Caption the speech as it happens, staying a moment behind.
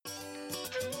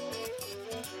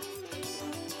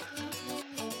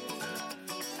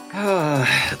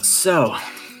So,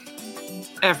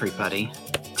 everybody,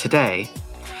 today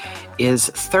is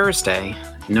Thursday,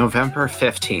 November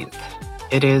 15th.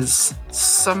 It is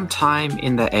sometime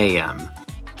in the AM.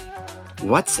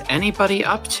 What's anybody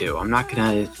up to? I'm not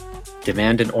going to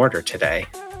demand an order today.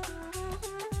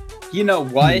 You know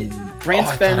what? I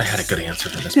thought I had a good answer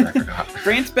for this, but I forgot.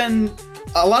 Grant's been...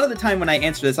 A lot of the time when I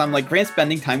answer this, I'm like, Grant's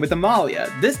spending time with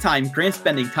Amalia. This time, Grant's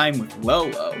spending time with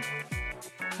Lolo.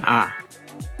 Ah.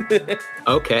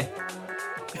 Okay.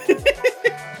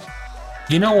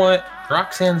 You know what?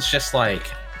 Roxanne's just like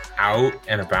out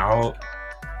and about,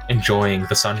 enjoying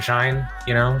the sunshine,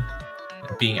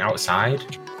 being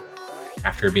outside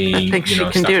after being, I think she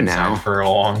can stuck do inside now. for a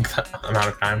long amount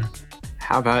of time.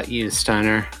 How about you,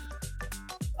 Steiner?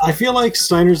 I feel like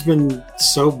Steiner's been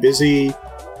so busy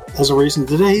as a reason.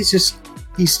 Today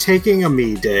he's taking a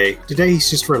me day. Today he's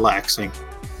just relaxing.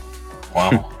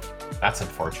 Wow. That's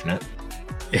unfortunate.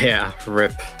 Yeah,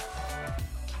 rip.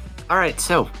 Alright,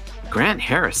 so, Grant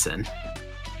Harrison,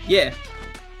 Yeah.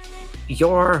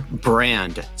 your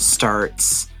brand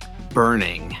starts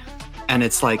burning. And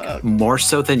it's like more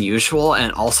so than usual,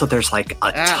 and also there's like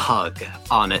a tug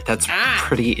on it that's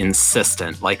pretty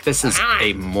insistent. Like this is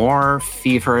a more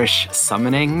feverish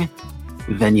summoning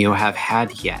than you have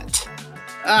had yet.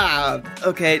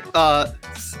 Okay.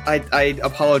 I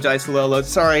apologize, Lolo.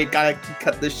 Sorry, gotta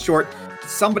cut this short.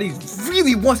 Somebody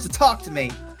really wants to talk to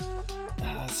me.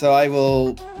 So I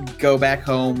will go back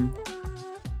home,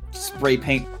 spray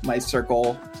paint my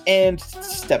circle, and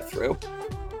step through.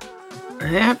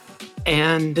 Yep.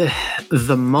 And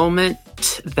the moment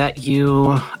that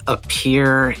you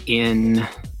appear in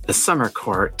the summer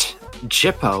court,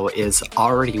 Jippo is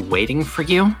already waiting for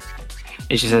you.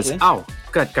 And she says, "Oh,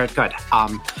 good.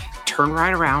 Turn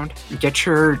right around, get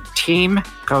your team,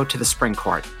 go to the spring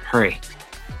court. Hurry."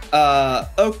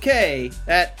 Okay.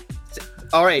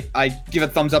 All right. I give a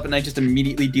thumbs up and I just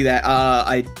immediately do that.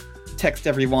 I text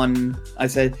everyone. I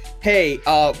said, "Hey,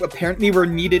 apparently we're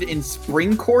needed in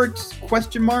spring court, ?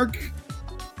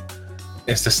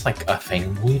 Is this like a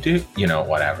thing we do?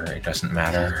 Whatever. It doesn't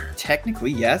matter.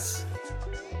 Technically, yes.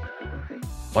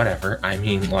 Whatever. I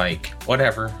mean,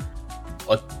 whatever.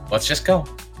 Let's just go.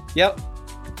 Yep.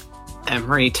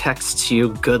 Emery texts you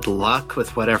good luck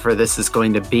with whatever this is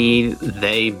going to be.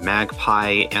 They,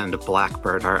 Magpie, and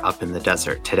Blackbird are up in the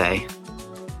desert today.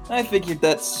 I figured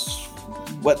that's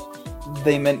what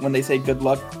they meant when they say good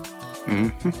luck.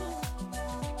 Mm-hmm.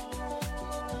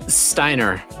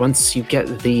 Steiner, once you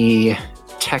get the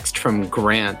text from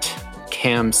Grant,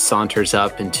 Cam saunters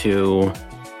up into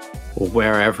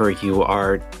wherever you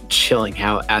are chilling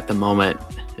out at the moment.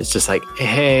 It's just like,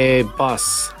 "Hey,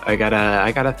 boss, I got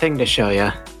a thing to show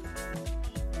you."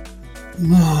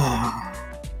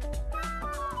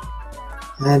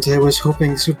 And I was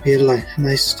hoping this would be a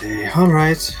nice day. All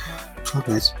right.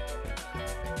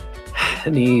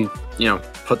 And he,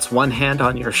 puts one hand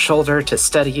on your shoulder to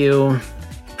steady you,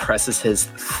 presses his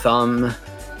thumb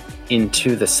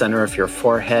into the center of your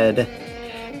forehead,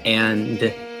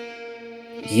 and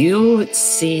you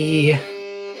see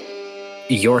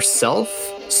yourself,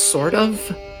 sort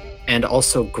of, and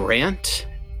also Grant.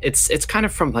 It's kind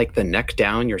of from like the neck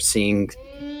down, you're seeing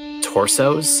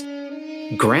torsos.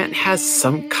 Grant has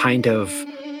some kind of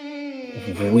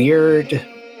weird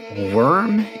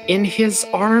worm in his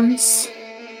arms,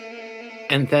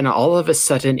 and then all of a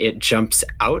sudden it jumps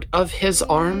out of his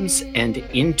arms and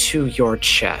into your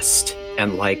chest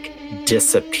and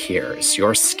disappears.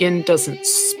 Your skin doesn't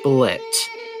split,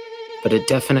 but it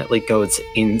definitely goes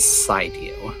inside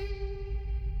you.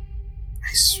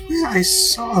 I swear I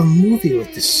saw a movie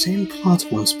with the same plot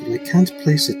once, but I can't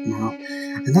place it now.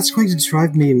 And that's going to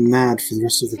drive me mad for the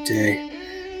rest of the day.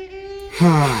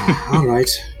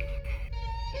 Alright.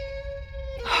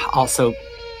 Also,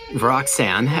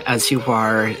 Roxanne, as you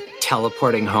are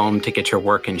teleporting home to get your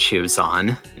working shoes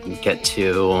on and get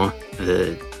to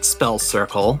the spell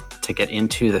circle to get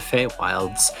into the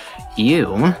Feywilds,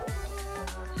 you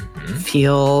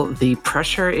feel the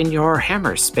pressure in your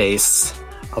hammer space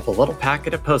of a little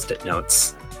packet of Post-it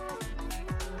notes.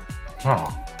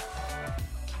 Oh.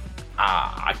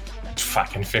 I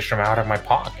fucking fish them out of my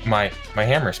pocket, my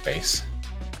hammer space.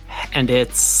 And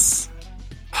it's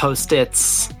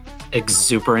Post-its,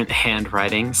 exuberant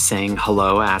handwriting saying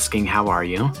hello, asking how are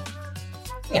you.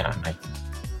 Yeah,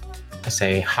 I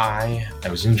say hi. I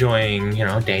was enjoying,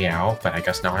 day out, but I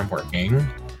guess now I'm working.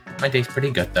 My day's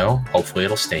pretty good though. Hopefully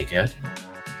it'll stay good.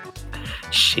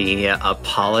 She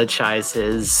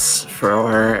apologizes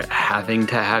for having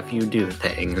to have you do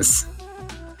things.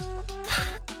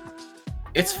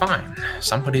 It's fine.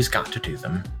 Somebody's got to do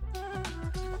them.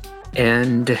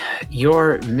 And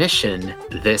your mission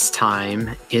this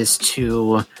time is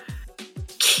to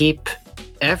keep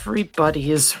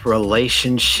everybody's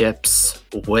relationships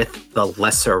with the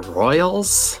Lesser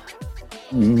Royals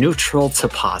neutral to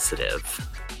positive.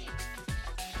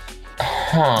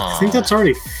 I think that's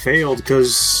already failed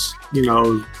because,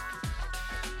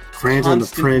 Grant and the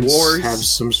Constant Prince wars. have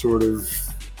some sort of...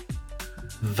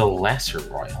 The Lesser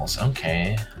Royals,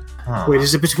 okay. Huh. Wait,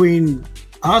 is it between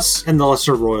us and the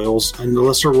Lesser Royals, and the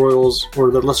Lesser Royals, or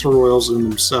the Lesser Royals in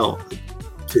themselves?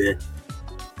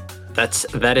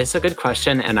 That is a good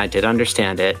question, and I did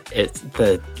understand it.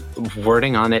 The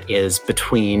wording on it is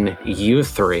between you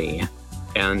three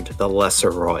and the Lesser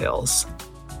Royals.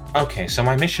 Okay, so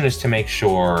my mission is to make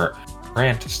sure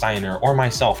Grant, Steiner, or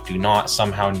myself do not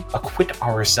somehow acquit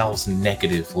ourselves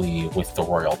negatively with the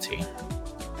royalty.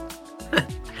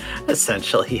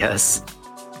 Essentially, yes.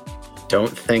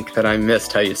 Don't think that I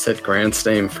missed how you said Grant's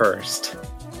name first.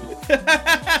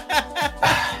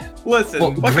 Listen,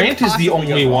 Well, what could Grant is the possibly only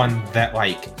go wrong? one that,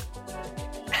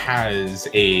 has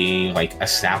a,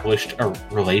 established a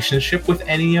relationship with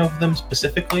any of them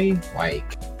specifically.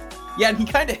 Yeah, and he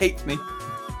kind of hates me.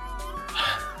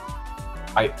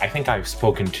 I think I've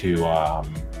spoken to,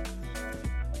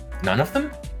 none of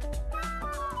them?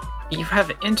 You have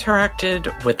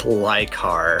interacted with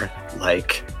Lykar,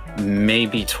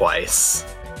 maybe twice.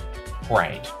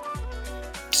 Right.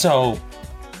 So,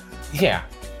 yeah.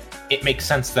 It makes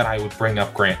sense that I would bring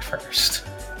up Grant first.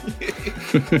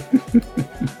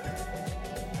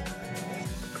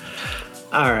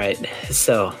 All right,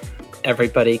 so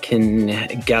everybody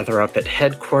can gather up at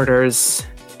headquarters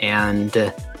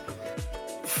and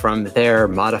from there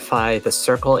modify the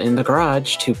circle in the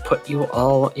garage to put you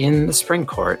all in the spring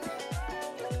court.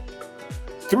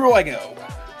 Through I go.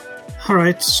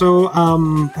 Alright, so, I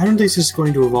don't think this is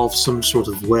going to involve some sort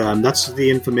of web. That's the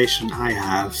information I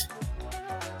have.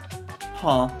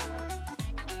 Huh.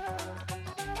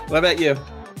 What about you?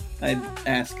 I'd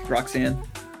ask Roxanne.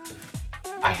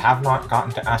 I have not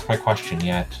gotten to ask my question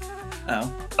yet.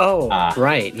 Oh. Oh, Ah.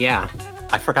 right, yeah.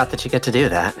 I forgot that you get to do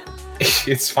that.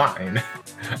 It's fine.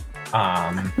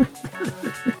 I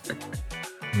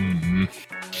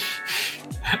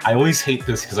always hate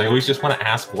this because I always just want to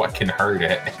ask what can hurt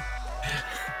it.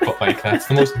 But that's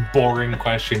the most boring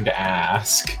question to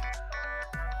ask.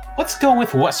 Let's go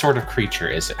with what sort of creature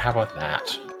is it? How about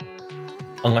that?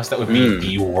 Unless that would be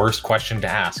the worst question to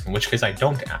ask, in which case I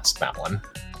don't ask that one.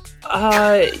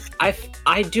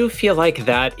 I do feel like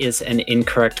that is an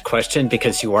incorrect question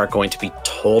because you are going to be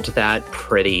told that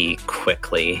pretty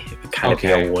quickly. It would kind of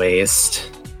be Okay. a waste.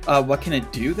 What can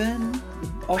it do then?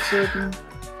 Also,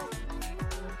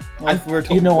 I- if we're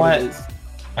told you know what what? it is.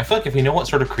 I feel like if you know what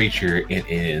sort of creature it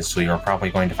is, so you're probably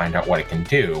going to find out what it can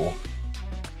do.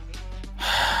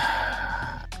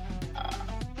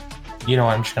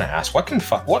 I'm just gonna ask, what can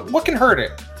hurt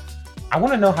it? I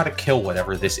want to know how to kill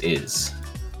whatever this is.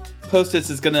 Post-its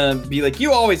is gonna be like,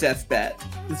 you always ask that.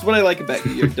 This is what I like about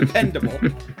you. You're dependable.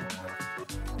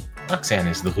 Roxanne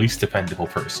is the least dependable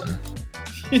person.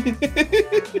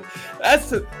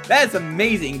 That's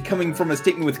amazing coming from a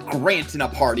statement with Grant in a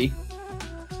party.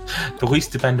 The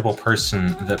least dependable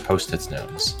person that Post-its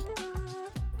knows.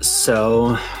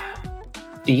 So,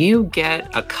 you get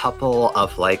a couple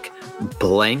of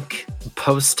blank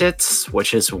post-its,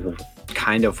 which is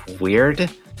kind of weird.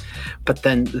 But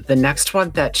then the next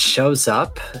one that shows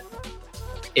up,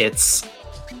 it's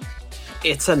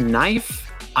a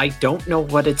knife. I don't know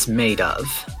what it's made of.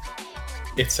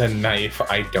 It's a knife.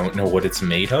 I don't know what it's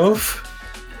made of.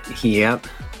 Yep.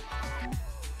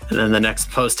 And then the next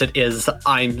post-it is,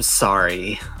 I'm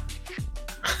sorry.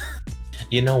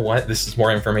 You know what? This is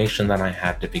more information than I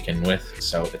had to begin with,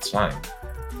 so it's fine.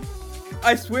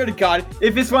 I swear to God,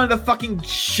 if it's one of the fucking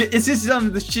shit, is this one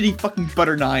of the shitty fucking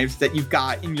butter knives that you've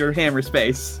got in your hammer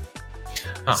space?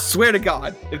 Huh. Swear to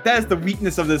God, if that is the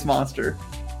weakness of this monster.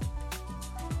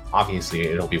 Obviously,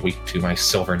 it'll be weak to my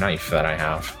silver knife that I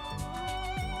have.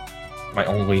 My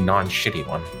only non-shitty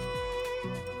one.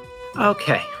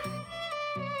 Okay.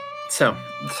 So,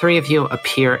 the three of you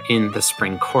appear in the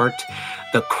spring court.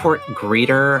 The court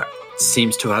greeter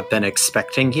seems to have been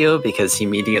expecting you because he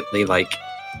immediately he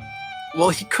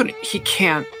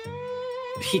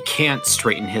can't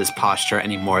straighten his posture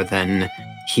any more than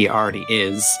he already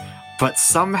is, but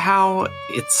somehow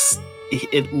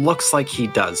it looks like he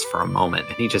does for a moment,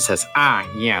 and he just says,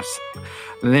 yes,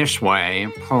 this way,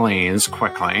 please,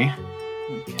 quickly.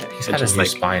 Okay. He's And had a new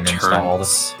spine installed.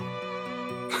 turns.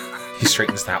 He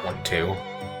straightens that one too.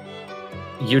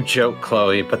 You joke,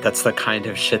 Chloe, but that's the kind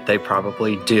of shit they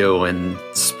probably do in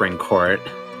spring court.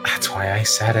 That's why I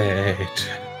said it.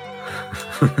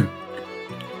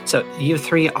 So you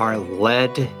three are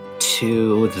led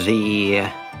to the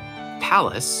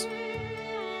palace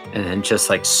and then just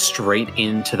like straight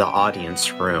into the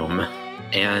audience room.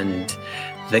 And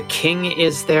the king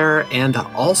is there and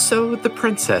also the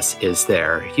princess is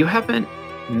there. You haven't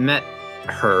met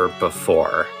her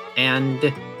before.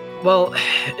 And, well,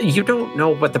 you don't know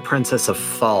what the Princess of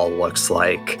Fall looks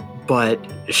like, but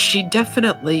she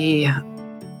definitely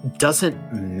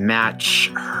doesn't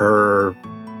match her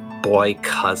boy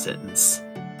cousins.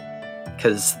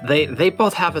 Because they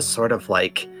both have a sort of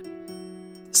like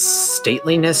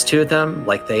stateliness to them,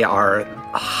 like they are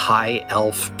high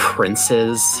elf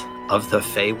princes of the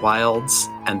Feywilds,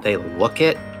 and they look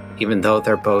it, even though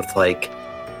they're both like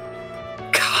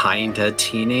kinda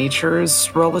teenagers,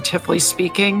 relatively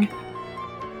speaking.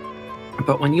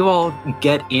 But when you all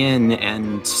get in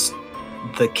and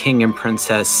the king and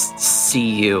princess see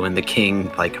you, and the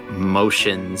king like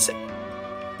motions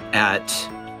at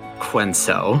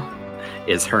Quenso,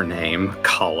 is her name,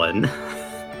 Colin.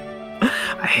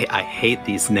 I hate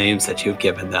these names that you've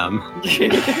given them.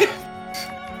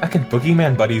 Fucking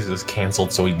Boogeyman Buddies is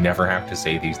canceled, so we never have to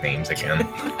say these names again.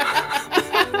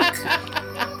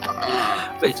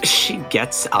 But she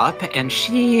gets up and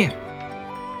she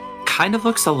kind of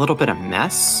looks a little bit a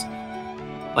mess.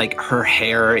 Like her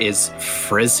hair is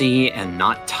frizzy and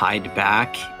not tied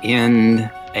back in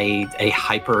a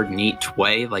hyper neat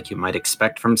way like you might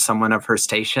expect from someone of her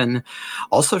station.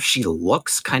 Also, she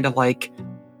looks kind of like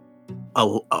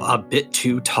a bit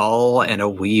too tall and a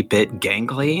wee bit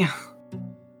gangly.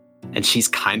 And she's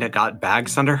kind of got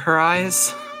bags under her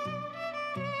eyes.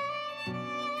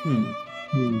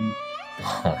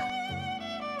 Huh.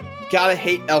 Gotta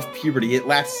hate elf puberty. It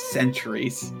lasts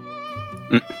centuries.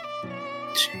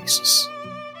 Jesus.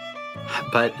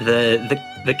 But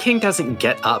the king doesn't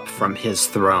get up from his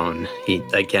throne. He,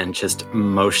 again, just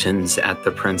motions at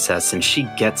the princess, and she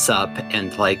gets up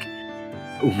and, like,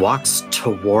 walks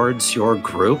towards your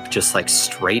group, just, like,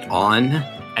 straight on,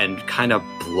 and kind of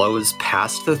blows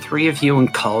past the three of you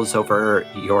and calls over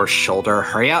your shoulder,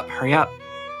 "Hurry up, hurry up."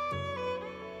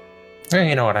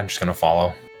 You know what? I'm just gonna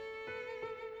follow.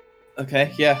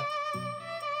 Okay, yeah.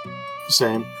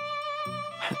 Same.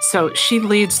 So she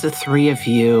leads the three of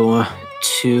you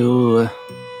to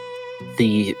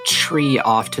the tree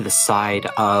off to the side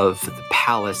of the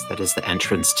palace that is the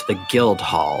entrance to the guild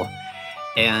hall.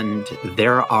 And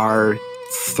there are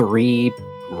 3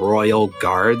 royal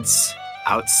guards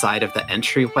outside of the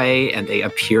entryway, and they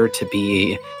appear to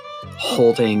be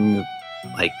holding,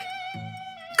 like,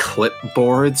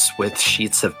 clipboards with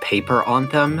sheets of paper on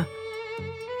them.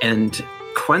 And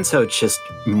Quenso just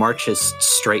marches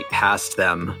straight past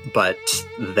them, but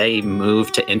they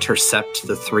move to intercept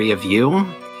the 3 of you,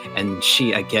 and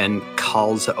she again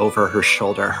calls over her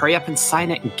shoulder, "Hurry up and sign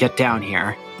it and get down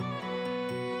here."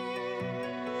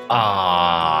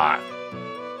 I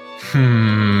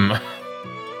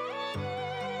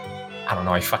don't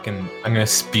know, I'm gonna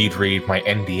speed read my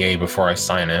NDA before I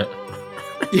sign it.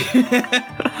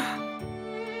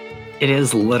 It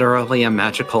is literally a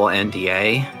magical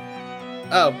NDA.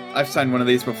 Oh, I've signed one of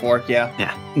these before, yeah.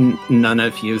 Yeah, none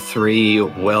of you 3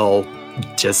 will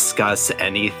discuss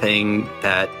anything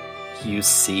that you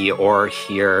see or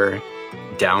hear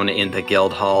down in the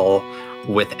guild hall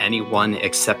with anyone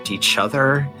except each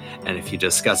other. And if you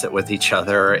discuss it with each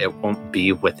other, it won't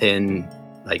be within,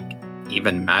 like,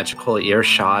 even magical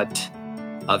earshot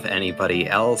of anybody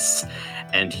else.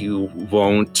 And you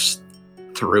won't,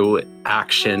 through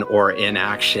action or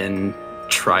inaction,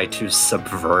 try to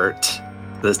subvert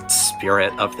the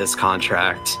spirit of this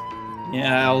contract.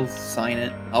 Yeah, I'll sign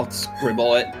it. I'll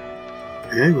scribble it.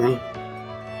 Okay, well.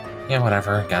 Yeah,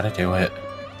 whatever, gotta do it.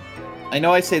 I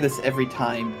know I say this every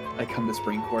time I come to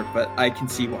Springcourt, but I can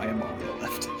see why Amalia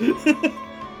left.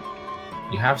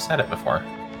 You have said it before.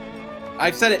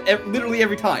 I've said it literally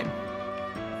every time.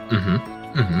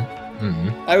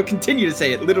 I will continue to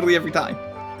say it literally every time.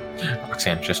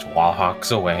 Roxanne just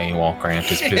walks away while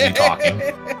Grant is busy talking.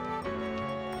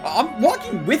 I'm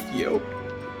walking with you.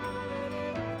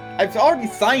 I've already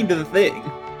signed the thing.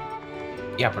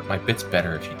 Yeah, but my bit's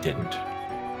better if you didn't.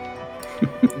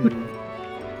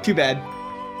 Too bad.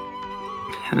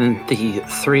 And the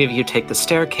 3 of you take the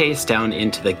staircase down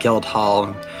into the guild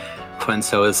hall.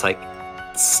 Quenso is, like,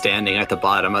 standing at the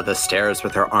bottom of the stairs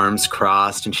with her arms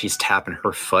crossed, and she's tapping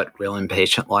her foot real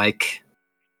impatient-like.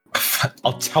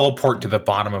 I'll teleport to the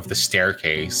bottom of the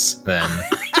staircase, then.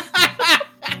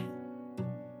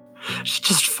 She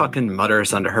just fucking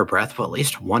mutters under her breath, "Well, at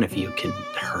least one of you can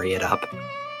hurry it up."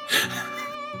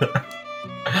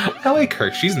 I like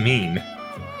her, she's mean.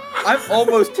 I'm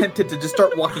almost tempted to just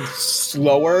start walking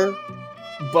slower,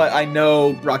 but I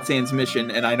know Roxanne's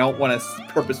mission, and I don't want to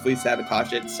purposefully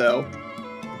sabotage it, so...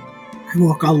 I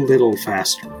walk a little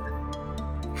faster.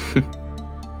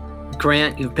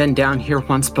 Grant, you've been down here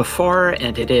once before,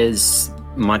 and it is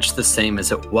much the same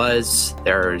as it was.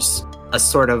 There's a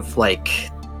sort of,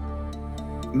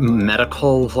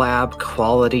 medical lab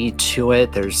quality to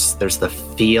it. There's the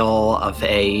feel of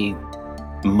a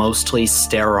mostly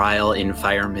sterile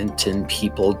environment and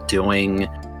people doing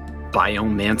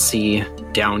biomancy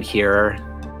down here.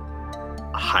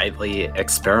 Highly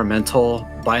experimental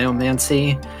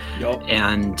biomancy. Yup.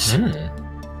 And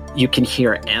you can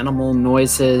hear animal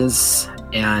noises,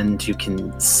 and you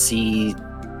can see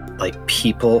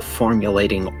people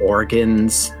formulating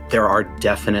organs. There are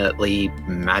definitely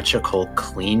magical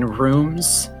clean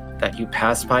rooms that you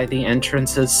pass by the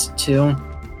entrances to.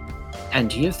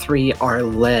 And you three are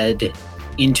led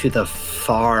into the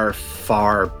far,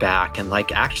 far back and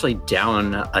actually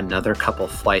down another couple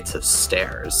flights of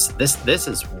stairs. This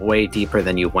is way deeper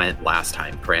than you went last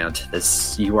time, Grant.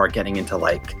 You are getting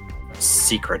into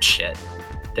secret shit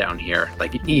down here.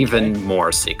 Even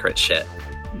more secret shit.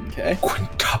 Okay.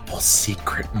 Quintuple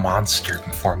secret monster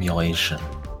formulation.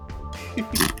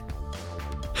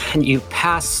 And you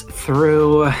pass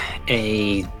through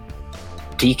a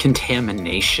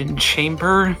decontamination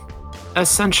chamber,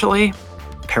 essentially.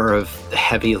 A pair of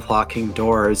heavy locking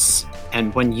doors.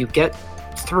 And when you get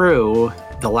through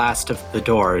the last of the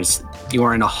doors, you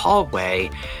are in a hallway.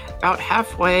 About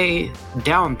halfway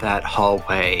down that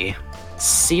hallway,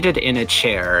 seated in a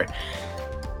chair,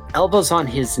 elbows on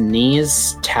his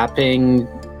knees, tapping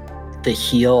the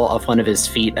heel of one of his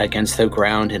feet against the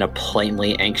ground in a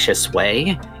plainly anxious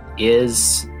way,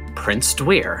 is Prince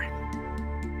Dwyer.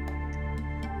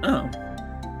 Oh.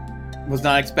 Was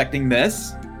not expecting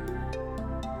this.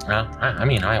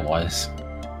 I was.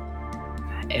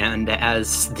 And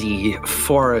as the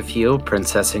four of you,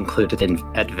 Princess included,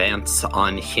 advance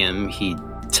on him, he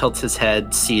tilts his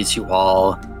head, sees you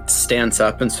all, stands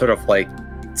up and sort of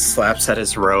slaps at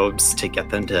his robes to get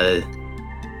them to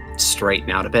straighten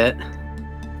out a bit.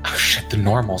 Oh shit, the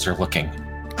normals are looking.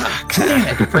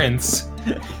 Prince.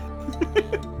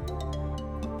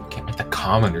 Can't let the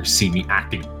commoners see me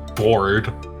acting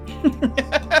bored.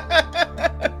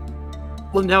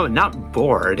 Well, no, not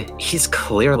bored. He's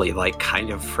clearly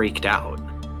kind of freaked out.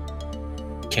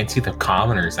 Can't see the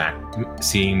commoners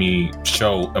seeing me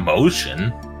show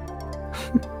emotion.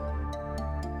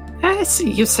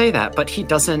 You say that, but he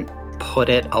doesn't put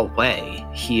it away.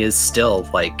 He is still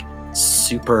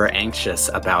super anxious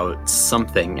about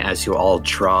something as you all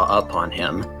draw up on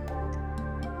him.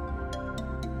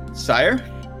 Sire?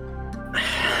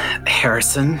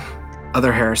 Harrison.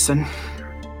 Other Harrison.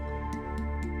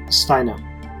 Steiner.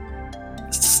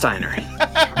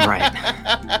 Right.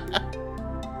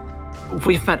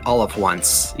 We've met all of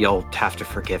once. You'll have to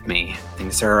forgive me.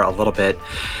 Things are a little bit...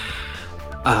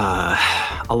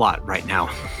 a lot right now.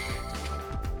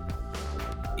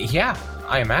 Yeah,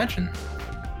 I imagine.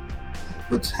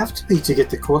 It would have to be to get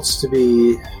the courts to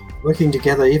be working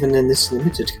together even in this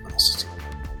limited capacity.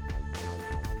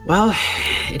 Well,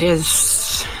 it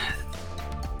is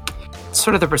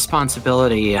sort of the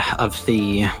responsibility of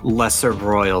the lesser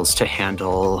royals to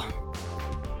handle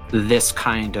this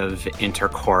kind of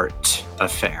intercourt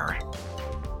affair.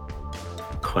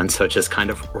 Quinso just kind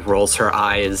of rolls her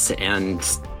eyes and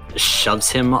shoves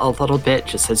him a little bit,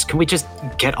 just says, can we just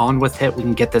get on with it? We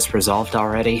can get this resolved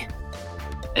already.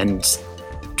 And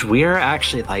Dwyer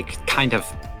actually kind of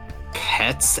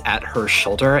pets at her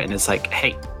shoulder and is like,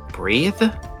 hey, breathe.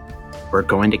 We're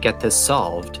going to get this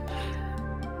solved.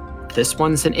 This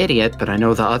one's an idiot, but I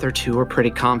know the other two are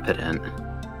pretty competent.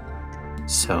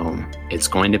 So it's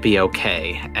going to be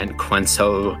okay. And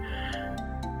Quinso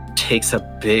takes a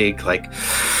big,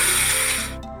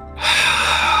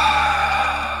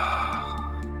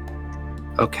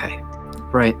 okay,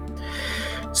 right.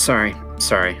 Sorry.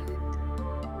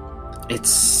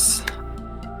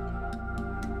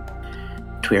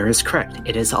 Dwyer is correct.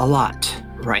 It is a lot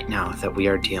right now that we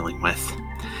are dealing with.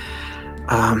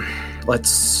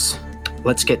 Let's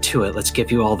get to it. Let's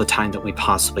give you all the time that we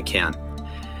possibly can.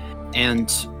 And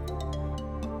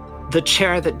the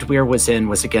chair that Dwyer was in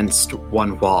was against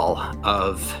one wall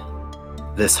of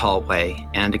this hallway,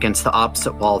 and against the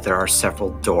opposite wall there are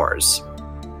several doors.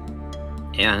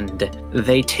 And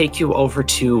they take you over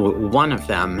to one of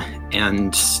them,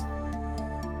 and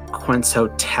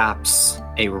Quinso taps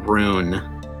a rune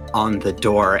on the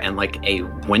door, and a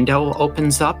window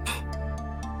opens up.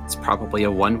 It's probably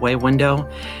a one-way window,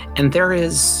 and there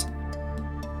is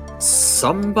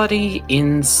somebody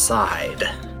inside.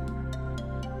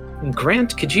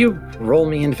 Grant, could you roll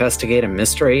me investigate a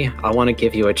mystery? I want to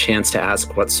give you a chance to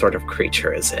ask what sort of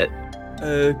creature is it.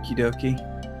 Okie dokie.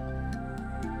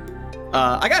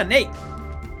 I got an 8.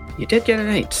 You did get an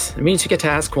 8. It means you get to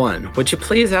ask one. Would you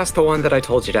please ask the one that I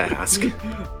told you to ask?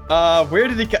 Where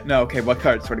did it go? No, okay, what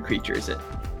sort of creature is it?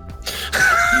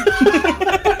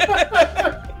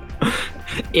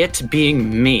 It,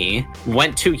 being me,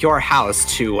 went to your house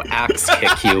to axe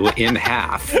kick you in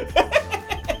half.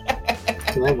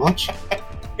 Can I watch?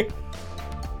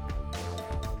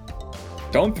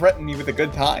 Don't threaten me with a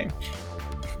good time.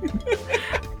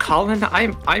 Colin,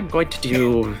 I'm going to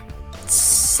do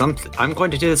something. I'm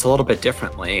going to do this a little bit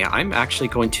differently. I'm actually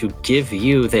going to give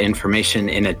you the information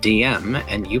in a DM,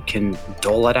 and you can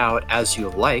dole it out as you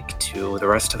like to the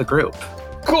rest of the group.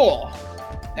 Cool.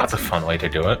 That's a fun way to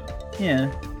do it.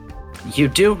 Yeah. You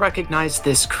do recognize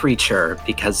this creature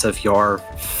because of your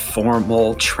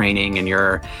formal training and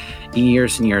your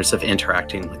years and years of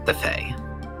interacting with the Fae.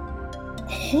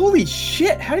 Holy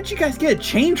shit, how did you guys get a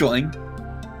changeling?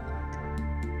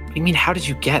 What do you mean, how did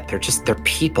you get? They're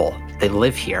people. They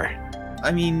live here.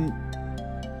 I mean,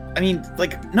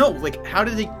 like, how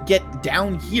did it get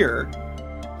down here?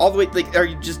 All the way, like, are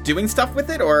you just doing stuff with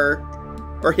it, or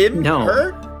him? No.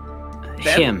 Her?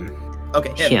 Them? Him.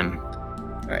 Okay, him.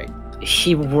 Alright. Alright.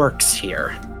 He works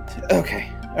here.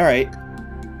 Okay, alright.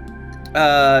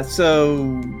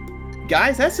 So,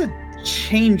 guys, that's a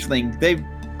changeling.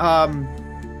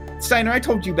 Steiner, I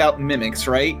told you about mimics,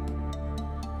 right?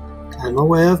 I'm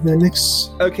aware of mimics.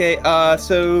 Okay,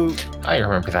 so... I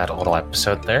remember that little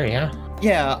episode there, yeah.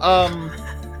 Yeah,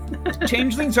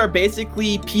 changelings are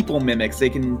basically people mimics. They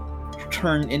can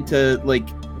turn into, like,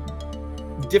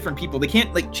 different people. They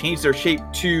can't, like, change their shape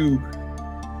too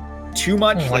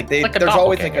much. Like there's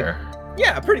always, like,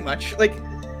 yeah, pretty much. Like,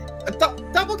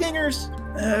 doppelgangers...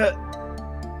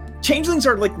 changelings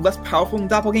are, like, less powerful than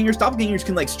doppelgangers. Doppelgangers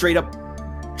can, like, straight up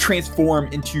transform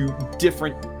into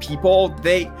different people.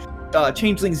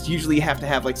 Changelings usually have to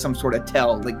have, like, some sort of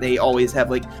tell. Like, they always have,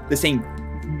 like, the same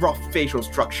rough facial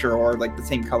structure or, like, the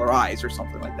same color eyes or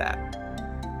something like that.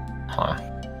 Huh.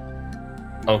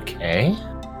 Okay.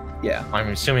 Yeah. I'm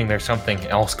assuming there's something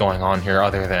else going on here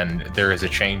other than there is a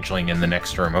changeling in the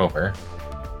next room over.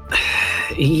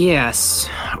 Yes,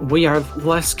 we are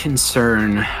less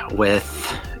concerned with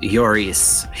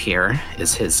Joris here,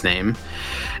 is his name,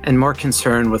 and more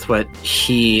concerned with what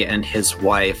he and his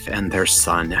wife and their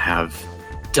son have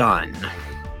done.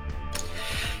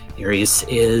 Joris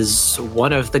is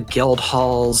one of the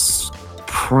Guildhall's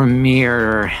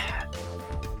premier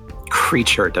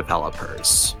creature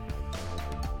developers.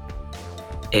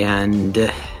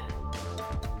 And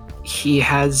he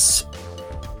and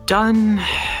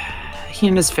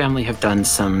his family have done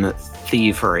some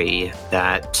thievery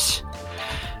that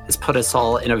has put us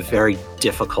all in a very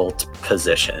difficult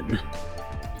position.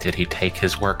 Did he take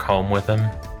his work home with him?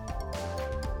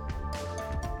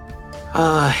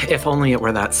 If only it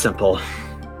were that simple.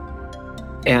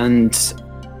 And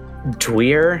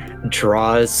Dweir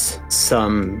draws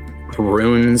some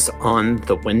runes on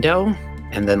the window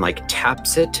and then, like,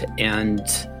 taps it, and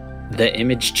the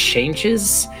image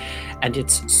changes, and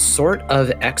it's sort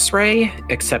of X-ray,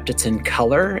 except it's in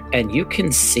color, and you can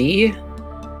see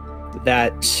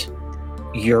that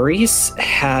Joris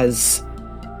has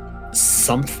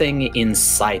something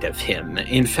inside of him.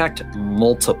 In fact,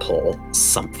 multiple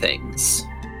somethings.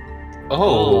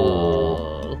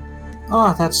 Oh.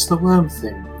 Oh, that's the worm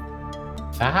thing.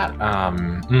 That,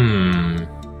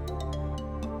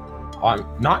 I'm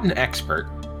not an expert.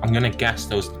 I'm gonna guess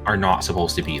those are not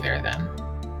supposed to be there then.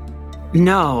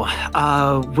 No,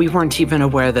 we weren't even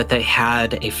aware that they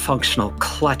had a functional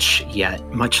clutch yet,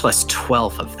 much less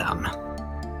 12 of them.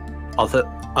 Although,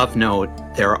 of note,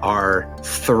 there are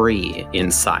 3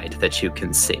 inside that you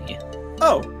can see.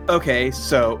 Oh, okay,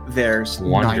 so there's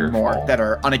 9 more that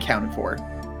are unaccounted for.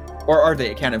 Or are they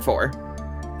accounted for?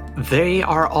 They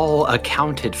are all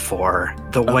accounted for.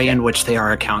 The way in which they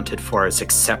are accounted for is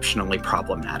exceptionally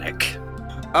problematic.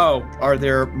 Oh, are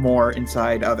there more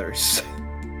inside others?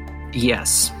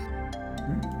 Yes.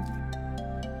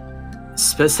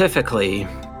 Specifically,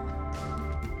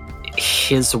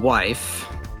 his wife,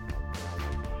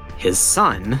 his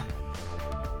son,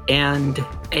 and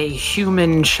a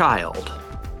human child.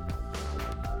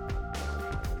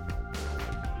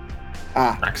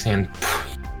 Roxanne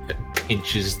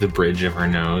pinches the bridge of her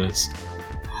nose.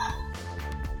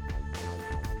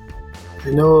 I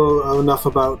know enough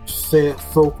about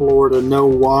folklore to know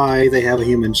why they have a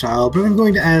human child, but I'm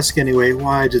going to ask anyway,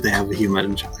 why do they have a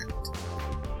human child?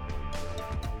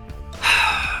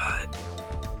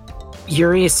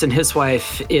 Joris and his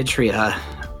wife, Idria,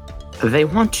 They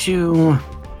want to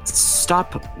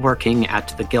stop working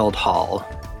at the guild hall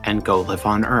and go live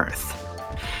on Earth.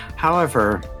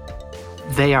 However,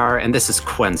 they are, and this is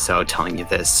Quenso telling you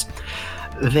this,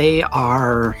 they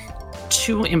are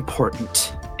too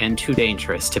important and too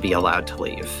dangerous to be allowed to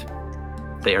leave.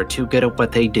 They are too good at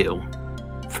what they do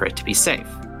for it to be safe.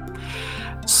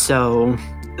 So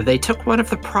they took one of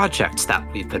the projects that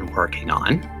we've been working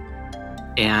on,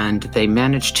 and they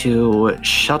managed to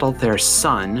shuttle their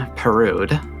son,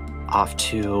 Perud, off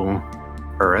to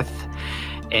Earth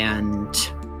and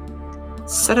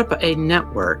set up a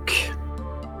network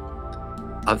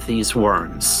of these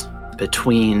worms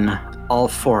between all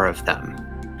four of them.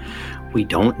 We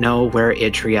don't know where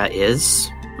Idria is.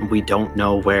 We don't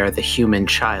know where the human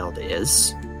child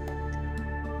is.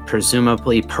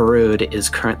 Presumably, Perud is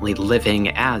currently living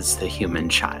as the human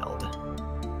child.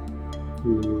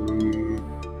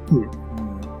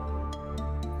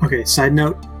 Okay, side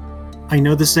note. I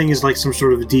know this thing is like some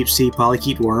sort of a deep-sea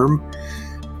polychaete worm,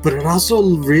 but it also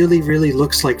really, really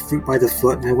looks like fruit by the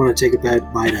foot, and I want to take a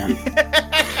bad bite out of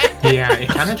it. Yeah, it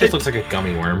kind of just looks like a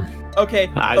gummy worm. Okay.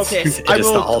 It is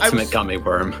the ultimate gummy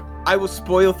worm. I will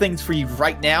spoil things for you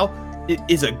right now. It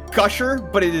is a gusher,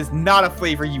 but it is not a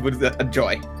flavor you would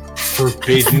enjoy.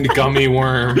 Forbidden gummy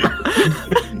worm.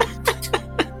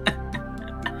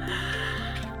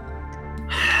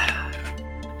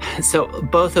 So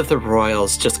both of the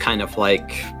royals just kind of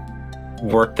like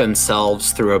work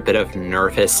themselves through a bit of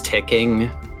nervous ticking.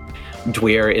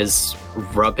 Dwyer is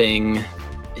rubbing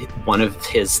one of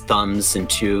his thumbs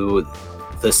into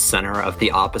the center of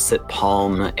the opposite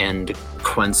palm, and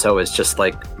Quenso is just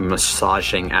like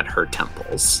massaging at her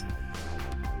temples.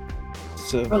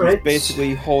 So All he's right.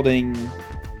 basically holding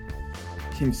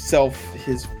himself,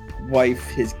 his wife,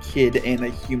 his kid, and a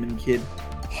human kid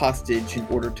hostage in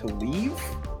order to leave?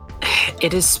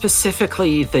 It is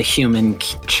specifically the human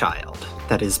child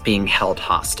that is being held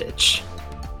hostage.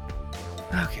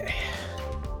 Okay.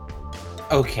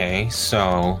 Okay,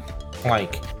 so,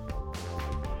 like,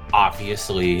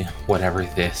 obviously, whatever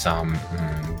this,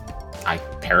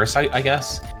 parasite, I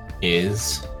guess,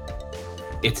 is,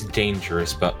 it's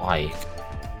dangerous, but, like,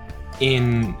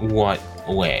 in what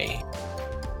way?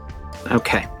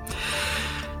 Okay.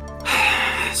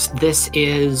 This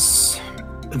is...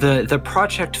 The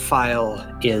project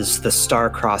file is the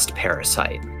star-crossed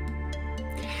parasite.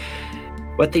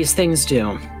 What these things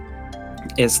do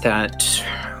is that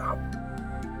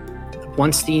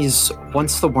once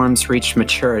the worms reach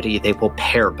maturity, they will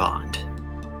pair bond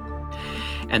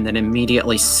and then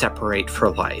immediately separate for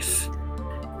life.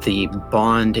 The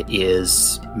bond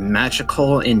is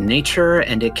magical in nature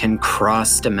and it can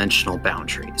cross dimensional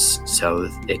boundaries. So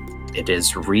it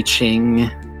is reaching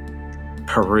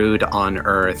Perud on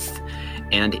Earth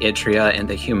and Idria and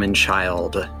the human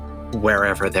child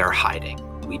wherever they're hiding.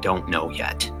 We don't know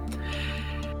yet.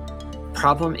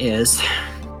 Problem is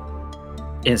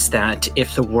that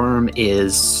if the worm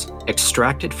is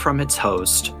extracted from its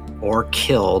host or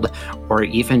killed or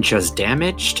even just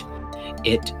damaged,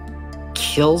 it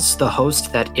kills the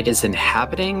host that it is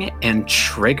inhabiting and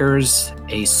triggers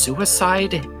a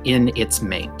suicide in its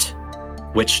mate,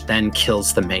 which then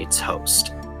kills the mate's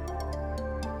host.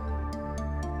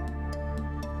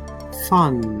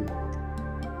 Fun.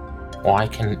 Well, I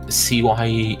can see why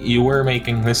you were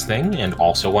making this thing, and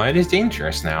also why it is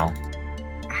dangerous now.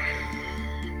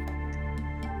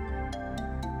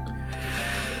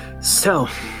 So,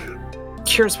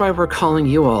 here's why we're calling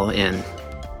you all in.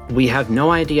 We have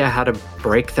no idea how to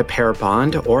break the pair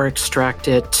bond or extract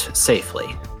it safely.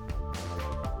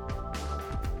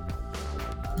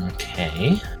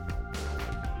 Okay.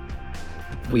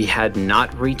 We had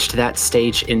not reached that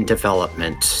stage in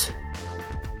development.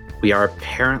 We are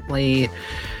apparently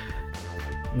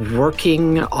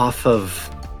working off of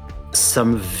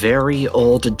some very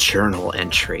old journal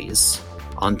entries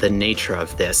on the nature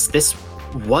of this. This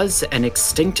was an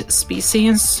extinct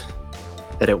species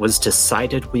that it was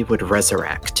decided we would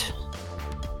resurrect.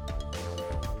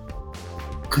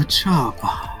 Good job.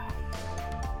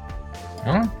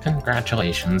 Well,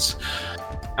 congratulations.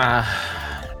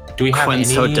 Do we have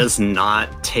Quenso any... does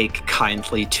not take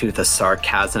kindly to the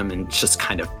sarcasm and just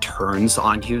kind of turns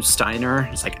on you, Steiner.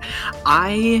 It's like,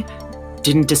 I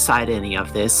didn't decide any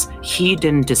of this. He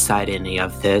didn't decide any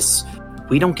of this.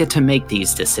 We don't get to make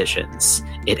these decisions.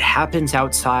 It happens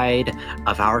outside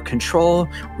of our control.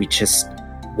 We just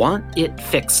want it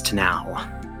fixed now.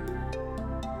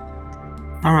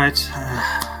 All right.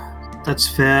 That's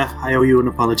fair. I owe you an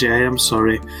apology. I am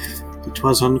sorry. It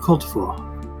was uncalled for.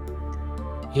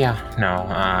 Yeah,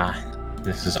 no,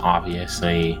 this is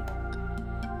obviously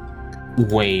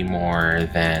way more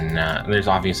than... there's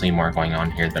obviously more going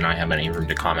on here than I have any room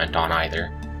to comment on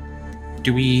either.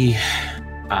 Do we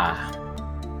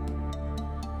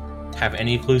have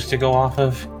any clues to go off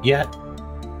of yet?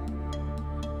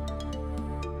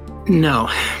 No.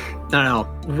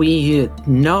 We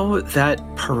know that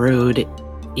Perud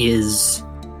is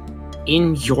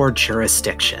in your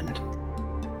jurisdiction.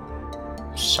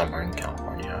 Somewhere in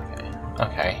California,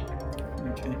 okay.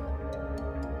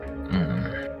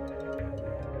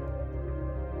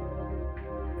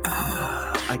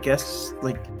 I guess,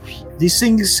 These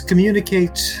things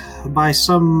communicate by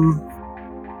some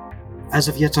as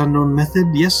of yet unknown method,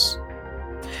 yes?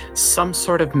 Some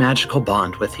sort of magical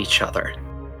bond with each other.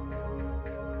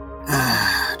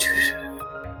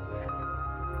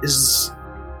 Is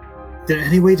there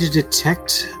any way to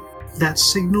detect that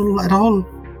signal at all?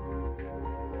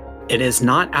 It is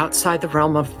not outside the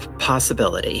realm of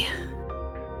possibility.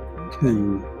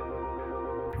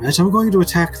 Right, I'm going to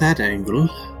attack that angle.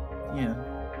 Yeah.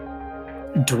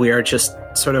 Dwyer just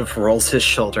sort of rolls his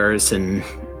shoulders and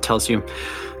tells you,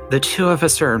 the two of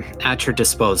us are at your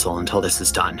disposal until this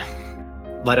is done.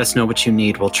 Let us know what you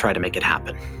need. We'll try to make it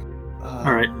happen.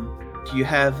 All right. Do you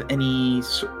have any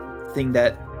thing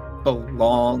that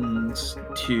belongs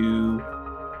to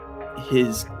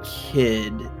his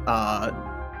kid?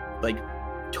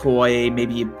 Toy,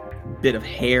 maybe a bit of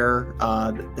hair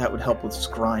that would help with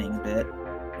scrying a bit.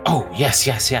 Oh, yes.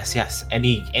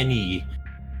 Any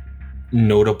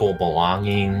notable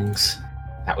belongings?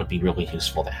 That would be really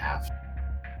useful to have.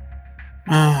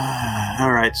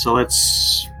 All right, so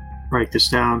let's write this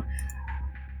down.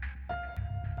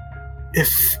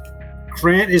 If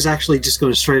Grant is actually just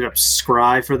going to straight up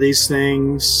scry for these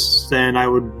things, then I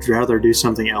would rather do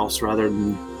something else rather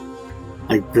than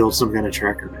build some kind of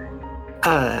tracker.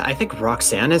 I think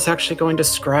Roxanne is actually going to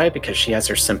scry because she has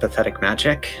her sympathetic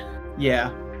magic.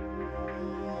 Yeah.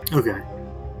 Okay.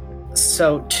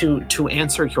 So to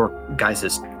answer your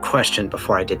guys' question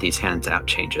before I did these hands-out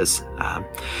changes,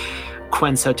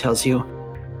 Quenso tells you,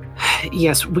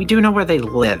 yes, we do know where they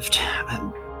lived.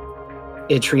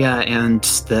 Idria and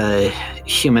the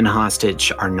human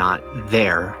hostage are not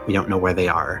there. We don't know where they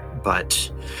are,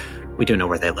 but we do know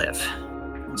where they live.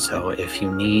 So if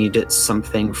you need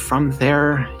something from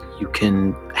there, you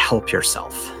can help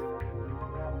yourself.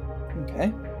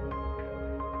 Okay.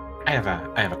 I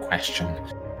have a question,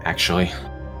 actually.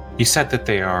 You said that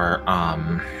they are,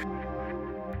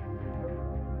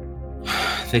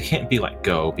 they can't be let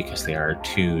go because they are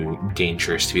too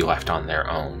dangerous to be left on their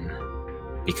own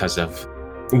because of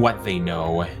what they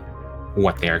know,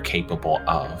 what they are capable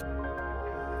of.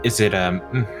 Is it a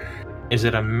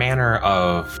manner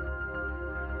of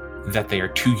that they are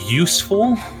too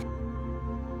useful,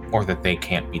 or that they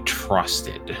can't be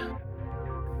trusted?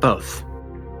 Both.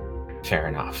 Fair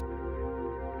enough.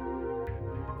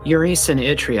 Euris and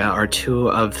Idria are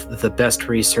two of the best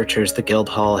researchers the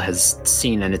Guildhall has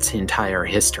seen in its entire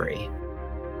history.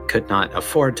 Could not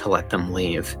afford to let them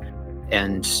leave.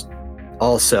 And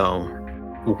also,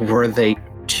 were they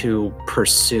to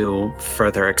pursue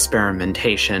further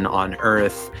experimentation on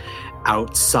Earth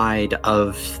outside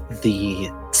of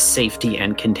the safety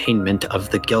and containment of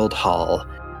the Guildhall,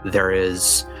 there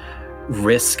is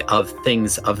risk of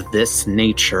things of this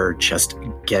nature just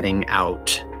getting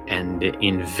out and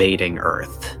invading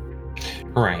Earth.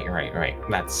 Right.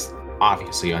 That's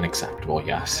obviously unacceptable,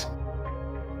 yes.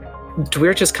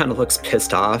 Dwyer just kind of looks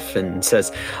pissed off and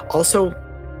says, also,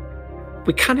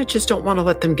 we kind of just don't want to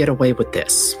let them get away with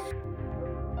this.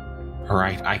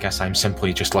 Right, I guess I'm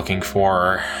simply just looking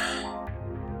for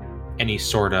any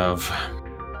sort of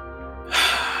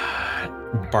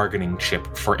bargaining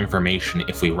chip for information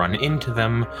if we run into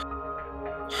them.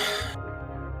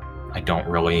 I don't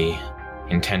really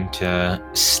intend to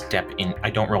step in. I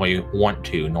don't really want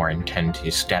to, nor intend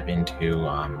to step into you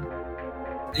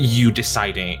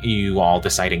all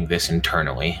deciding this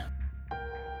internally.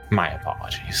 My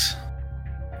apologies.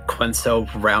 Quenso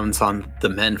rounds on the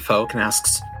menfolk and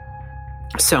asks,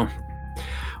 so,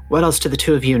 what else do the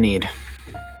two of you need?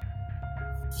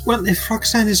 Well, if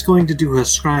Roxanne is going to do her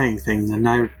scrying thing, then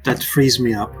that frees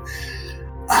me up.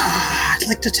 I'd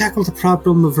like to tackle the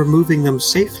problem of removing them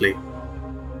safely.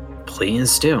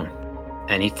 Please do.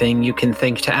 Anything you can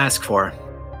think to ask for,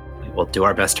 we will do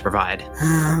our best to provide.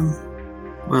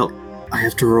 Well, I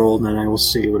have to roll, and then I will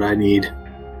see what I need.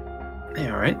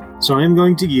 All right. So I am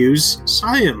going to use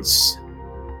Science.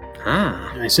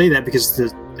 Ah. And I say that because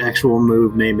the actual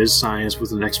move name is Science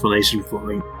with an explanation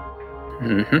point.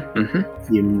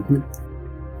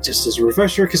 just as a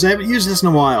refresher, because I haven't used this in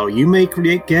a while, you may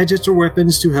create gadgets or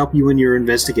weapons to help you in your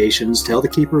investigations. Tell the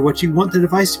Keeper what you want the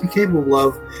device to be capable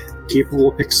of. The Keeper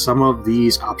will pick some of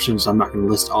these options. I'm not going to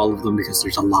list all of them because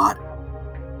there's a lot.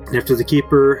 And after the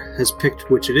Keeper has picked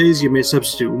which it is, you may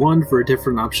substitute one for a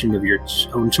different option of your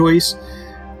own choice.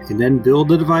 You can then build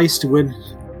the device to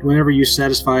whenever you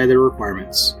satisfy their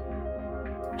requirements.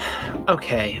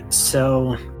 Okay,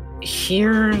 so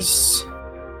here's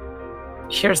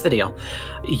the deal.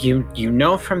 You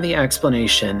know from the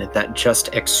explanation that just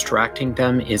extracting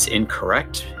them is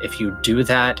incorrect. If you do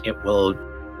that, it will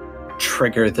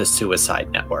trigger the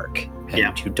suicide network,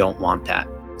 and you don't want that.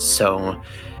 So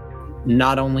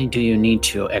not only do you need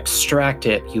to extract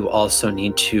it, you also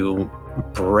need to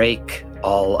break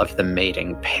all of the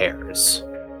mating pairs.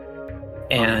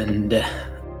 And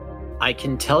I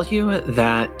can tell you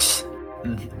that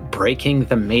breaking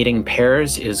the mating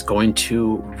pairs is going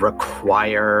to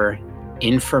require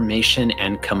information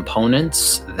and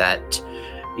components that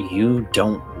you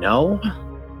don't know,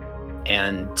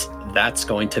 and that's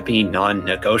going to be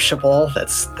non-negotiable.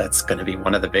 That's going to be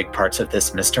one of the big parts of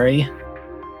this mystery.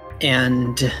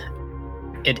 And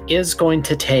it is going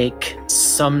to take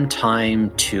some time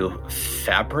to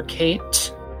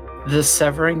fabricate the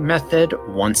severing method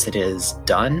once it is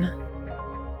done,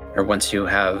 or once you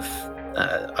have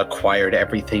acquired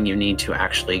everything you need to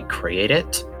actually create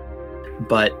it.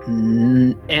 But,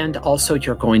 and also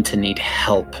you're going to need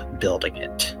help building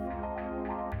it.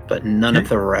 But none of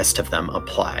the rest of them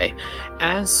apply.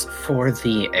 As for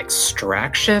the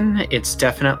extraction, it's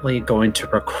definitely going to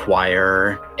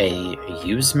require a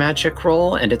use magic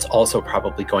roll, and it's also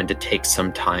probably going to take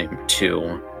some time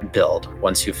to build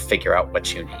once you figure out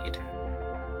what you need.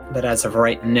 But as of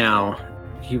right now,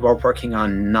 you are working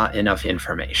on not enough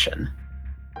information.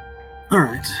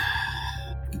 Alright,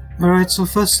 so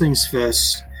first things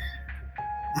first.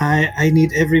 I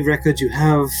need every record you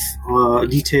have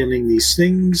detailing these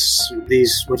things.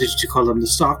 These, what did you call them, the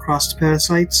star-crossed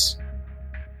parasites?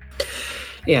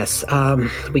 Yes,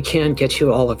 we can get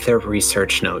you all of their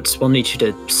research notes. We'll need you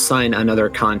to sign another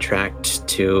contract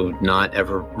to not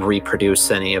ever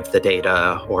reproduce any of the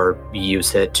data or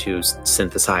use it to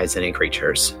synthesize any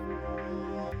creatures.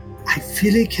 I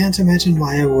really can't imagine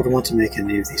why I would want to make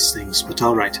any of these things, but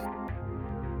alright.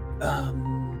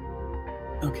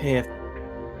 Okay, if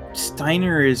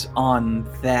Steiner is on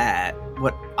that,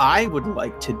 what I would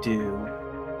like to do,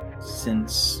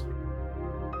 since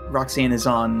Roxanne is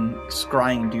on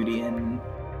scrying duty and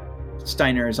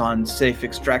Steiner is on safe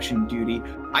extraction duty,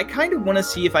 I kind of want to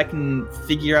see if I can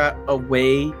figure out a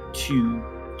way to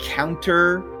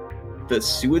counter the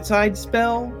suicide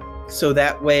spell, so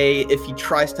that way if he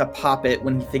tries to pop it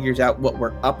when he figures out what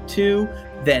we're up to,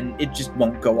 then it just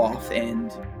won't go off,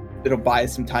 and it'll buy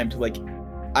us some time to, like,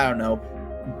 I don't know,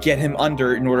 get him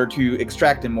under in order to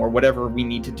extract him, or whatever we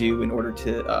need to do in order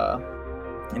to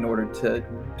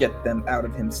get them out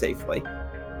of him safely.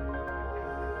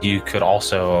 You could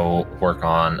also work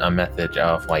on a method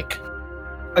of, like,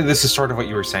 this is sort of what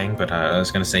you were saying, but I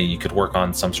was going to say you could work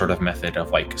on some sort of method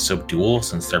of, like, subdual,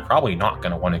 since they're probably not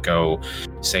going to want to go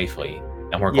safely,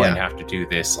 and we're going to have to do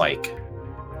this, like,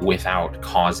 without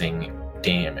causing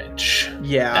damage.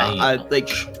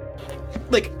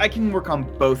 Like I can work on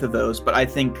both of those, but I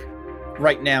think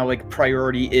right now, like,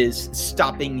 priority is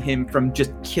stopping him from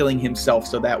just killing himself,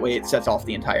 so that way it sets off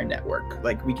the entire network.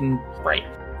 Like, we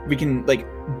can like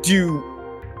do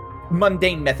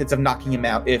mundane methods of knocking him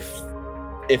out if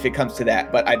it comes to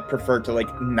that, but I'd prefer to, like,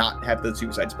 not have the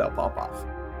suicide spell pop off.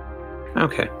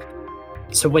 Okay.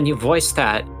 So when you voice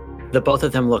that, the both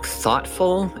of them look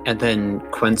thoughtful, and then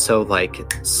Quinso,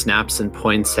 like, snaps and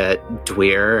points at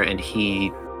Dwyer, and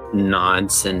he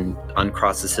nods and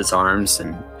uncrosses his arms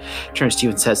and turns to you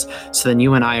and says, so then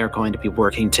you and I are going to be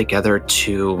working together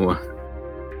to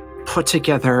put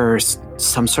together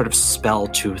some sort of spell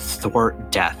to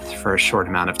thwart death for a short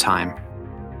amount of time.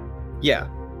 Yeah.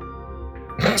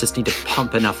 Just need to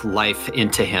pump enough life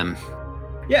into him.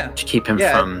 Yeah. To keep him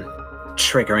from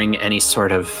triggering any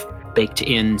sort of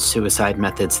baked-in suicide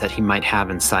methods that he might have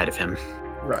inside of him.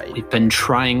 Right. We've been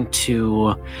trying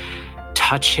to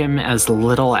touch him as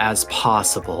little as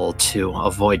possible to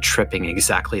avoid tripping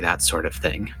exactly that sort of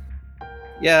thing.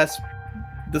 Yes,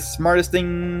 the smartest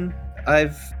thing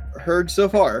I've heard so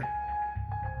far.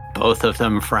 Both of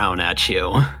them frown at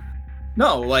you.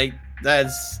 No, like,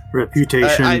 that's...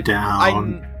 Reputation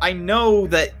down. I know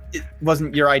that it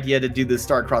wasn't your idea to do the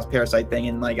star-crossed parasite thing,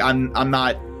 and, like, I'm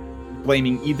not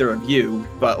blaming either of you,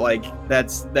 but, like,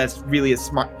 that's really a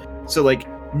smart... So, like,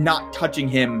 not touching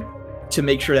him to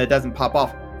make sure that it doesn't pop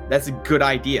off, that's a good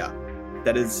idea.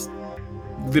 That is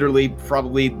literally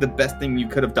probably the best thing you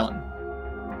could have done.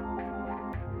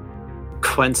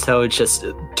 Quenso just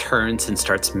turns and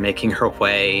starts making her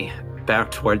way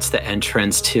back towards the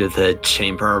entrance to the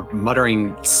chamber,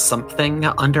 muttering something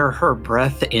under her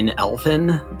breath in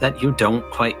Elven that you don't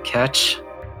quite catch.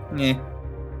 Yeah.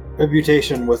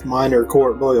 Reputation with minor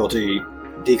court loyalty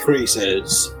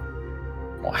decreases.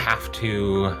 We'll have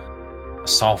to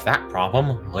solve that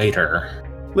problem later.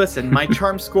 Listen, my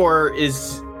charm score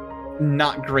is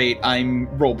not great. I'm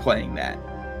role-playing that.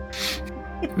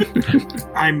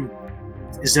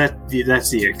 That's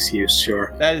the excuse,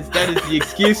 sure. That is the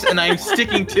excuse, and I'm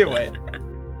sticking to it.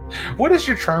 What is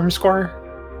your charm score?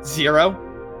 0.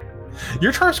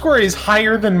 Your charm score is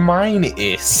higher than mine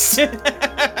is.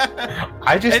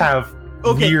 I just have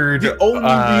weird the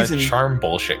only reason, charm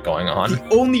bullshit going on.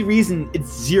 The only reason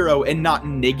it's 0 and not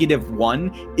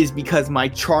 -1 is because my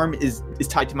charm is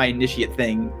tied to my initiate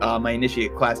thing, my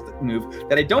initiate class move,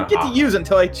 that I don't get to use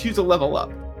until I choose a level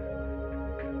up.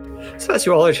 So as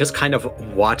you all are just kind of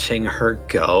watching her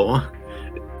go,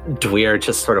 Dweir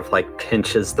just sort of like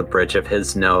pinches the bridge of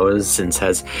his nose and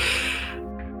says,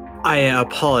 I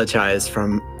apologize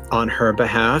on her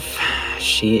behalf.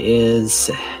 She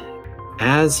is,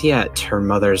 as yet, her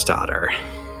mother's daughter.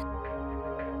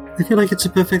 I feel like it's a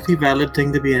perfectly valid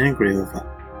thing to be angry over.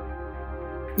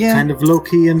 Yeah. Kind of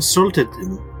low-key insulted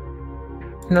him.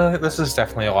 No, this is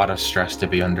definitely a lot of stress to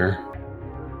be under.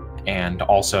 And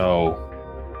also,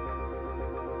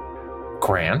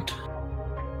 Grant.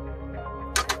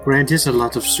 Grant is a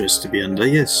lot of stress to be under,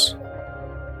 yes.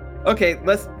 Okay,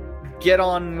 let's get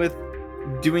on with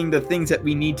doing the things that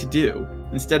we need to do,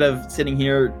 instead of sitting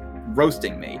here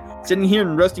roasting me. Sitting here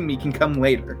and roasting me can come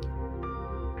later.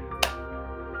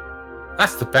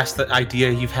 That's the best idea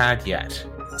you've had yet.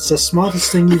 That's the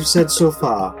smartest thing you've said so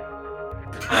far.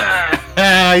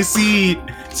 I see.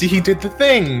 See, he did the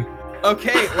thing.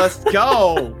 Okay, let's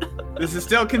go. This is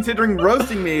still considering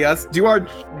roasting me. Let's do our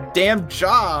damn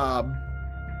job.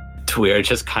 Dweir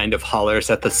just kind of hollers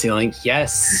at the ceiling,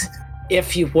 yes,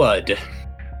 if you would.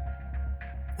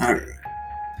 Alright.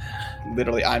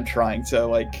 Literally, I'm trying,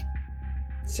 so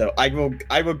I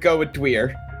will go with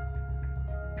Dweir.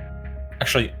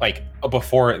 Actually,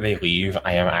 before they leave,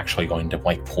 I am actually going to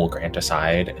pull Grant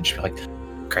aside and just be like,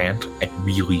 Grant, I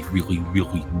really, really,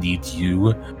 really need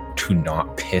you to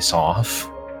not piss off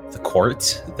the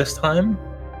court this time.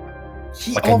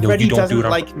 He already doesn't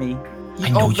like me. I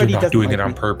know you're not doing it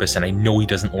on purpose, and I know he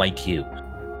doesn't like you.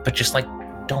 But just,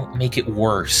 don't make it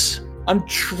worse. I'm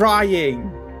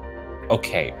trying.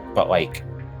 Okay, but,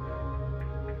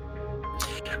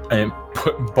 and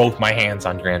put both my hands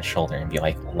on Grant's shoulder and be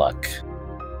like, look,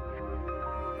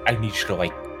 I need you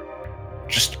to,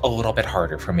 just a little bit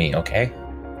harder for me, okay?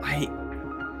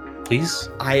 Please?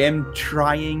 I am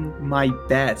trying my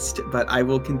best, but I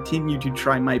will continue to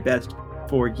try my best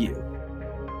for you.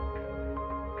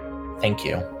 Thank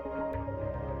you.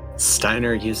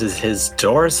 Steiner uses his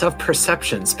Doors of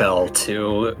Perception spell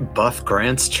to buff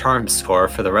Grant's charm score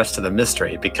for the rest of the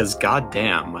mystery, because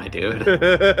goddamn, my dude.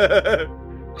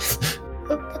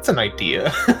 That's an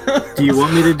idea. Do you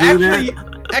want me to do that?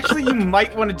 Actually, you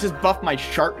might want to just buff my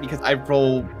sharp, because I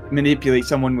roll manipulate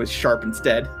someone with sharp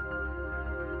instead.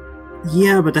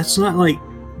 Yeah, but that's not,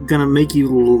 gonna make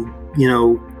you,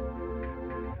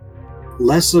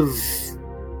 less of...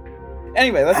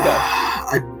 Anyway, let's go.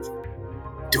 A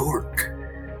dork.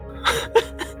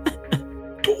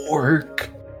 Dork.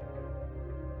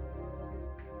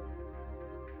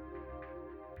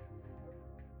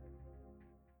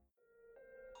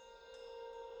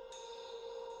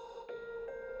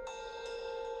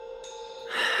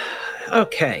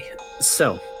 Okay,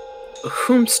 so,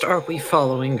 whomst are we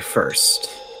following first?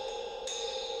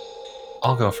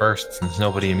 I'll go first, since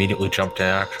nobody immediately jumped to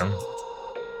action.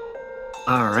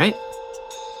 Alright.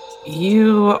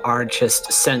 You are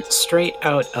just sent straight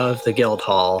out of the guild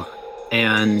hall,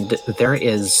 and there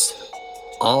is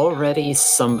already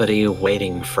somebody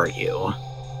waiting for you.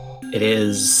 It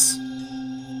is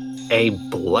a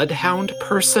bloodhound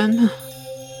person.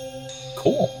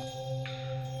 Cool.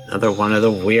 Another one of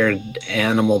the weird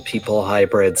animal people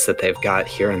hybrids that they've got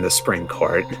here in the Spring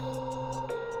Court.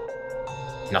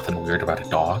 Nothing weird about a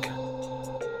dog.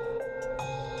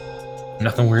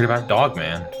 Nothing weird about a dog,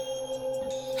 man.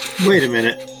 Wait a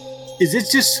minute. Is it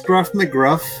just Scruff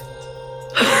McGruff?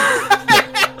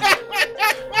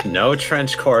 No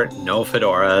trench coat, no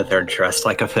fedora, they're dressed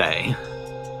like a fae.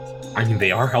 I mean,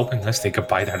 they are helping us take a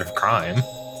bite out of crime.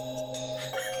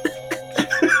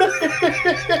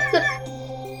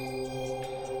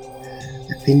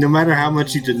 I mean, no matter how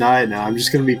much you deny it now, I'm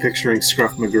just going to be picturing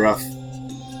Scruff McGruff.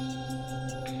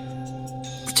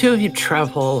 two of you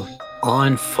travel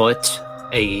on foot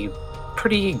a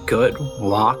pretty good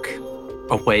walk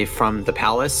away from the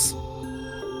palace.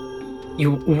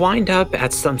 You wind up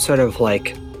at some sort of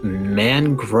like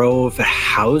mangrove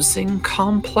housing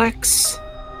complex.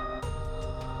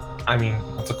 I mean,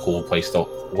 that's a cool place to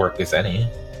work as any,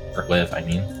 or live, I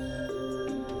mean.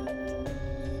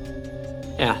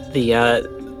 Yeah,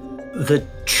 the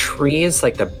trees,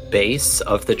 like the base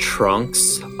of the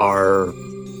trunks, are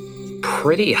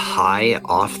pretty high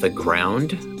off the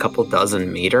ground, a couple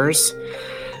dozen meters,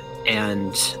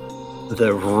 and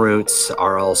the roots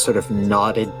are all sort of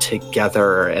knotted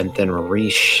together and then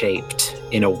reshaped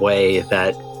in a way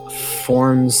that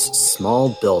forms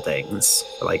small buildings,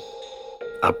 like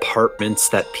apartments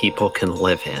that people can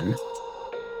live in.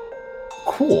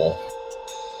 Cool.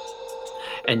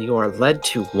 And you are led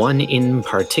to one in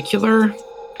particular,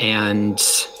 and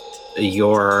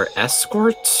your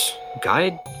escort,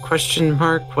 guide, question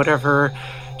mark, whatever,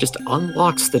 just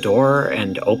unlocks the door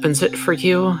and opens it for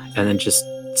you, and then just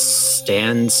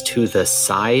stands to the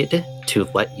side to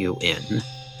let you in.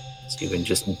 So you can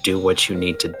just do what you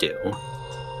need to do.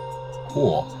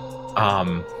 Cool.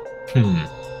 I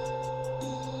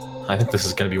think this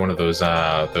is going to be one of those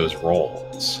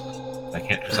roles. I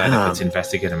can't decide if it's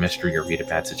investigate a mystery or read a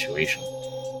bad situation.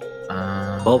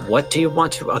 Well, what do you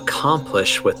want to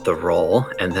accomplish with the roll?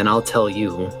 And then I'll tell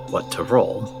you what to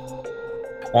roll.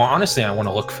 Well, honestly, I want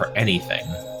to look for anything.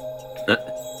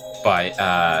 But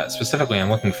specifically, I'm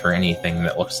looking for anything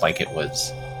that looks like it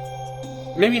was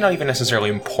maybe not even necessarily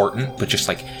important, but just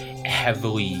like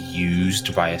heavily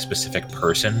used by a specific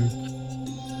person.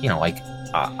 You know, like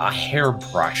a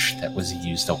hairbrush that was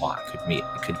used a lot could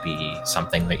be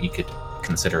something that you could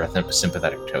consider a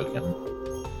sympathetic token.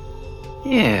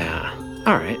 Yeah.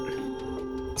 All right.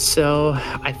 So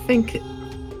I think,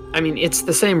 it's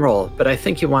the same roll, but I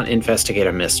think you want investigate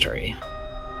a mystery.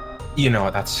 You know,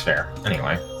 that's fair.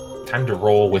 Anyway, time to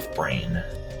roll with brain.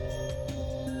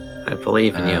 I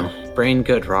believe in you. Brain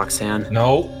good, Roxanne.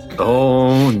 No.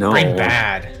 Oh, no. Brain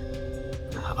bad.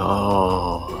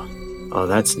 Oh,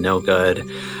 that's no good.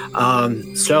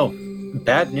 So,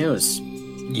 bad news.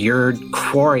 Your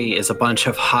quarry is a bunch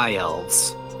of high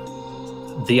elves.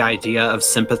 The idea of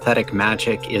sympathetic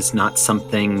magic is not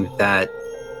something that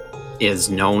is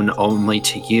known only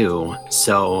to you.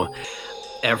 So,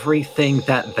 everything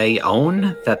that they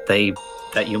own, that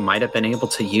you might have been able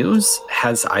to use,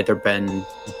 has either been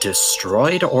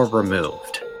destroyed or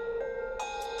removed.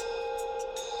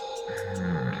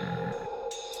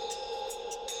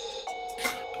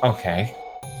 Okay,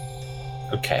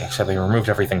 so they removed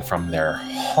everything from their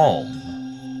home.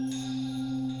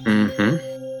 Mm-hmm.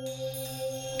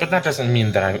 But that doesn't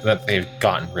mean that they've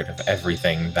gotten rid of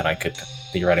everything that I could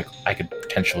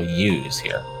potentially use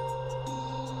here.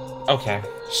 Okay,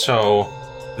 so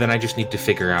then I just need to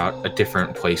figure out a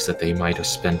different place that they might have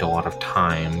spent a lot of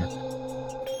time.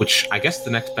 Which I guess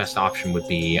the next best option would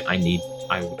be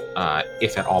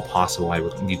if at all possible, I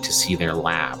would need to see their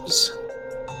labs.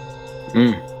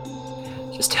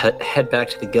 Just head back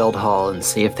to the guild hall and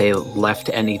see if they left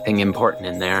anything important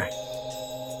in there.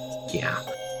 Yeah.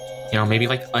 You know, maybe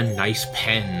like a nice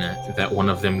pen that one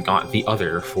of them got the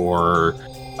other for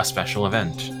a special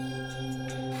event.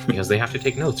 Because they have to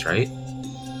take notes, right?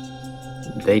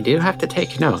 They do have to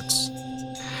take notes.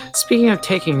 Speaking of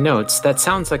taking notes, that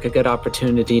sounds like a good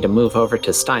opportunity to move over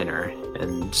to Steiner,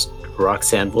 and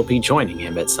Roxanne will be joining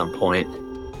him at some point.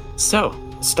 So,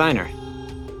 Steiner.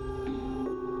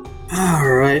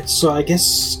 Alright, so I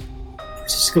guess I'm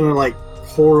just gonna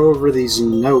pour over these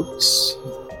notes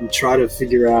and try to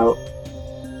figure out,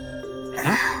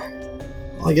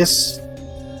 I guess,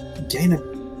 gain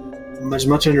as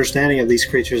much understanding of these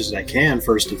creatures as I can,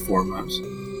 first and foremost.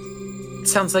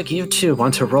 Sounds like you two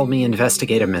want to roll me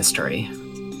investigate a mystery.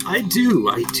 I do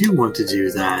want to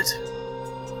do that.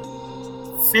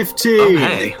 15!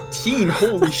 Okay. 15,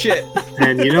 holy shit.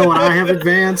 And you know what I have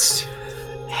advanced?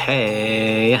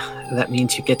 Hey, that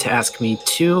means you get to ask me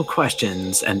 2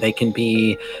 questions, and they can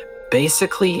be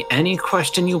basically any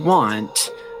question you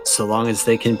want, so long as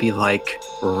they can be,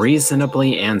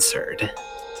 reasonably answered.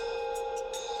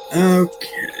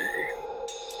 Okay.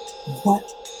 What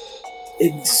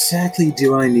exactly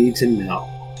do I need to know?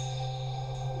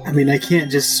 I can't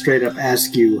just straight up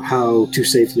ask you how to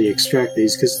safely extract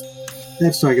these, because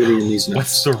that's not going to be in these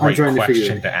notes. What's the right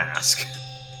question to ask?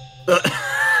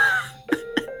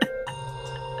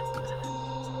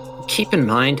 Keep in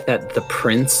mind that the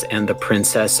prince and the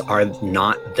princess are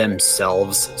not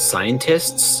themselves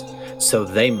scientists, so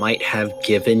they might have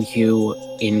given you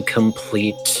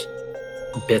incomplete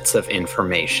bits of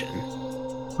information.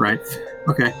 Right.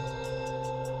 Okay.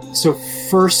 So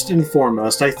first and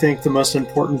foremost, I think the most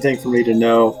important thing for me to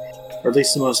know, or at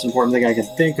least the most important thing I can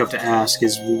think of to ask,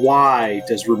 is why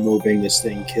does removing this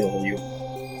thing kill you?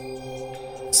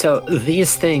 So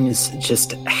these things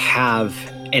just have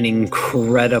an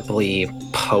incredibly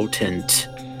potent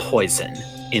poison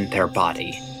in their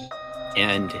body.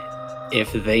 And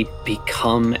if they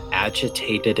become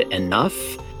agitated enough,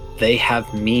 they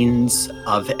have means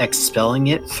of expelling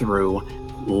it through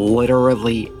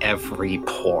literally every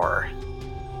pore.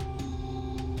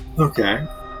 Okay.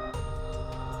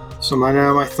 So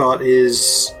my thought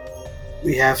is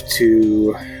we have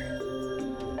to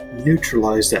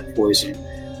neutralize that poison.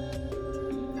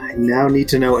 I now need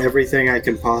to know everything I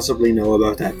can possibly know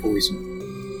about that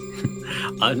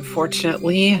poison.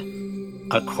 Unfortunately,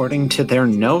 according to their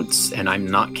notes, and I'm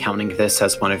not counting this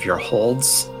as one of your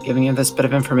holds, giving you this bit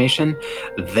of information,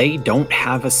 they don't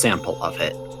have a sample of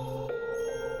it.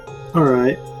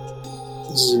 Alright.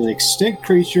 This is an extinct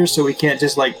creature, so we can't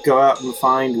just, go out and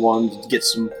find one to get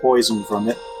some poison from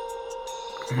it.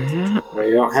 Yeah,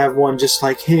 We don't have one just,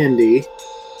 handy.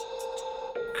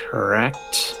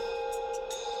 correct.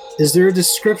 Is there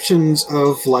descriptions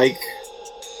of,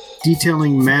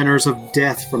 detailing manners of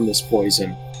death from this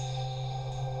poison?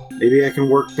 Maybe I can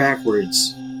work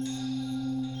backwards.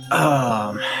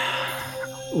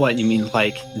 What, you mean,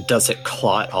 does it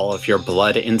clot all of your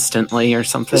blood instantly or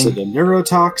something? Is it a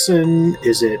neurotoxin?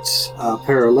 Is it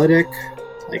paralytic?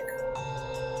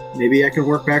 Maybe I can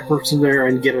work backwards from there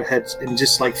and get ahead and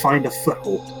just find a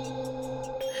foothold.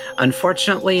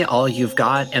 Unfortunately, all you've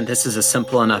got, and this is a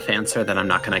simple enough answer that I'm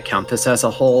not going to count this as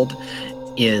a hold,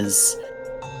 is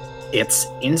it's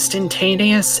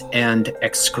instantaneous and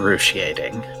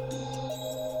excruciating.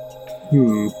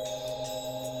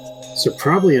 So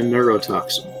probably a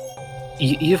neurotoxin.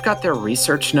 You've got their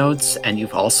research notes, and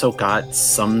you've also got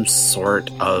some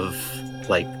sort of,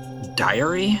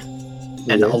 diary.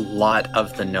 And a lot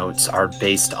of the notes are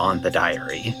based on the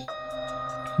diary.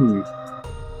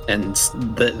 And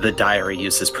the diary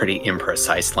uses pretty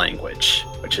imprecise language,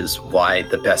 which is why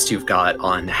the best you've got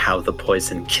on how the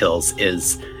poison kills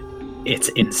is it's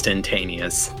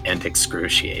instantaneous and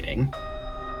excruciating.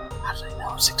 How do I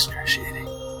know it's excruciating?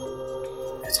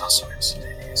 It's also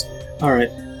instantaneous. Alright.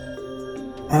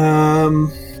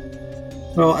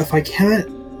 Well, if I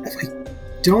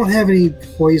don't have any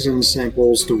poison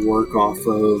samples to work off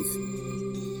of,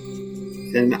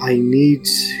 then I need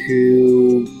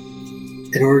to,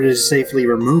 in order to safely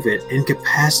remove it,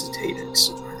 incapacitate it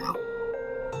somehow.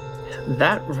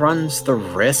 That runs the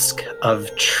risk of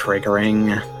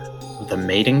triggering the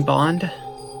mating bond,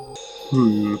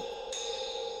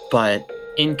 but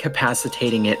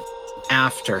incapacitating it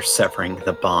after severing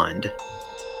the bond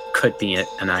could be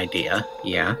an idea,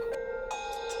 yeah.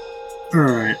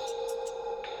 Alright.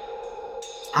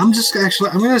 I'm going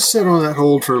to sit on that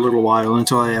hold for a little while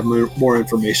until I have more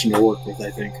information to work with,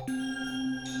 I think.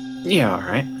 Yeah,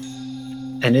 alright.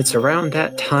 And it's around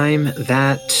that time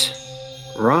that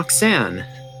Roxanne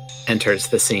enters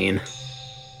the scene.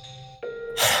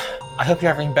 I hope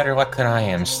you're having better luck than I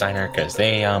am, Steiner, because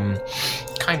they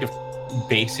kind of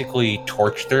basically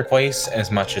torched their place as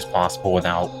much as possible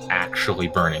without actually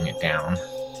burning it down.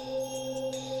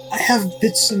 I have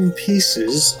bits and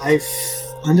pieces. I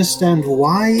understand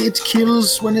why it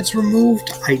kills when it's removed.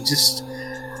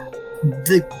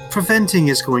 The preventing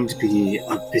is going to be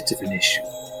a bit of an issue.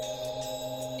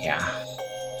 Yeah.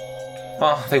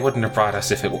 Well, they wouldn't have brought us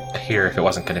here if it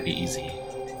wasn't going to be easy.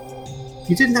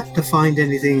 You didn't happen to find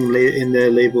anything in there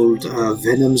labeled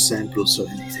venom samples or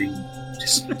anything?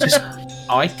 Just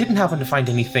Oh, I didn't happen to find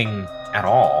anything at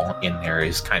all in there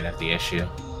is kind of the issue.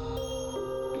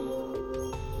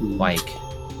 It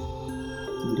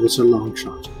was a long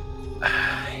shot.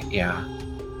 Yeah.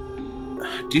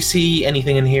 Do you see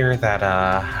anything in here that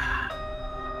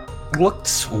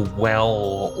looks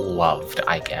well loved,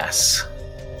 I guess?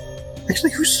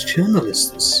 Actually, whose journal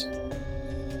is this?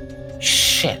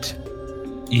 Shit.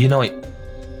 You know, it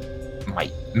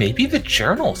might maybe the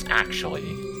journals actually.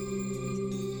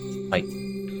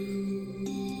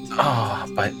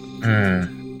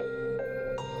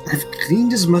 I've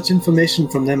gleaned as much information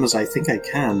from them as I think I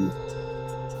can.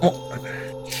 Well,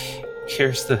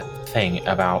 here's the thing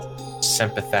about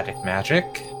sympathetic magic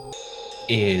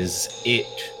is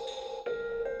it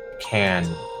can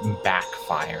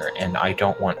backfire, and I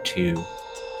don't want to.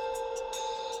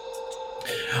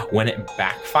 When it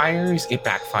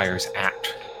backfires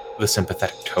at the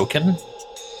sympathetic token.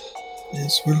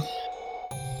 Yes, well.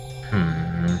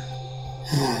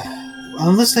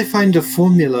 Unless I find a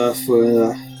formula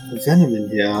for venom in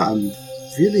here,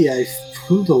 I've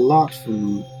pulled a lot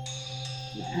from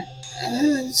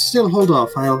Still, hold off.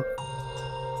 I'll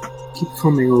keep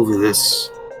combing over this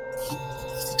for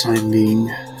the time being.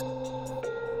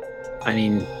 I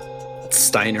mean,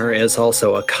 Steiner is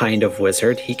also a kind of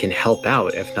wizard. He can help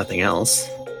out, if nothing else.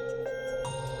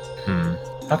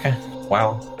 Okay.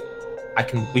 Well,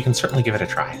 we can certainly give it a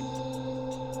try.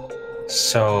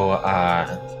 So,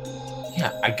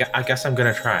 yeah, I guess I'm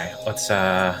gonna try. Let's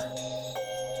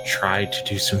try to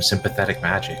do some sympathetic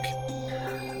magic.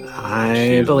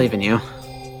 I believe in you.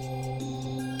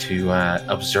 To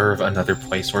observe another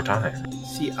place or time.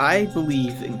 See, I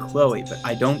believe in Chloe, but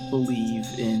I don't believe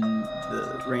in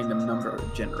the random number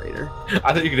generator.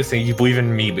 I thought you were gonna say you believe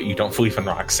in me, but you don't believe in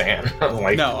Roxanne.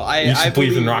 Like, No, you I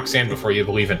believe in Roxanne before you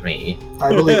believe in me. I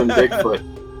believe in Bigfoot.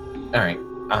 All right.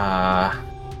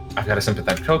 I've got a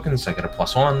sympathetic token, so I get a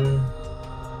 +1.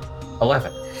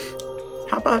 11.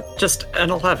 How about just an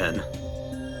 11?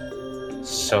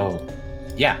 So,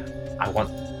 yeah, I want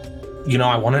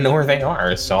to know where they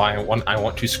are. So I want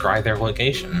to scry their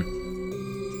location.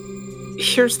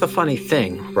 Here's the funny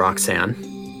thing, Roxanne.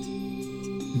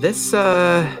 This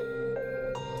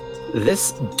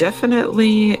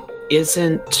definitely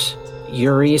isn't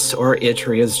Euris or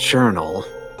Idria's journal.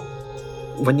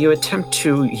 When you attempt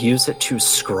to use it to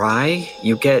scry,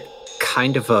 you get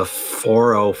kind of a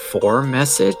 404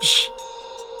 message.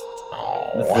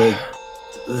 Oh.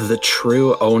 The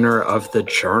true owner of the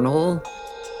journal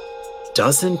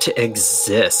doesn't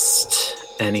exist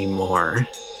anymore.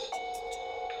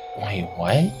 Wait,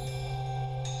 what?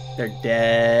 They're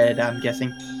dead, I'm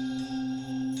guessing.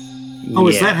 Oh,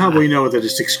 is that how we know that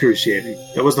it's excruciating?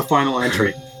 That was the final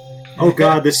entry. Oh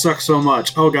god, this sucks so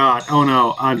much. Oh god, oh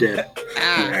no, I'm dead.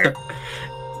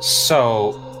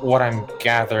 So, what I'm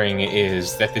gathering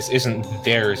is that this isn't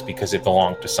theirs because it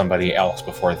belonged to somebody else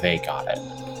before they got it.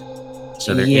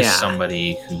 So there is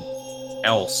somebody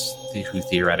who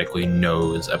theoretically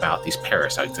knows about these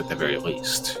parasites at the very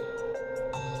least.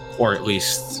 Or at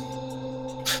least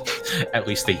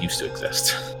they used to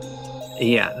exist.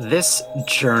 Yeah, this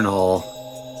journal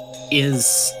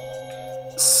is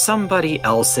somebody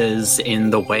else's in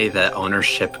the way that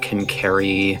ownership can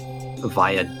carry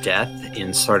via death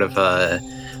in sort of a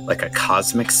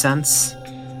cosmic sense.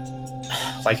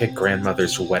 Like a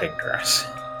grandmother's wedding dress.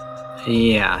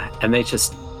 Yeah, and they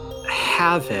just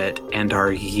have it and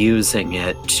are using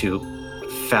it to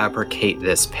fabricate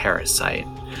this parasite.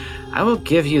 I will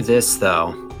give you this,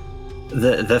 though.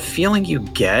 The feeling you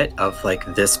get of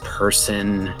this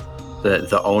person,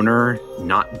 the owner,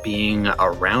 not being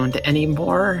around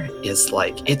anymore is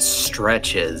it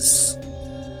stretches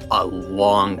a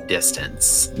long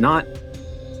distance. Not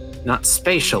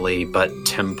spatially, but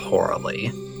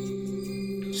temporally.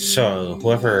 So,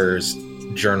 whoever's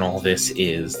journal this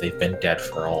is, they've been dead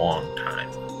for a long time.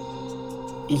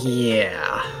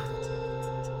 Yeah.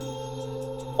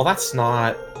 Well, that's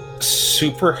not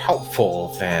super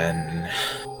helpful then.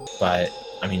 But,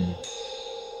 I mean...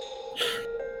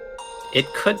 It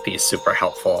could be super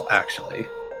helpful, actually.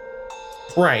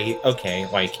 Right, okay.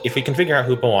 If we can figure out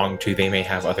who it belonged to, they may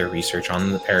have other research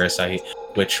on the parasite,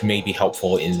 which may be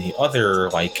helpful in the other,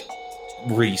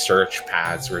 research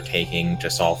paths we're taking to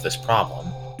solve this problem.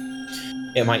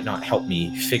 It might not help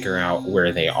me figure out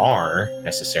where they are,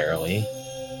 necessarily,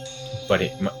 but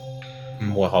it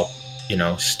will help,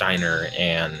 Steiner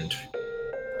and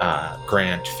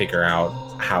Grant figure out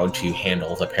how to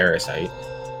handle the parasite.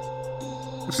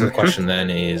 So the question then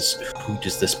is, who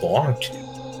does this belong to?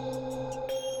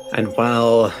 And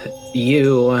while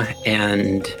you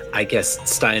and, I guess,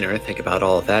 Steiner think about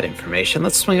all of that information,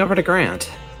 let's swing over to Grant.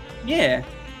 Yeah.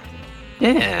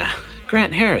 Yeah,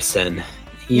 Grant Harrison.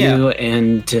 You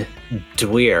and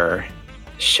Dweir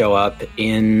show up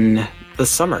in the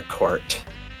summer court.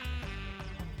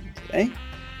 Okay.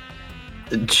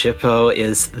 Jippo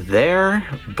is there,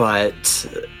 but...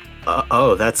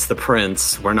 that's the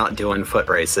prince. We're not doing foot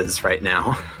races right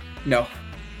now. No.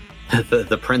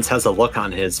 The prince has a look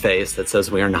on his face that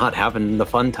says we are not having the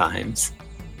fun times.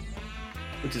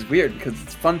 Which is weird, because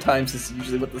it's fun times is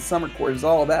usually what the summer court is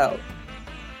all about.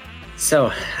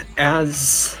 So,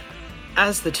 as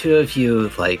the two of you,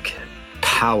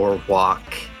 power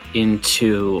walk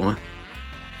into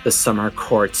the summer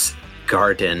court's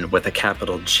garden with a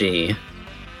capital G,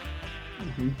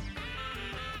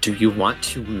 do you want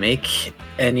to make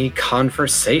any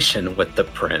conversation with the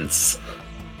prince?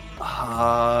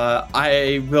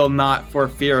 I will not, for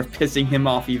fear of pissing him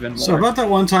off even more. So about that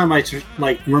one time I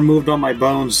removed all my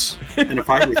bones in a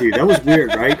fight with you, that was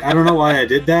weird, right? I don't know why I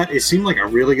did that. It seemed like a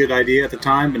really good idea at the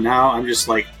time, but now I'm just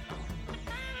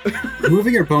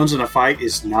removing your bones in a fight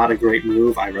is not a great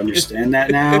move. I understand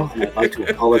that now, and I'd like to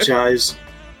apologize.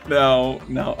 No.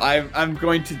 I'm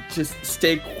going to just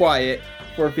stay quiet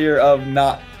for fear of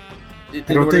not. I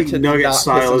don't think Nugget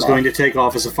style is going to take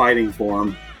off as a fighting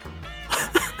form.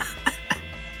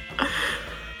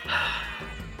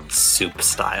 Soup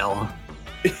style.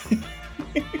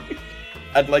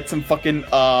 I'd like some fucking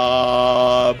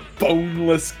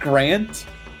boneless Grant.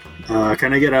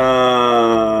 Can I get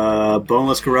a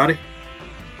boneless karate?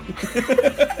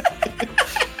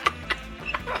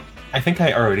 I think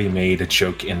I already made a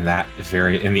joke in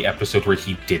the episode where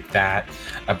he did that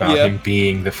about him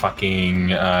being the fucking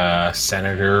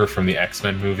senator from the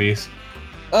X-Men movies.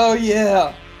 Oh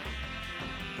yeah.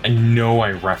 I know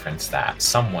I referenced that.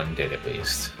 Someone did at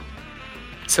least.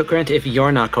 So Grant, if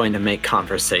you're not going to make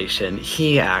conversation,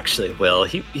 he actually will.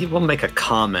 He will make a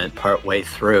comment partway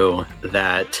through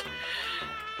that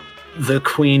the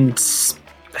Queen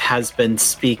has been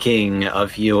speaking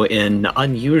of you in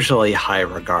unusually high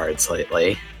regards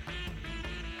lately.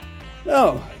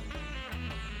 Oh.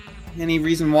 Any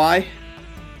reason why?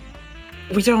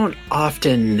 We don't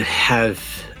often have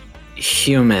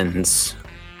humans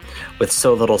with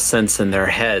so little sense in their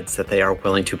heads that they are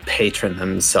willing to patron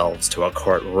themselves to a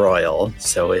court royal,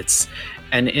 so it's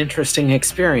an interesting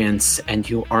experience, and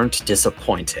you aren't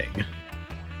disappointing.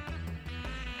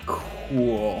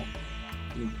 Cool.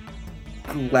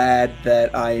 Glad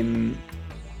that I'm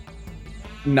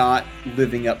not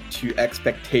living up to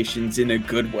expectations in a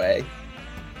good way.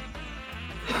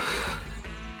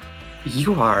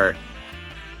 You are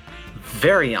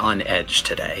very on edge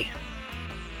today.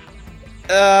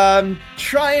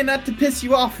 Trying not to piss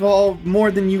you off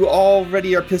more than you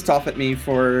already are pissed off at me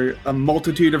for a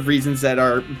multitude of reasons that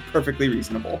are perfectly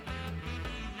reasonable.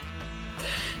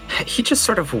 He just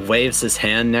sort of waves his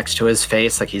hand next to his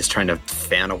face like he's trying to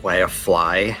fan away a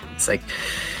fly. It's like,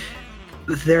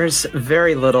 there's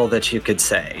very little that you could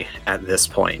say at this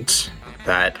point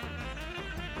that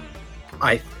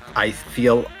I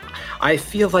feel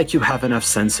like you have enough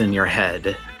sense in your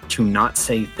head to not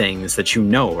say things that you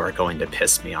know are going to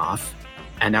piss me off.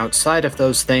 And outside of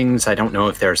those things, I don't know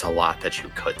if there's a lot that you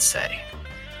could say.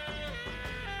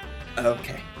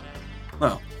 Okay.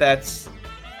 Well, that's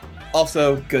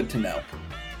also good to know.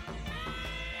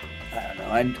 I don't know.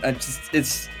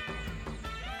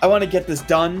 I want to get this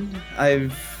done.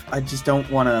 I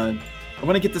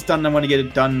want to get this done. I want to get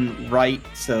it done right,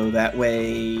 so that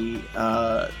way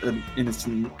an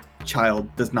innocent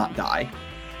child does not die.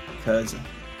 Because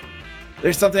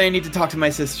there's something I need to talk to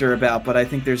my sister about, but I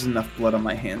think there's enough blood on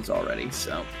my hands already,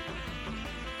 so.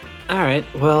 Alright,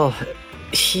 well,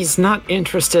 he's not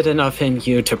interested enough in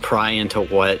you to pry into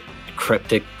what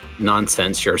cryptic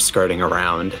nonsense you're skirting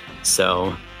around,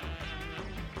 so.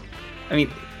 I mean,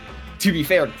 to be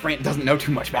fair, Grant doesn't know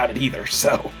too much about it either,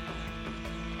 so.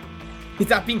 He's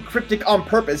not being cryptic on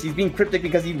purpose, he's being cryptic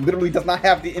because he literally does not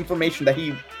have the information that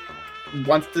he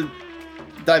wants to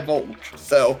divulge,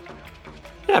 so.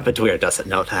 Yeah, but Dwyer doesn't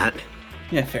know that.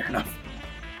 Yeah, fair enough.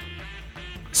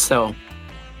 So,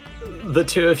 the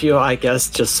two of you, I guess,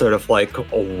 just sort of like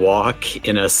walk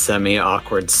in a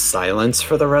semi-awkward silence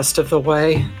for the rest of the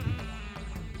way.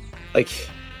 Like,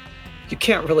 you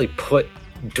can't really put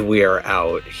Dwyer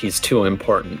out. He's too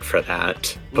important for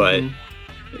that. But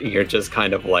you're just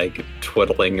kind of like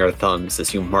twiddling your thumbs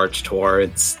as you march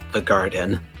towards the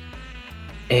garden.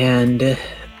 And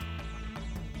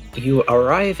you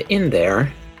arrive in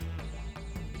there,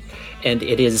 and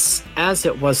it is as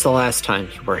it was the last time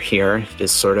you were here. It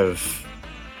is sort of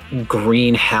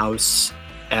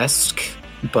greenhouse-esque,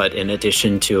 but in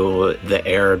addition to the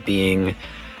air being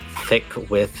thick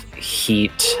with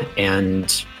heat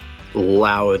and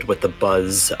loud with the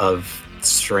buzz of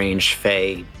strange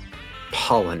fey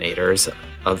pollinators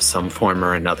of some form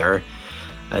or another,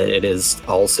 it is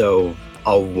also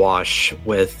awash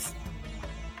with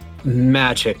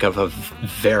magic of a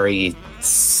very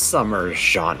summer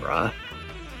genre.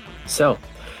 So,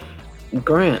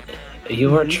 Grant,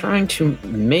 you are trying to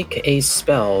make a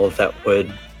spell that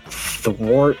would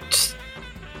thwart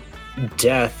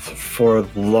death for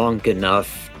long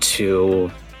enough to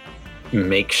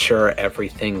make sure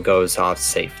everything goes off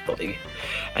safely.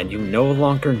 And you no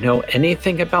longer know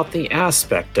anything about the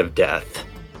aspect of death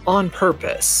on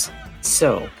purpose.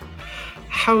 So,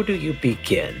 how do you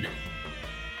begin?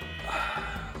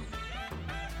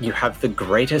 You have the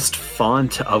greatest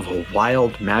font of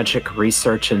wild magic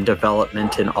research and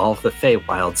development in all of the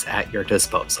Feywilds at your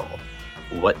disposal.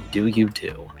 What do you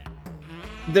do?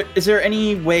 Is there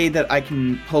any way that I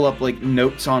can pull up like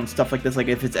notes on stuff like this, like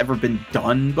if it's ever been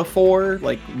done before?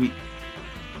 Like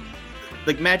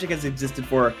magic has existed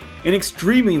for an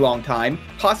extremely long time,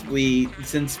 possibly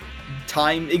since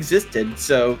time existed.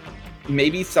 So,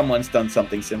 maybe someone's done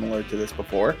something similar to this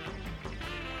before.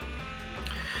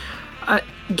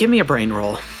 Give me a brain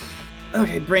roll.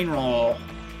 Okay, brain roll.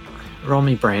 Roll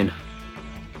me brain.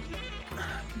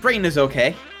 Brain is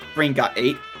okay. Brain got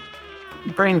 8.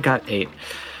 Brain got 8.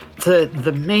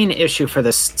 The main issue for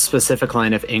this specific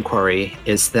line of inquiry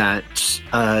is that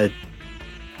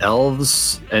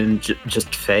elves and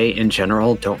just fae in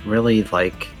general don't really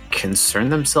concern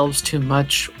themselves too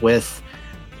much with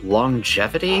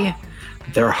longevity.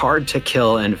 They're hard to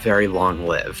kill and very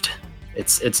long-lived.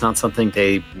 It's not something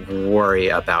they worry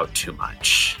about too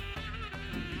much.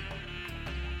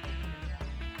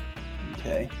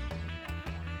 Okay.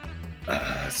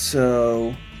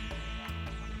 So,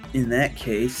 in that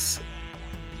case,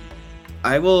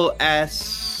 I will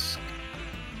ask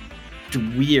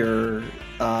Dweer,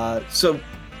 so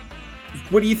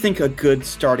what do you think a good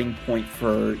starting point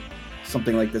for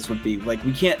something like this would be? Like,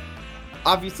 we can't,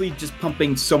 obviously just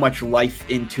pumping so much life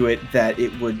into it that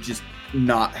it would just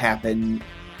not happen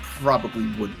probably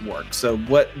wouldn't work. So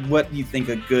what do you think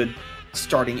a good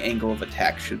starting angle of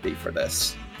attack should be for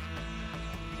this?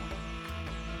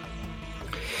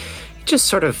 He just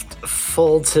sort of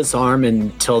folds his arm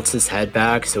and tilts his head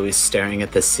back so he's staring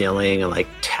at the ceiling and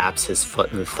taps his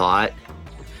foot in thought.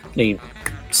 And he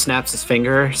snaps his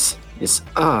fingers. He's,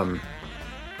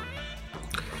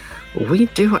 we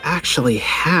do actually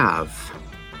have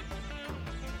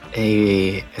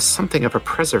something of a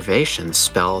preservation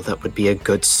spell that would be a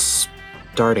good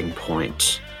starting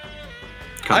point.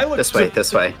 Come, this way.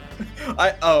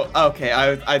 Okay.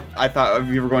 I thought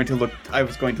we were going to look. I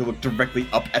was going to look directly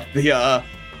up at the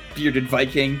bearded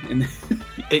Viking. And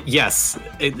yes,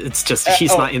 it's just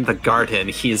he's not in the garden.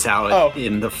 He's out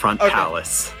in the front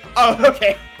palace. Oh,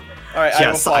 okay. All right.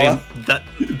 Yes, I am.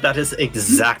 That is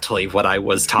exactly what I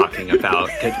was talking about.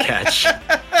 Good catch.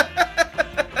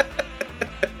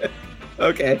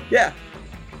 Okay. Yeah.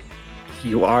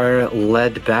 You are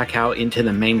led back out into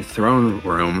the main throne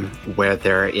room where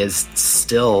there is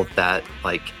still that,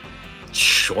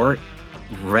 short,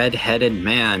 red-headed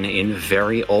man in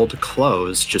very old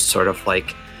clothes, just sort of,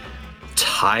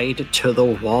 tied to the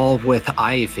wall with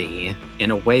ivy in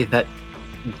a way that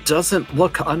doesn't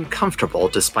look uncomfortable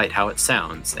despite how it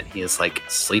sounds. And he is,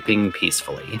 sleeping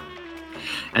peacefully.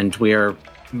 And Dweer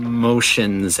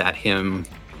motions at him,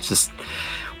 just...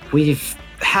 We've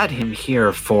had him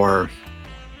here for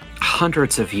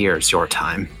hundreds of years, your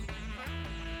time.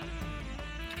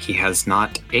 He has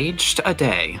not aged a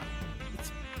day.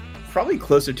 It's probably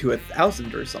closer to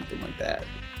 1,000 or something like that.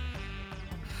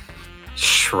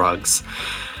 Shrugs.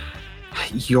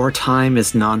 Your time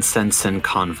is nonsense and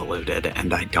convoluted,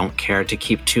 and I don't care to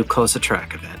keep too close a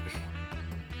track of it.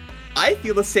 I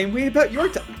feel the same way about your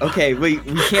time. Okay, we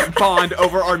can't bond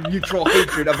over our mutual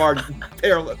hatred of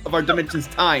our dimension's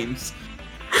times.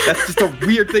 That's just a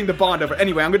weird thing to bond over.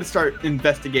 Anyway, I'm going to start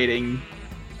investigating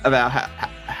about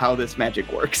how this magic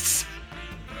works.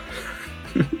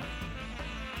 All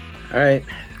right.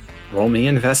 Roll me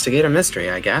investigate a mystery,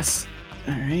 I guess.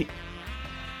 All right.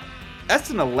 That's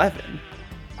an 11.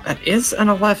 That is an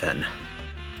 11.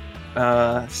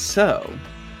 So...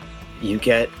 You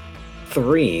get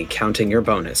 3, counting your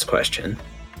bonus question.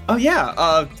 Oh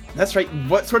yeah, that's right.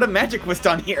 What sort of magic was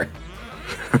done here?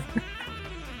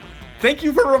 Thank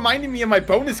you for reminding me of my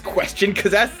bonus question,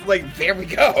 because that's there we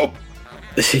go.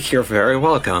 You're very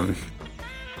welcome.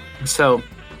 So,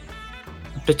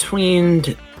 between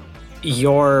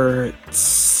your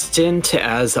stint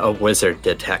as a wizard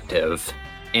detective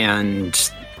and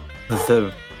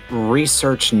the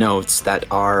research notes that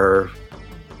are...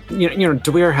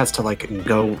 Dweer has to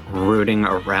go rooting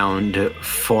around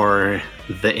for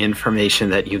the information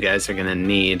that you guys are going to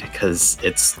need, because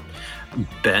it's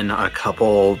been a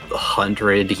couple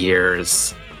hundred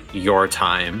years, your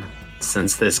time,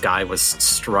 since this guy was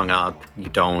strung up. They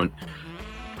don't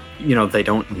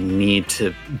need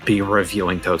to be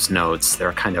reviewing those notes.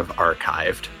 They're kind of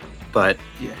archived, but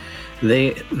yeah.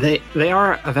 They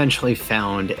are eventually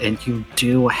found, and you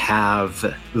do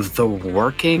have the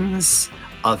workings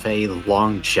of a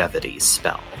longevity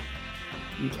spell.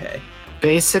 Okay.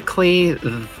 Basically,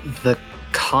 the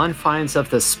confines of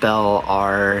the spell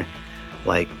are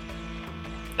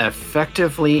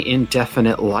effectively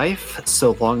indefinite life,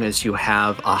 so long as you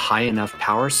have a high enough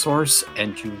power source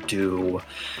and you do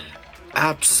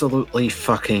absolutely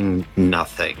fucking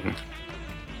nothing.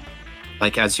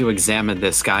 As you examine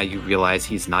this guy, you realize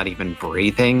he's not even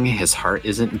breathing, his heart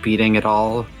isn't beating at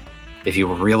all. If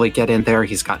you really get in there,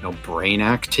 he's got no brain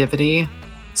activity.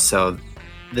 So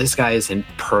this guy is in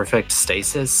perfect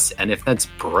stasis, and if that's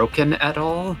broken at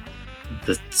all,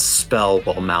 the spell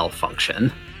will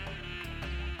malfunction.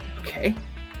 Okay. Okay.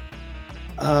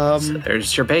 So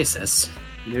there's your basis.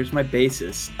 There's my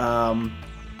basis.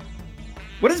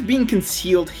 What is being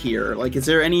concealed here? Like, is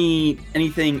there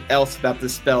anything else about the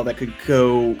spell that could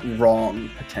go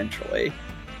wrong potentially?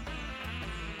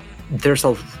 There's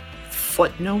a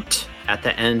footnote at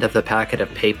the end of the packet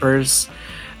of papers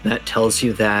that tells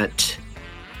you that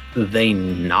they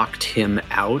knocked him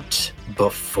out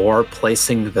before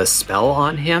placing the spell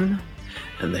on him,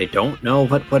 and they don't know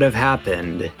what would have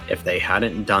happened if they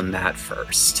hadn't done that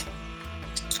first.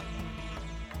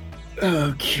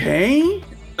 Okay.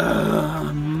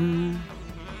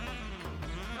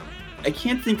 I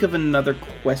can't think of another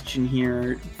question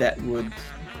here that would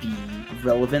be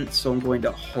relevant, so I'm going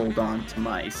to hold on to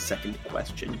my second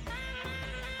question.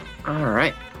 All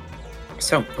right.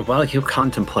 So while you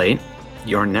contemplate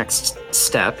your next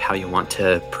step, how you want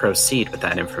to proceed with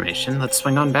that information, let's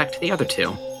swing on back to the other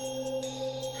two.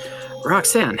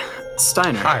 Roxanne,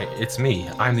 Steiner. Hi, it's me.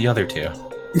 I'm the other two.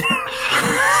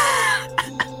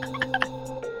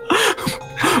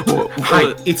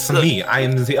 Hi, it's me. I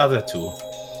am the other two.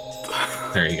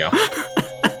 There you go.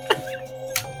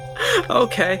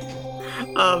 Okay.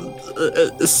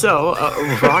 So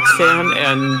Roxanne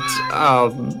and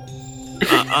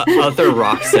other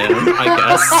Roxanne, I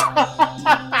guess.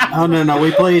 Oh, no.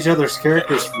 We play each other's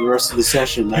characters for the rest of the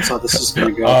session. That's how this is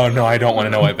going to go. Oh, no, I don't want to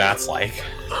know what that's like.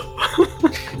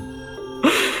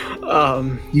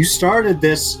 You started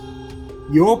this.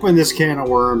 You opened this can of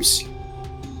worms.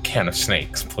 Can of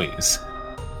snakes, please.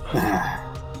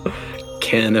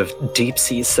 Can of deep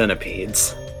sea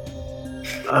centipedes.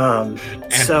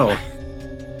 So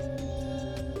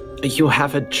you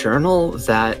have a journal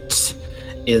that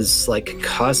is like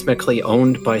cosmically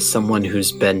owned by someone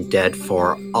who's been dead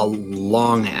for a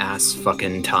long ass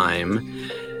fucking time.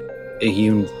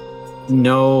 You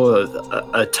know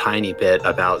a tiny bit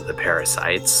about the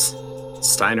parasites.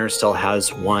 Steiner still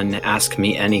has one Ask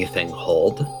Me Anything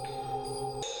hold.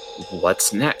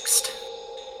 What's next?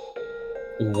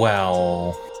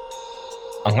 Well,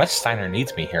 unless Steiner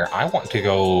needs me here, I want to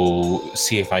go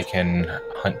see if I can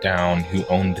hunt down who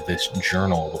owned this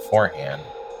journal beforehand.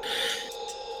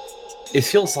 It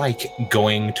feels like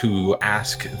going to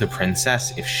ask the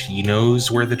princess if she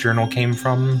knows where the journal came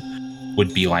from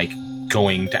would be like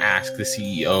going to ask the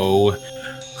CEO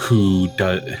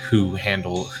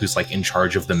who's like in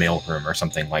charge of the mailroom or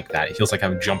something like that. It feels like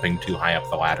I'm jumping too high up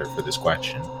the ladder for this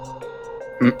question.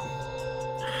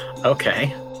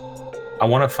 Okay. I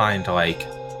want to find, like,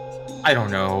 I don't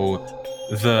know,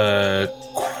 the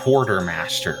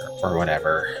quartermaster or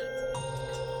whatever.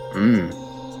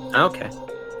 Okay.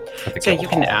 So you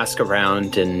can ask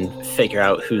around and figure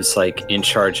out who's, like, in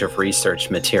charge of research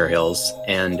materials.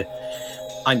 And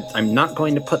I'm not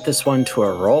going to put this one to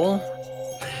a roll.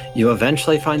 You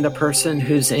eventually find the person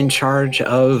who's in charge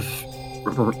of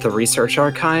the research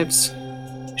archives.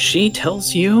 She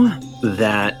tells you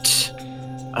that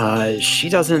she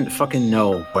doesn't fucking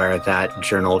know where that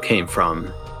journal came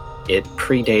from. It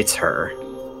predates her.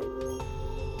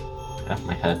 I have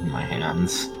my head in my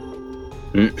hands.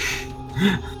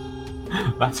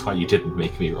 That's why you didn't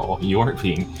make me roll. You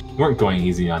weren't going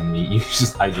easy on me.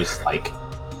 I just like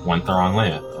went the wrong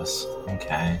way at this.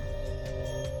 Okay.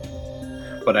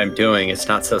 What I'm doing is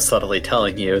not so subtly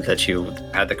telling you that you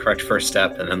had the correct first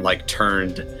step and then like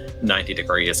turned 90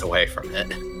 degrees away from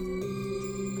it.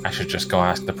 I should just go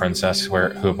ask the princess who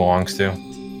it belongs to.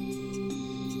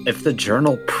 If the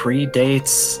journal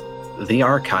predates the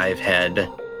archive head,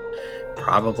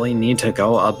 probably need to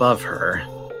go above her.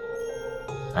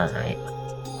 Alright.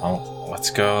 Well, let's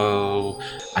go.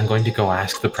 I'm going to go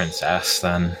ask the princess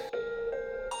then.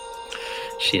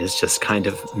 She is just kind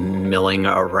of milling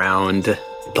around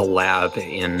the lab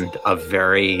in a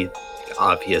very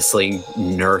obviously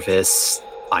nervous,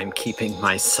 I'm keeping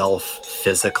myself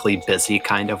physically busy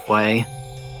kind of way.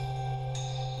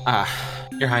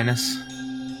 Your Highness,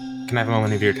 can I have a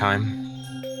moment of your time?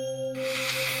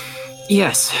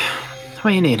 Yes.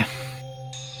 What do you need?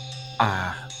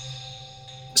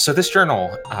 So this journal,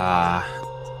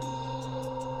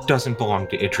 doesn't belong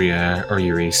to Idria or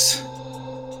Euris.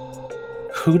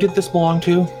 Who did this belong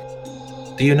to?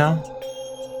 Do you know?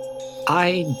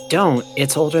 I don't.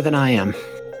 It's older than I am.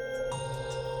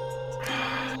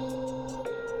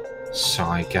 So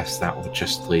I guess that would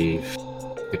just leave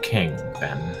the king,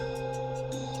 then.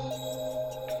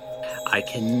 I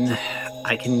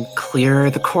can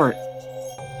clear the court.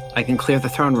 I can clear the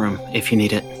throne room if you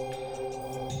need it.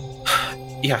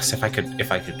 Yes, if I could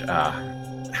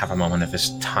have a moment of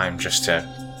his time just to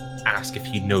ask if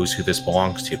he knows who this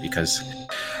belongs to, because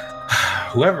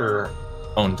whoever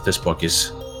owned this book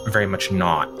is very much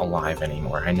not alive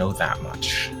anymore. I know that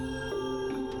much.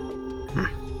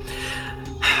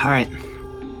 All right.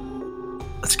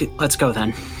 Let's go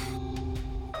then.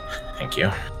 Thank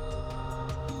you.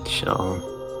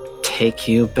 She'll take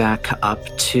you back up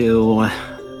to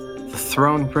the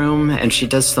throne room, and she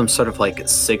does some sort of like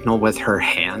signal with her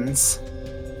hands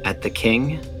at the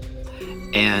king.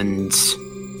 And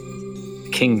the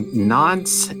king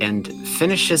nods and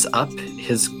finishes up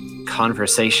his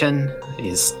conversation.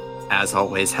 He's, as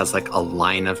always, has like a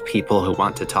line of people who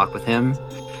want to talk with him.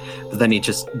 But then he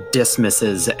just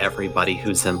dismisses everybody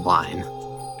who's in line.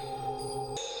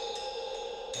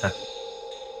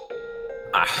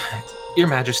 Your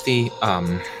Majesty,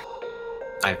 I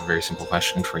have a very simple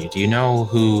question for you. Do you know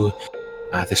who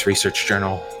this research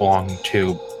journal belonged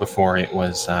to before it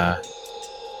was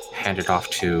handed off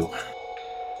to,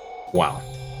 well,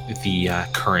 the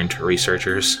current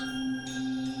researchers?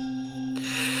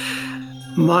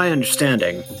 My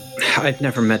understanding, I've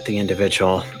never met the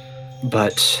individual,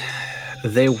 but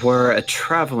they were a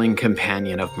traveling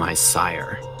companion of my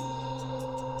sire.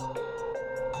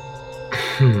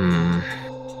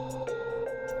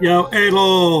 Yo,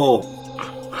 Adel!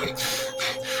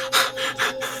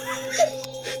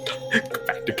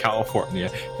 Back to California.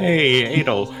 Hey,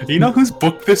 Adel, you know whose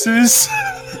book this is?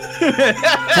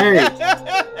 Hey!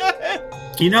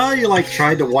 You know how you, like,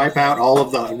 tried to wipe out all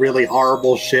of the really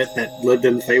horrible shit that lived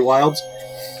in the Feywilds?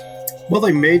 Well,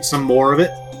 they made some more of it.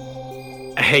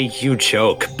 Hey, you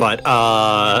joke, but,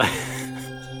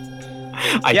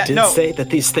 I did say that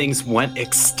these things went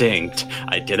extinct.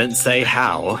 I didn't say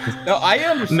how. No, I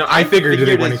understand. No, I figured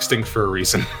they went extinct for a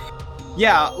reason.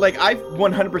 Yeah, like, I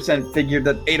 100% figured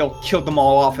that Adel killed them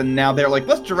all off, and now they're like,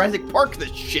 let's Jurassic Park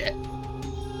this shit.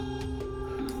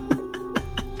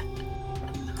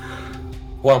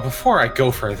 Well, before I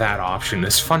go for that option,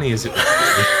 as funny as it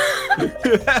would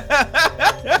be...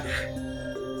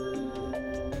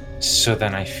 So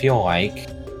then I feel like...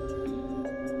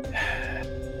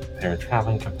 they're a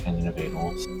traveling companion of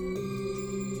Adel's.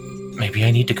 Maybe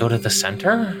I need to go to the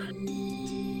center?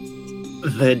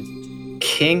 The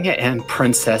king and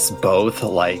princess both,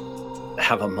 like,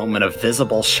 have a moment of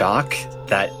visible shock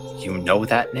that you know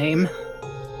that name.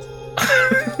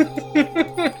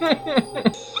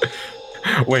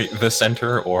 Wait, the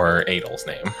center or Adel's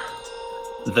name?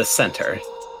 The center.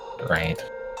 Right.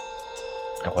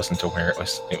 I wasn't aware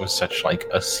it was such, like,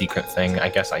 a secret thing. I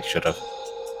guess I should have.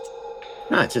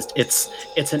 No,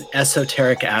 it's an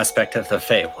esoteric aspect of the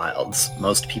Feywilds.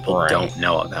 Most people don't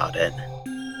know about it.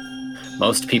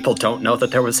 Most people don't know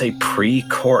that there was a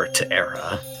pre-court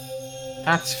era.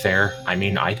 That's fair. I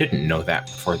mean, I didn't know that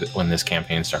before when this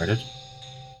campaign started.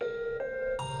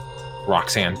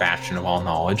 Roxanne Bastion of all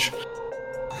knowledge.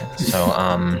 So,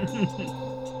 I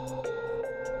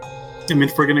mean,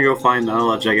 if we're gonna go find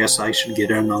knowledge, I guess I should get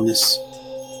in on this.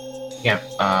 Yeah,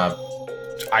 I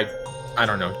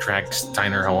don't know, drag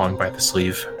Steiner along by the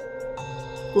sleeve.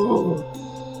 Oh.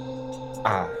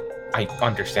 I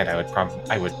understand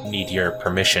I would need your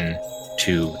permission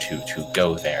to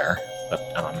go there, but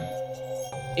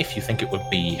if you think it would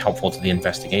be helpful to the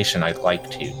investigation, I'd like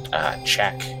to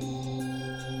check.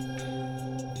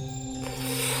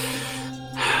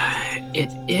 It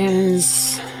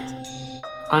is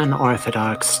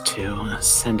unorthodox to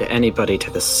send anybody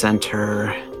to the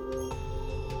center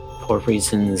for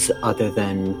reasons other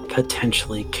than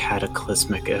potentially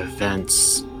cataclysmic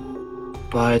events.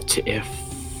 But if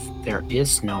there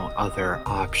is no other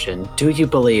option, do you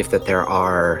believe that there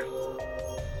are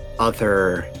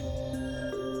other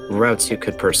routes you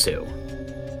could pursue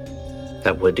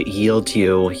that would yield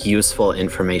you useful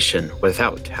information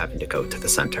without having to go to the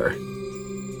center?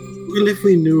 Well, if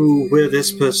we knew where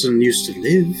this person used to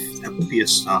live, that would be a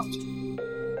start.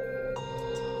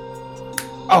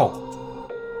 Oh!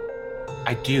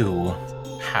 I do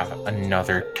have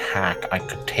another tack I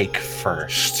could take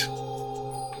first.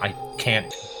 I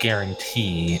can't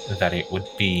guarantee that it would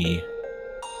be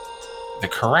the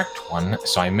correct one,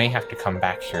 so I may have to come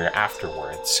back here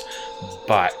afterwards,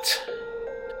 but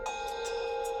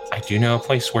I do know a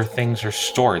place where things are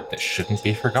stored that shouldn't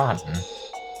be forgotten.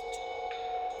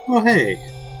 Oh, hey.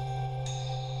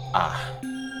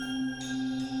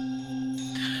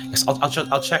 Yes,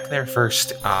 I'll check there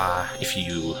first, if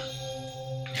you'll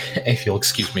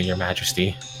excuse me, Your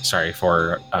Majesty. Sorry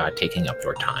for taking up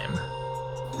your time.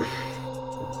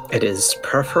 It is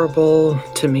preferable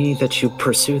to me that you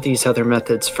pursue these other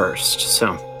methods first,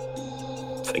 so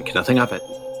think nothing of it.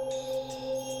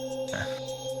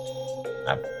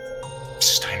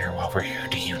 Steiner, while we're here,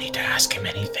 do you need to ask him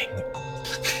anything?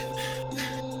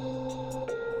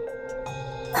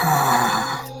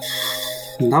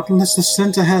 Not unless the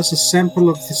center has a sample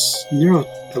of this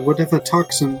whatever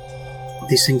toxin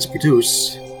these things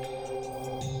produce.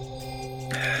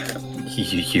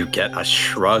 You get a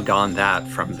shrug on that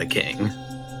from the king.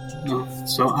 No,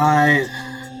 so I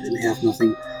really have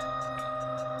nothing.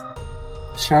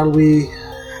 Shall we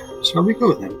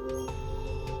go then?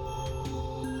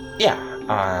 Yeah,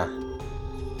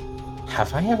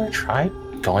 have I ever tried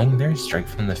going there straight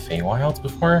from the Feywilds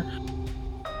before?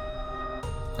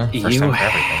 First You time for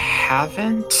everything.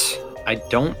 haven't? I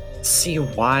don't see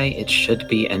why it should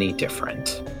be any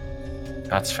different.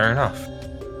 That's fair enough.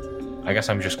 I guess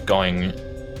I'm just going...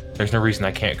 There's no reason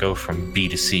I can't go from B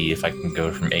to C if I can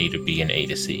go from A to B and A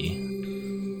to C.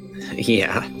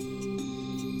 Yeah.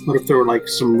 What if there were like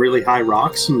some really high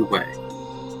rocks in the way?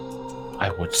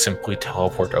 I would simply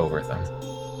teleport over them.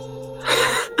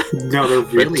 No, they're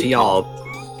Rip really to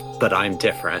y'all, but I'm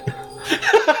different.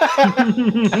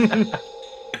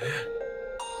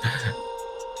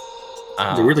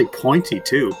 they're really pointy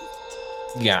too.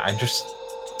 Yeah, I just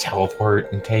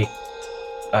teleport and take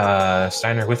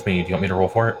Steiner with me. Do you want me to roll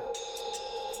for it?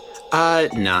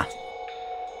 Nah.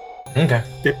 Okay.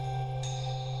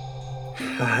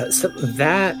 So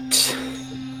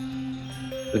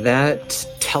that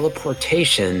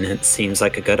teleportation seems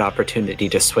like a good opportunity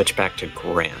to switch back to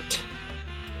Grant.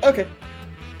 Okay.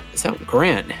 So,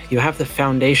 Grant, you have the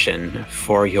foundation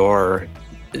for your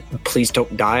please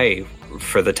don't die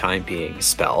for the time being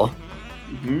spell.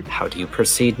 Mm-hmm. How do you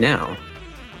proceed now?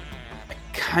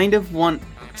 Kind of want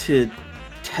to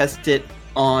test it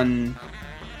on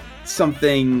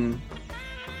something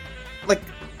like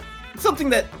something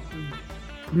that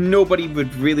nobody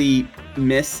would really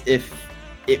miss if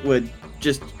it would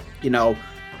just,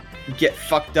 get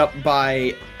fucked up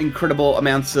by incredible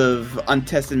amounts of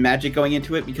untested magic going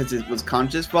into it because it was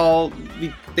conscious while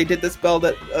they did the spell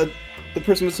that the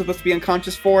person was supposed to be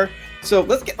unconscious for. So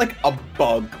let's get like a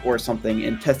bug or something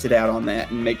and test it out on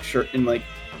that and make sure and like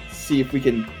see if we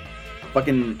can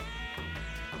fucking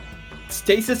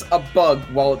stasis a bug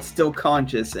while it's still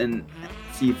conscious and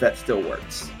see if that still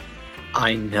works.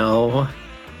 I know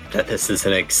that this is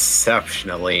an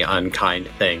exceptionally unkind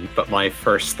thing, but my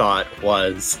first thought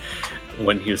was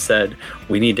when you said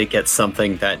we need to get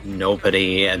something that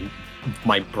nobody, and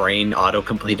my brain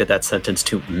auto-completed that sentence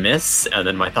to miss, and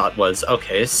then my thought was,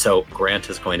 okay, so Grant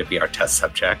is going to be our test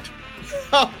subject.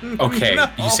 Okay, No.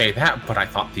 you say that, but I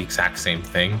thought the exact same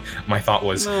thing. My thought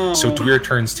was, so Dweer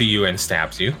turns to you and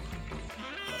stabs you.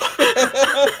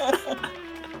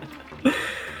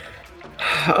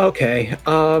 Okay,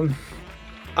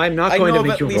 I'm not going to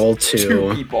make you roll to...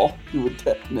 two people who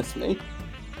would miss me.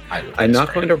 I'm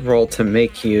not going to roll to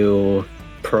make you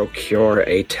procure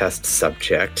a test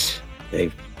subject.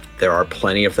 There are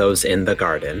plenty of those in the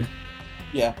garden.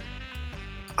 Yeah.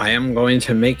 I am going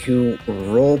to make you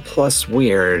roll plus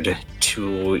weird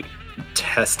to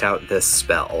test out this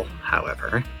spell,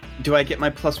 however. Do I get my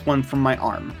 +1 from my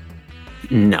arm?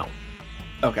 No.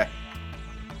 Okay.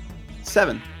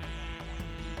 7.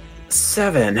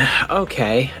 7.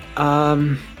 Okay.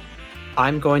 I'm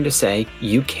going to say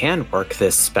you can work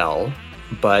this spell,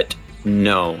 but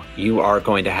no, you are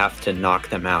going to have to knock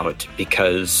them out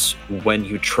because when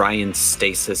you try and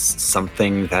stasis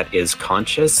something that is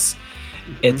conscious,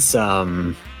 it's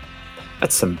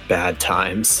that's some bad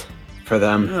times for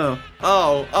them.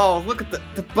 Oh, look at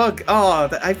the bug. Oh,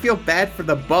 I feel bad for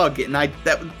the bug, and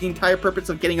the entire purpose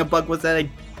of getting a bug was that I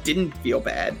didn't feel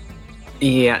bad.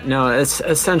 Yeah, no, it's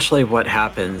essentially what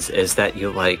happens is that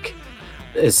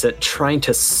is that trying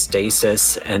to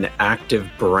stasis an active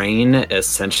brain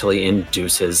essentially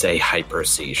induces a hyper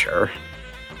seizure.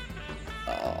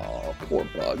 Oh, poor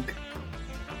bug.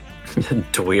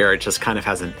 Dweer just kind of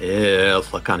has an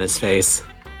look on his face.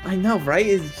 I know, right?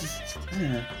 It's just...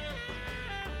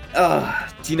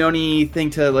 do you know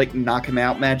anything to, knock him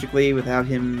out magically without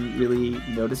him really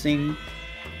noticing?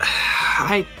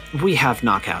 We have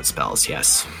knockout spells,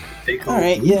 yes.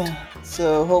 Alright, yeah.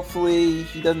 So hopefully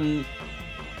he doesn't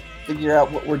figure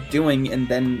out what we're doing and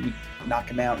then we knock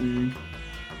him out and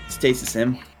stasis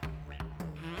him.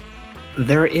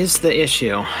 There is the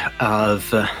issue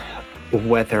of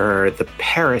whether the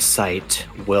parasite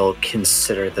will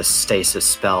consider the stasis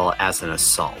spell as an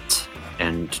assault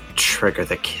and trigger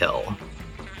the kill.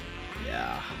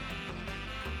 Yeah.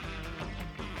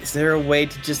 Is there a way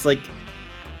to just,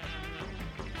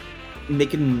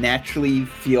 make him naturally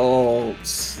feel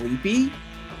sleepy?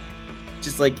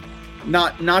 Just,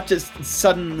 not just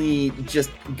suddenly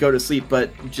just go to sleep,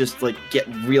 but just, get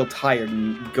real tired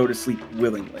and go to sleep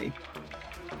willingly.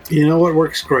 You know what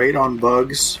works great on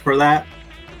bugs for that?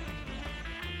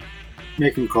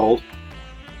 Make them cold.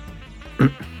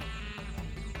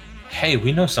 Hey,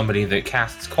 we know somebody that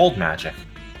casts cold magic.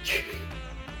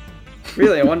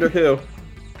 Really, I wonder who.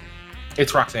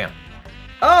 It's Roxanne.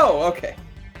 Oh, okay.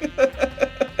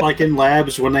 Like in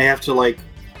labs when they have to like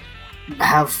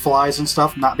have flies and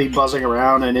stuff not be buzzing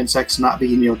around and insects not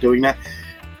be doing that.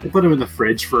 They put them in the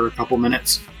fridge for a couple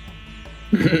minutes.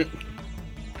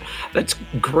 That's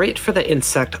great for the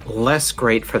insect, less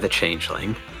great for the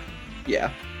changeling.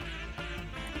 Yeah.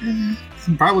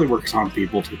 It probably works on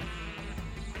people too.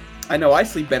 I know I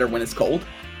sleep better when it's cold.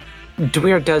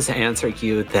 Dweir does answer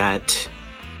you that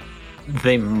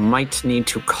they might need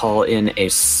to call in a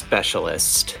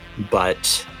specialist,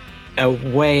 but a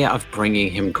way of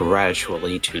bringing him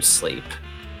gradually to sleep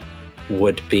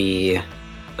would be...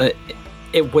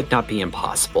 it would not be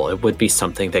impossible. It would be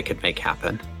something they could make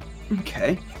happen.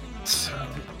 Okay. So,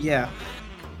 yeah.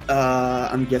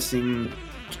 I'm guessing...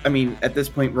 I mean, at this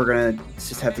point, we're gonna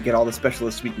just have to get all the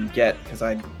specialists we can get, because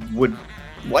I would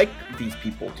like these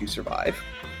people to survive.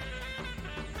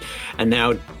 And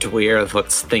now Dweir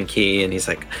looks thinky, and he's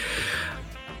like,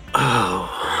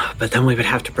 oh, but then we would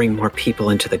have to bring more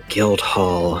people into the guild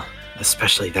hall,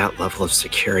 especially that level of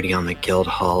security on the guild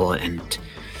hall, and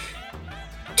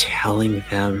telling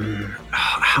them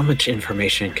how much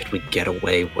information could we get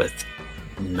away with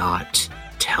not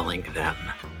telling them.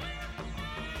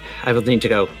 I will need to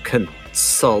go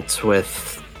consult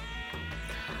with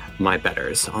my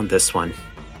betters on this one.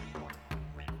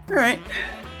 Alright.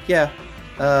 Yeah.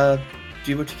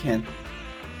 Do what you can.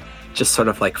 Just sort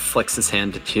of like flicks his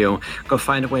hand at you. Go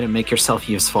find a way to make yourself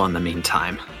useful in the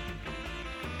meantime.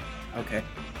 Okay.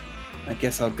 I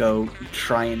guess I'll go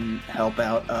try and help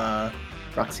out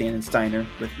Roxanne and Steiner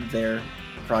with their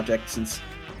project, since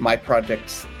my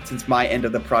end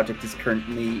of the project is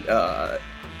currently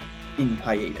in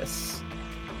hiatus.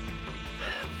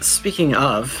 Speaking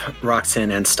of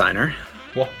Roxanne and Steiner,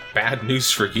 Well, bad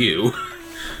news for you.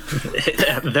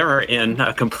 they're in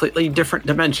a completely different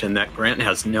dimension that Grant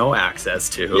has no access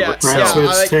to. Yeah, Grant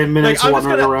spends 10 minutes I'm just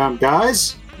wandering gonna- around.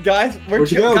 Guys? Guys,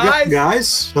 Where'd you go?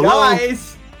 Guys? Hello?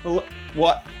 Guys! Hello?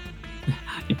 What?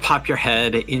 You pop your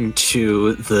head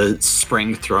into the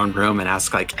spring throne room and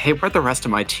ask, like, hey, where'd the rest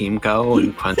of my team go?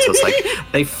 And Quince was like,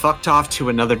 they fucked off to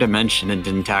another dimension and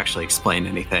didn't actually explain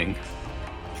anything.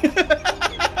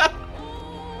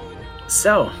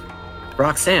 So,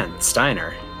 Roxanne,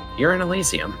 Steiner, you're in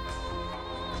Elysium.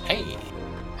 Hey.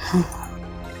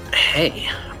 Hey,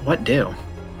 what do?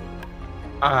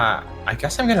 I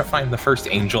guess I'm gonna find the first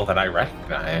angel that I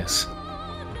recognize.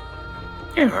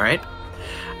 You're alright.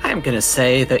 I'm gonna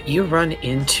say that you run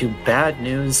into Bad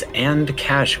News and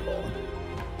Casual.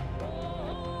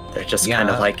 They're just kind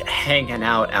of Yeah. like hanging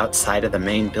out outside of the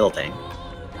main building.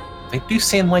 They do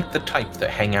seem like the type that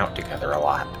hang out together a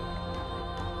lot.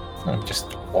 I'll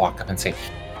just walk up and say,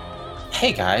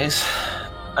 hey guys,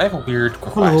 I have a weird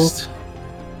request.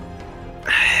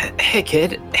 Hey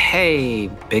kid, hey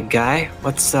big guy,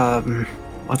 what's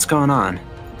going on?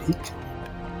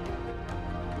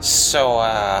 So,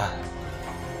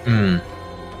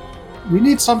 We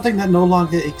need something that no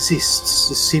longer exists.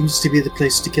 This seems to be the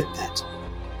place to get that.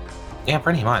 yeah,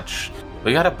 pretty much.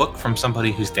 We got a book from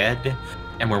somebody who's dead,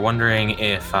 and we're wondering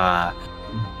if, by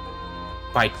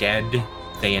dead,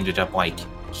 they ended up, like,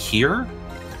 here?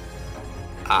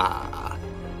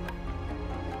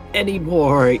 Any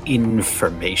more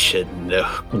information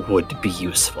would be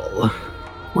useful.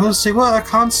 Well, they were a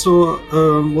consort,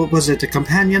 what was it, a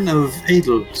companion of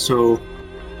Adel, so...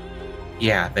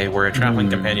 Yeah, they were a traveling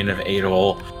companion of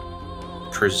Adel.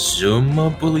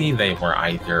 Presumably, they were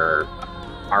either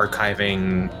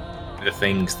archiving the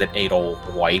things that Adel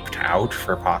wiped out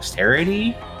for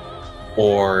posterity,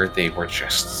 or they were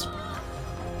just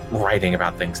writing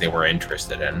about things they were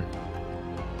interested in.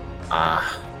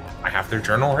 I have their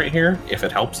journal right here, if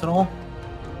it helps at all.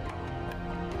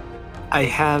 I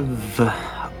have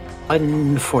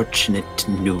unfortunate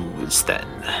news then.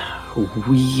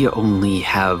 We only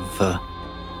have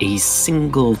a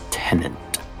single tenant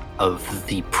of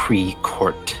the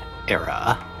pre-court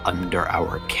era under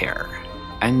our care,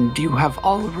 and you have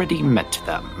already met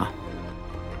them.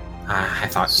 I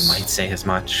thought you might say as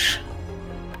much.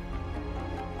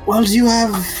 Well, do you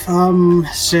have,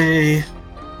 say,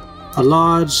 a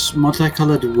large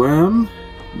multicolored worm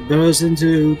burrows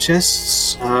into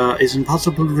chests, is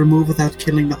impossible to remove without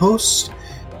killing the host?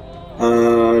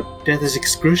 Death is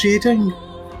excruciating?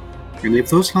 Any of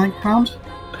those lying around?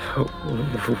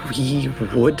 We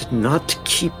would not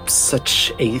keep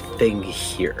such a thing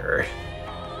here.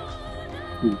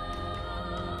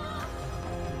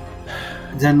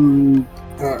 Then,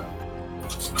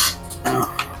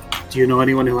 do you know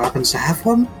anyone who happens to have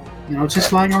one?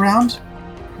 just lying around.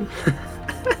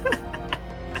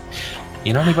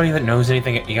 You know anybody that knows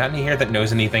anything? You got any here that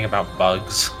knows anything about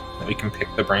bugs that we can pick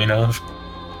the brain of?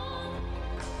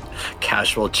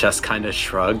 Casual just kind of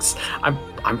shrugs.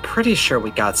 I'm pretty sure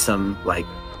we got some like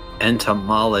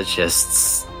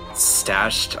entomologists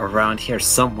stashed around here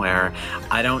somewhere.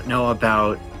 I don't know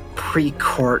about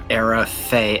pre-court era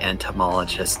Fey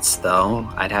entomologists though.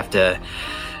 I'd have to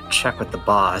check with the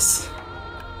boss.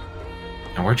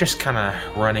 And we're just kind of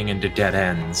running into dead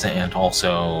ends, and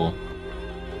also,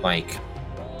 like,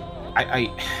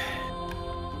 I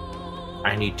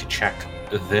need to check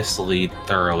this lead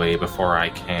thoroughly before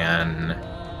I can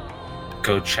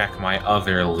go check my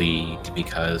other lead,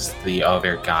 because the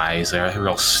other guys are a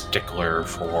real stickler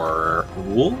for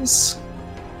rules.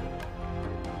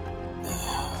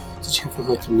 Did you have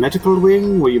like a medical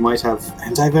wing where you might have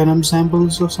anti-venom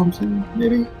samples or something,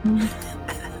 maybe?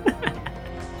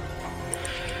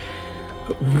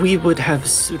 We would have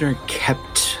sooner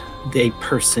kept a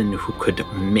person who could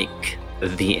make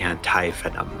the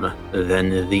anti-venom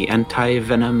than the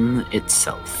anti-venom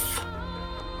itself.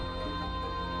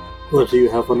 Well, do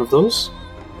you have one of those?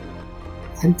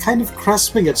 I'm kind of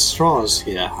grasping at straws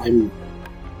here.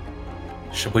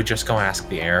 Should we just go ask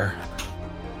the heir?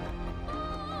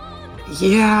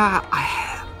 Yeah,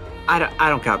 I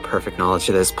don't got perfect knowledge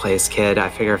of this place, kid. I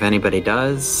figure if anybody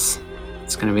does,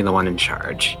 it's gonna be the one in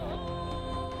charge.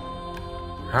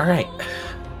 All right.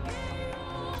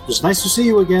 It's nice to see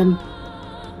you again.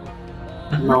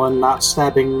 No, I'm not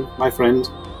stabbing my friend.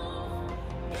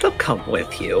 They'll come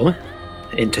with you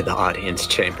into the audience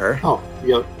chamber. Oh,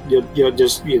 you're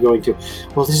going to.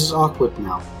 Well, this is awkward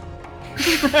now.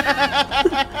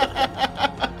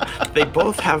 They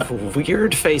both have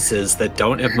weird faces that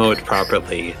don't emote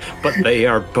properly, but they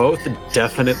are both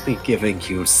definitely giving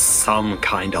you some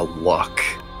kind of look.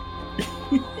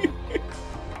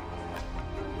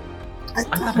 I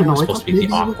thought I was supposed to be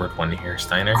the awkward one here,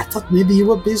 Steiner. I thought maybe you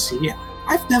were busy.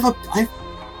 I've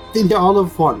been here all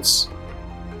of once.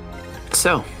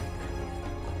 So,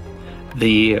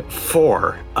 the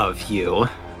four of you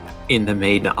in the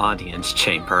main audience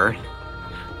chamber,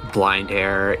 Blind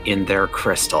Air in their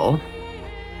crystal,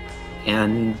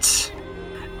 and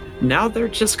now they're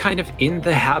just kind of in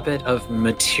the habit of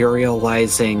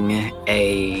materializing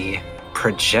a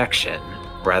projection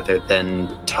rather than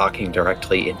talking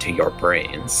directly into your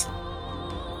brains.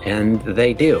 And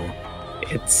they do.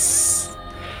 It's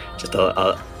just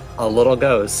a little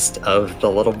ghost of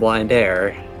the little Blind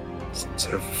Air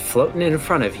sort of floating in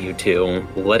front of you two,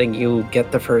 letting you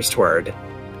get the first word.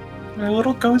 My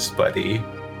little ghost buddy.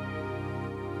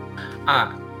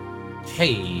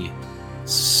 Hey,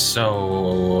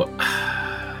 so...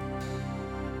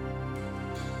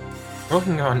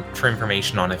 looking for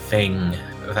information on a thing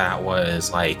that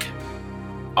was, like,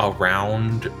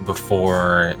 around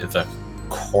before the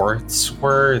courts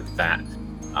were, that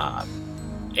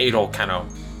Adel kind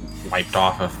of wiped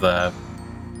off of the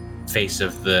face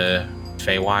of the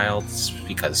Feywilds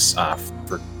because,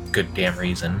 for good damn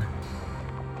reason.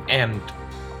 And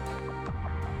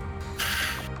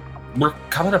we're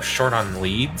coming up short on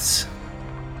leads,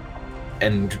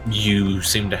 and you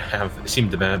seem to be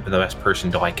the best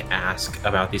person to, like, ask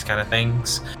about these kind of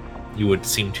things. You would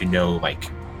seem to know, like,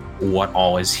 what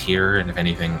all is here and if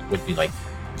anything would be, like,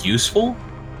 useful.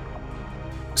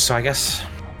 So I guess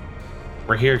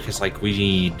we're here because, like, we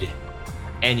need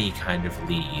any kind of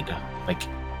lead, like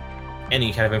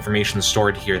any kind of information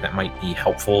stored here that might be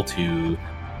helpful to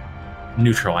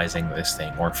neutralizing this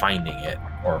thing or finding it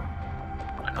or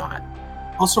whatnot.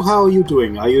 Also, how are you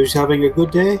doing? Are you having a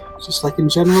good day? Just like in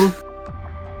general?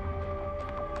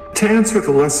 To answer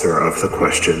the lesser of the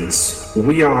questions,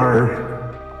 we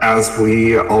are, as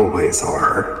we always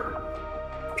are,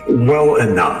 well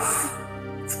enough.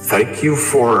 Thank you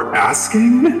for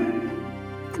asking?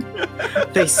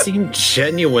 They seem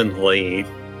genuinely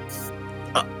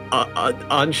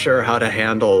unsure how to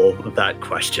handle that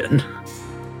question.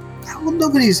 Well,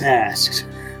 nobody's asked.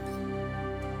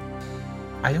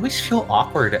 I always feel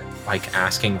awkward, like,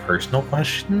 asking personal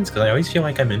questions, because I always feel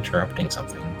like I'm interrupting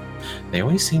something. They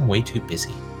always seem way too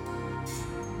busy.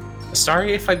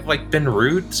 Sorry if I've, like, been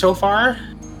rude so far.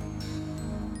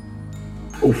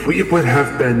 We would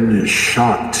have been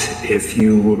shocked if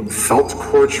you felt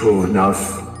cordial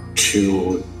enough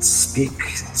to speak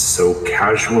so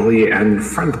casually and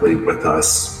friendly with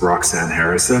us, Roxanne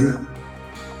Harrison.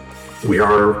 We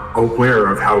are aware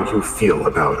of how you feel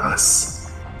about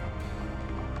us.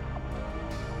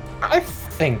 I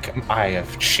think I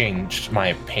have changed my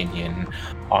opinion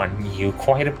on you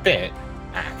quite a bit,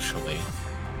 actually.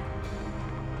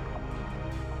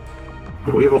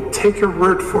 We will take your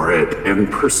word for it and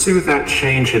pursue that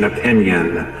change in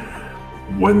opinion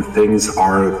when things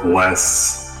are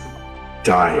less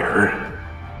dire.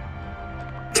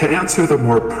 To answer the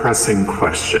more pressing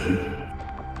question,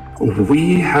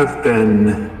 we have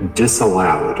been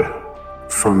disallowed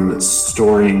from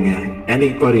storing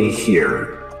anybody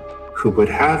here who would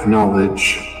have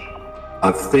knowledge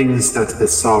of things that the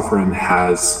Sovereign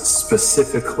has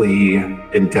specifically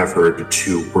endeavored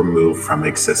to remove from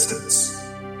existence.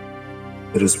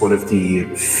 It is one of the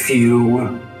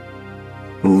few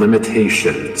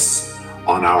limitations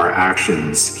on our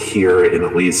actions here in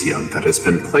Elysium that has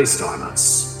been placed on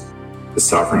us. The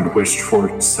Sovereign wished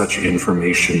for such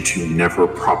information to never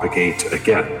propagate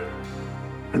again,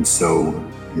 and so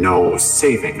no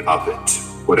saving of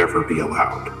it would ever be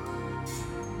allowed.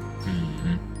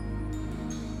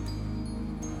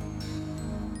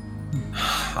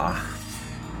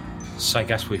 So I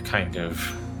guess we've kind of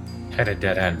hit a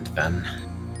dead end then.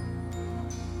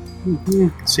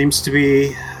 Seems to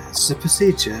be the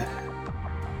procedure.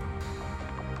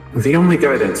 The only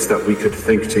guidance that we could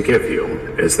think to give you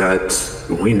is that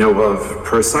we know of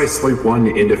precisely one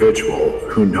individual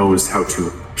who knows how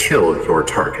to kill your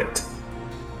target,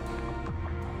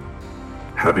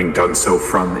 having done so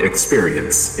from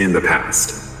experience in the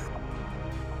past.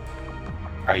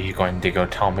 Are you going to go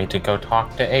tell me to go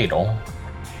talk to Adel?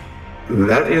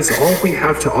 That is all we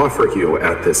have to offer you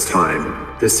at this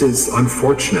time. This is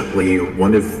unfortunately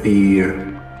one of the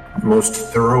most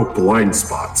thorough blind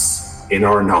spots in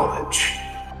our knowledge.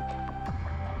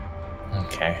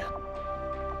 Okay.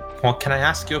 Well, can I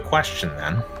ask you a question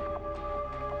then?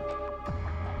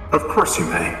 Of course you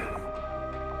may.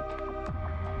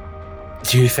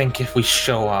 Do you think if we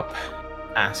show up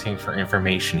asking for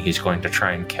information, he's going to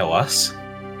try and kill us?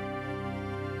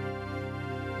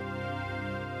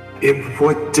 It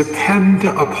would depend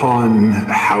upon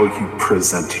how you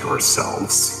present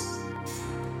yourselves.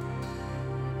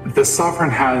 The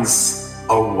Sovereign has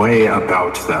a way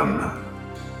about them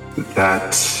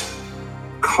that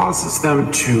causes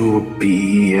them to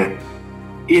be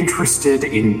interested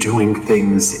in doing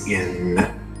things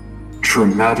in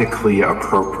dramatically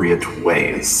appropriate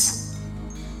ways.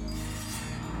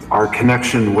 Our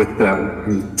connection with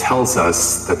them tells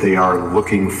us that they are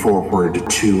looking forward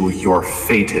to your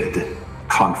fated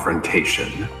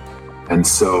confrontation, and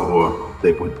so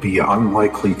they would be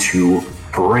unlikely to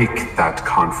break that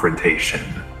confrontation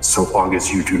so long as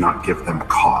you do not give them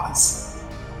cause.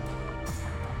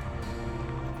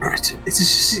 Alright, it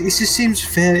just seems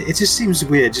fair. It just seems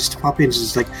weird just to pop in and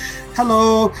just like,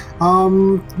 hello,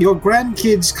 your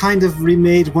grandkids kind of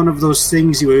remade one of those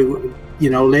things you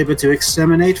labor to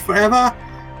exterminate forever,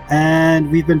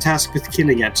 and we've been tasked with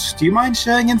killing it. Do you mind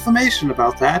sharing information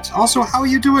about that? Also, how are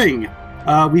you doing?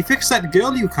 We fixed that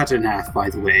girl you cut in half, by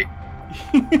the way.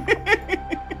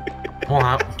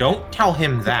 Well, don't tell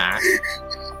him that.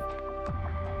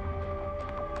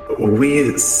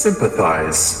 We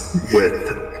sympathize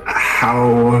with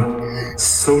how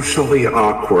socially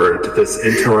awkward this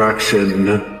interaction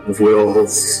will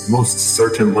most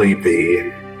certainly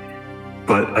be.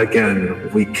 But again,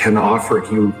 we can offer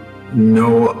you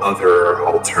no other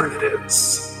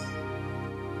alternatives.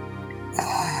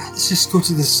 Let's just go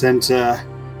to the center.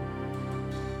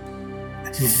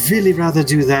 I'd really rather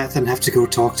do that than have to go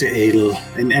talk to Adel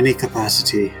in any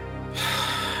capacity.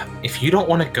 If you don't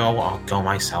want to go, I'll go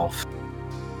myself.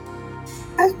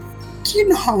 Do you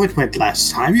know how it went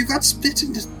last time? You got split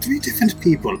into 3 different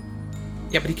people.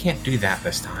 Yeah, but he can't do that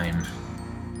this time.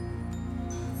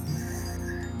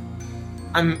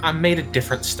 I'm made of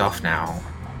different stuff now.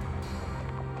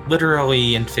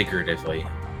 Literally and figuratively.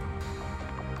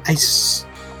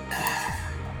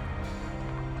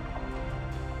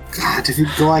 God, if you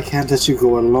go, I can't let you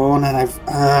go alone, and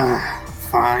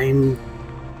fine.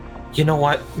 You know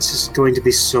what? This is going to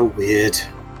be so weird.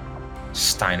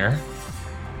 Steiner?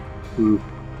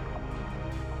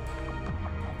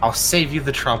 I'll save you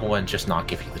the trouble and just not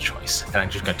give you the choice. And I'm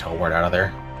just gonna teleport out of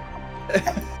there.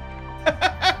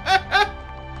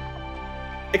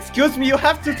 Excuse me, you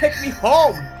have to take me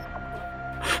home!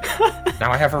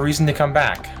 Now I have a reason to come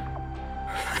back.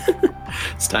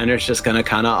 Steiner's just gonna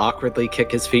kind of awkwardly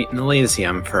kick his feet in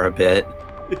Elysium for a bit.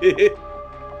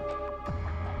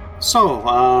 So,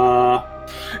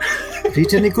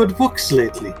 read any good books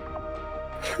lately?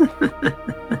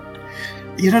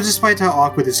 Despite how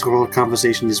awkward this whole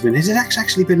conversation has been, it has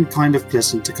actually been kind of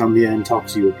pleasant to come here and talk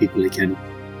to you people again.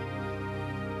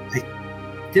 I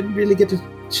didn't really get a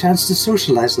chance to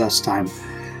socialize last time.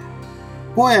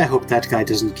 Boy, I hope that guy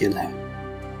doesn't kill her.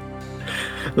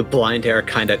 The blind heir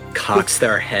kind of cocks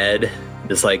their head,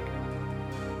 is like,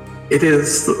 It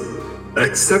is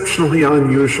exceptionally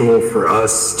unusual for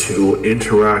us to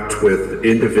interact with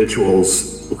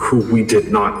individuals who we did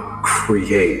not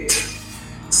create.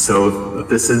 So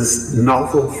this is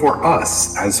novel for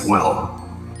us as well.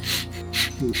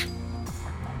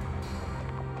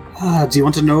 Do you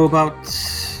want to know about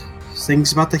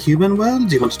things about the human world?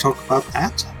 Do you want to talk about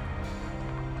that?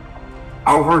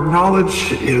 Our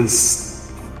knowledge is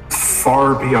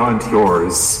far beyond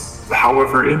yours.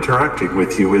 However, interacting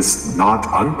with you is not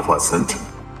unpleasant.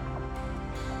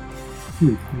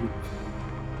 We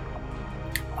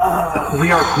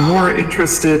are more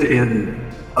interested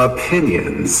in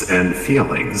opinions and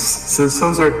feelings, since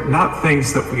those are not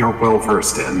things that we are well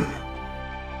versed in.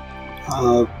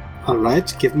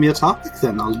 Alright, give me a topic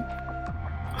then. I'll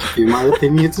give you my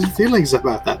opinions and feelings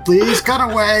about that. Please, cut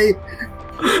away!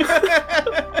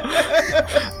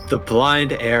 The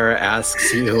blind heir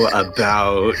asks you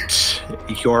about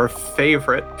your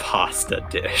favorite pasta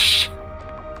dish.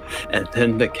 And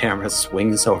then the camera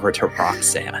swings over to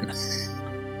Roxanne.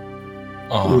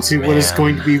 Oh, Let's see what is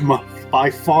going to be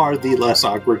by far the less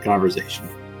awkward conversation.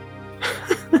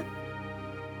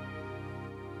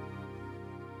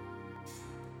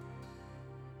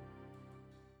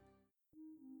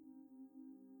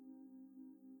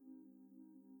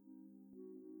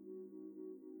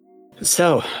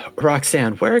 So,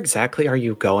 Roxanne, where exactly are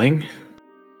you going?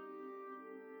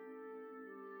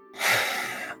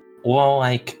 Well,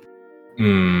 like,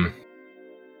 I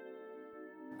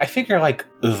figure like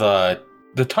the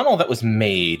tunnel that was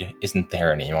made isn't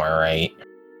there anymore, right?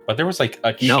 But there was like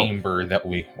a chamber that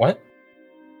what?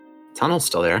 Tunnel's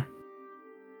still there.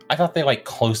 I thought they like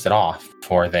closed it off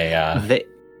before they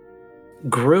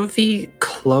Groovy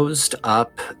closed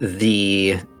up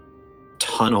the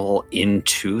tunnel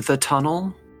into the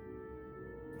tunnel,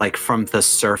 like from the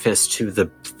surface to the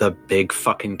big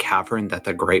fucking cavern that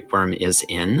the Great Worm is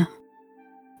in,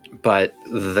 but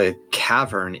the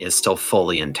cavern is still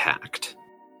fully intact.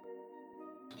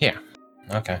 Yeah,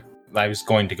 okay. I was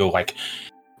going to go like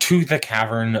to the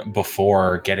cavern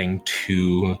before getting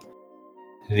to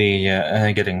the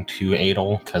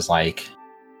Adel, because like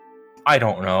I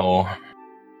don't know.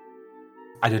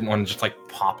 I didn't want to just like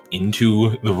pop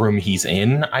into the room he's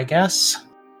in, I guess.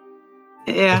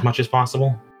 Yeah. As much as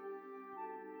possible.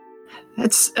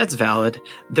 That's valid.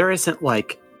 There isn't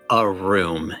like a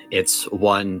room. It's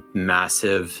one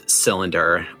massive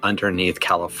cylinder underneath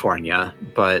California,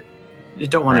 but you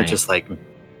don't want to just like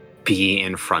be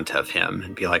in front of him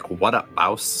and be like, "What up,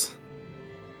 boss?"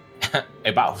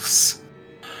 A boss.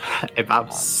 A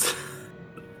boss.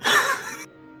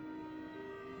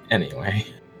 Anyway.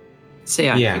 So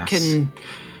yeah, yes.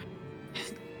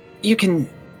 you can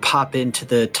pop into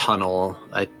the tunnel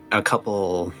a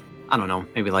couple, I don't know,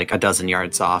 maybe like a dozen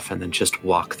yards off, and then just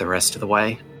walk the rest of the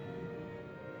way.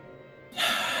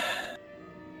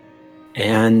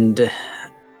 And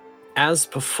as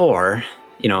before,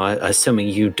 assuming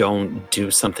you don't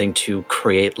do something to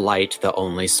create light, the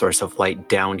only source of light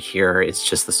down here is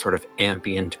just the sort of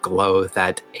ambient glow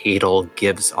that Adel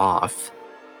gives off.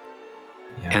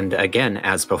 Yeah. And again,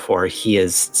 as before, he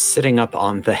is sitting up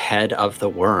on the head of the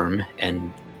worm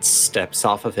and steps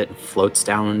off of it and floats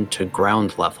down to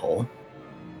ground level.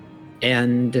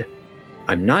 And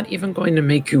I'm not even going to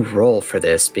make you roll for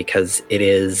this because it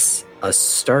is a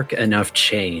stark enough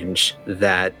change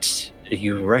that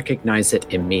you recognize it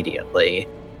immediately.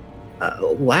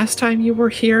 Last time you were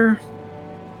here,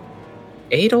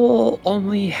 Adel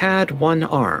only had one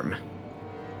arm.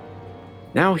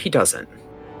 Now he doesn't.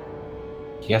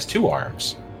 He has 2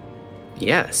 arms.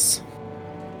 Yes.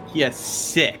 He has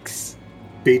 6.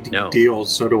 Big deal,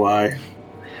 so do I.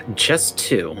 Just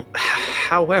 2.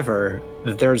 However,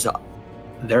 there is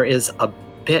a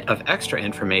bit of extra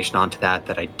information onto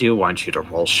that I do want you to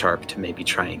roll sharp to maybe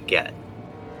try and get.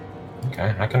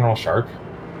 Okay, I can roll sharp.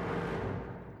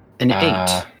 An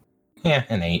 8. Yeah,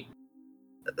 an 8.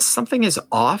 Something is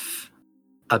off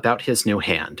about his new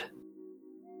hand.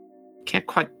 Can't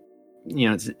quite...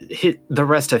 the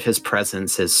rest of his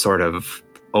presence is sort of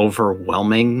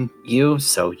overwhelming you,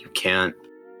 so you can't,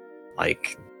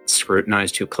 like,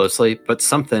 scrutinize too closely, but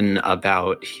something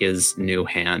about his new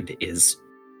hand is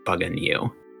bugging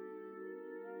you.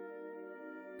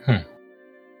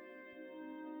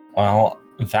 Well,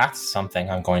 that's something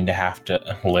I'm going to have to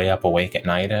lay up awake at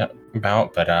night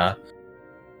about, but,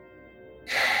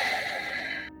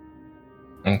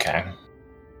 okay.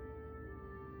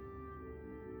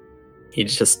 He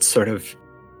just sort of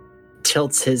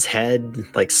tilts his head,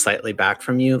 like, slightly back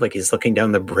from you, like he's looking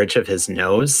down the bridge of his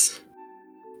nose.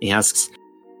 He asks,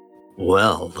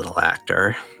 "Well, little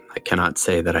actor, I cannot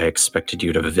say that I expected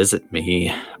you to visit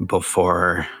me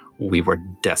before we were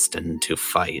destined to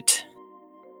fight.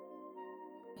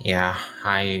 Yeah,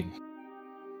 I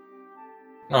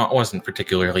wasn't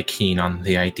particularly keen on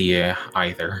the idea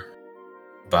either.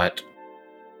 But,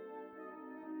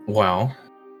 well,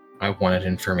 I wanted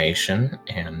information,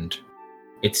 and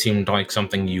it seemed like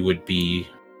something you would be...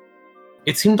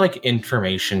 It seemed like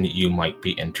information you might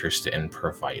be interested in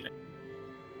providing.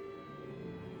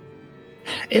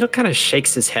 It kind of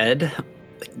shakes his head,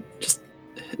 just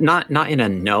not in a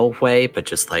no way, but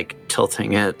just like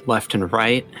tilting it left and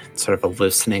right, sort of a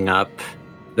loosening up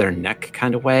their neck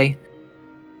kind of way.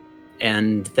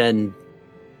 And then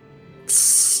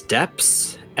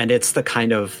steps, and it's the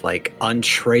kind of like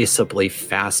untraceably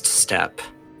fast step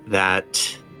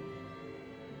that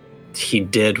he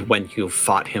did when you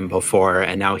fought him before,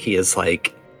 and now he is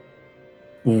like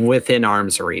within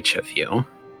arm's reach of you.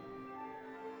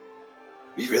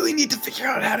 We really need to figure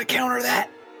out how to counter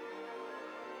that.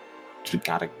 We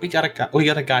got a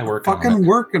guy working on it. Fucking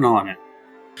working on it.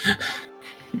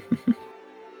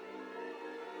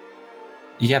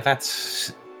 Yeah,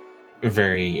 that's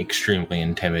very extremely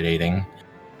intimidating.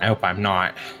 I hope I'm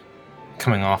not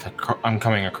coming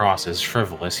across as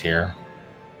frivolous here.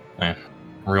 I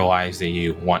realize that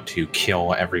you want to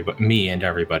kill me and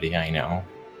everybody I know,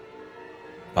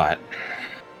 but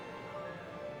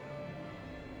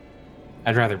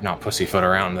I'd rather not pussyfoot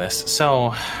around this.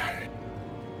 So,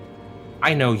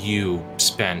 I know you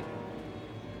spent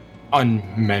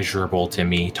unmeasurable to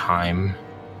me time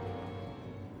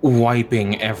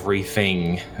wiping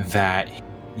everything that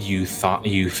you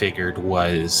figured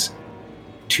was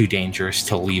too dangerous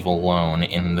to leave alone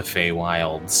in the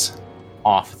Feywilds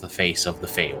off the face of the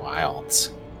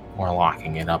Feywilds, or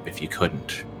locking it up if you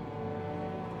couldn't.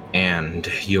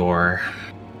 And your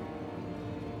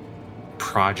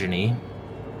progeny,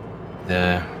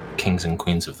 the kings and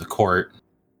queens of the court,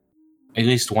 at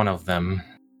least one of them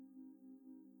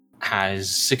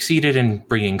has succeeded in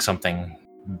bringing something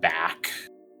back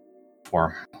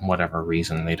for whatever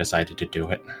reason they decided to do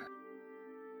it.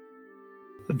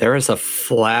 There is a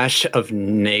flash of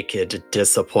naked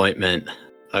disappointment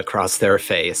across their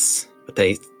face, but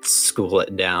they school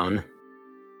it down.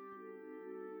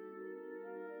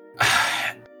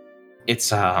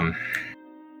 It's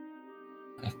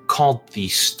called the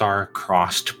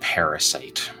Star-Crossed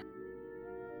Parasite.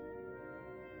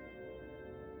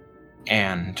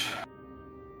 And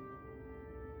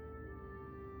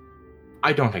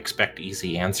I don't expect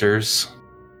easy answers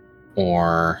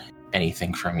or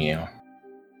anything from you,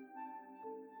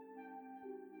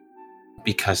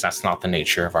 because that's not the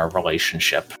nature of our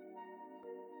relationship.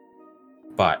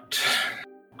 But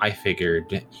I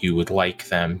figured you would like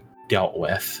them dealt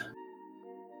with,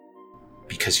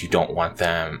 because you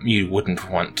wouldn't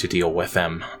want to deal with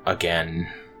them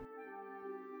again,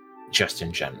 just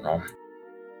in general.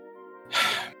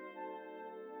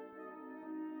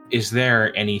 Is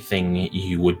there anything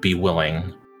you would be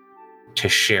willing to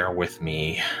share with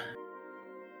me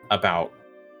about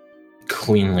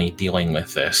cleanly dealing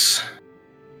with this?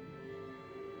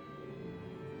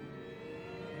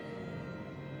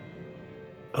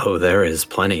 Oh, there is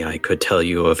plenty I could tell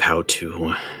you of how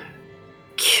to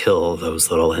kill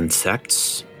those little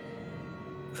insects.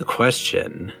 The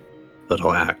question,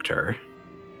 little actor,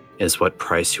 is what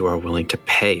price you are willing to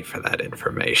pay for that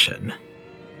information.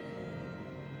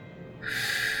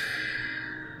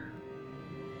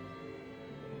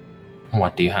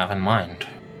 What do you have in mind?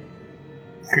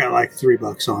 I got like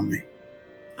 $3 on me.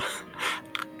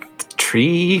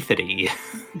 Tree fitty.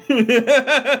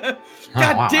 God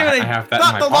wow, damn it! I have that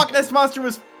thought in the my Loch pocket. Ness Monster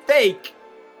was fake!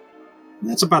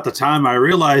 That's about the time I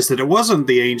realized that it wasn't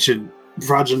the ancient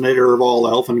progenitor of all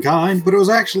elfenkind, but it was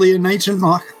actually an ancient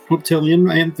reptilian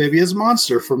amphibious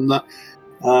monster from the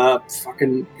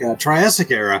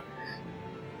Triassic era.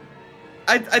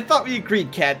 I thought we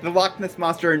agreed, Kat. The Loch Ness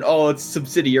Monster and all its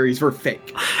subsidiaries were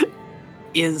fake.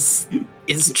 Is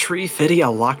Tree Fitty a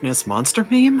Loch Ness Monster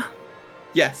meme?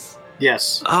 Yes.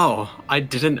 Yes. Oh, I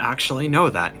didn't actually know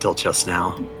that until just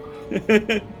now.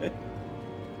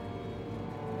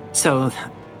 So,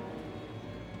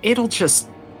 it'll just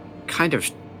kind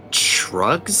of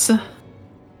shrugs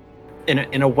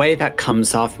in a way that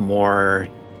comes off more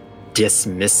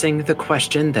dismissing the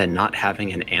question than not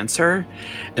having an answer,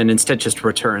 and instead just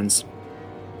returns,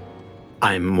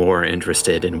 I'm more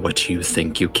interested in what you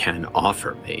think you can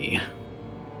offer me.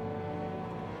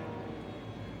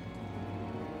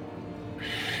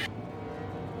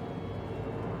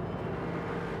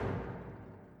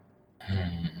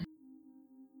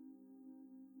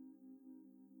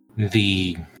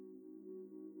 The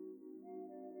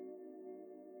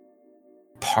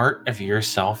part of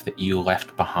yourself that you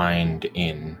left behind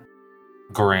in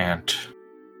Grant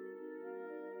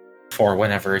for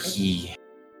whenever he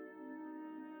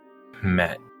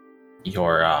met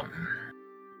your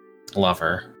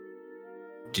lover.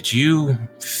 Did you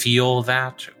feel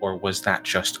that, or was that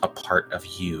just a part of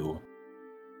you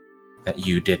that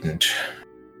you didn't?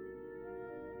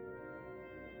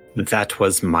 That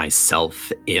was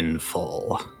myself in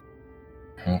full.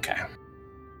 Okay.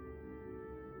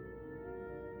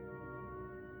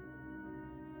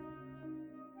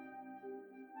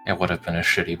 It would have been a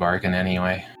shitty bargain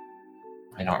anyway.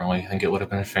 I don't really think it would have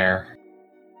been fair.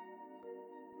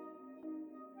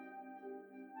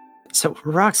 So,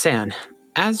 Roxanne,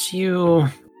 as you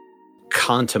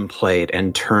contemplate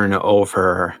and turn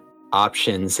over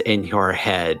options in your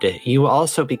head, you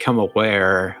also become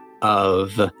aware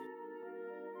of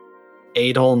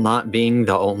Adel not being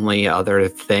the only other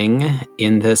thing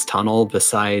in this tunnel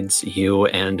besides you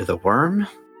and the worm.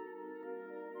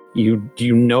 You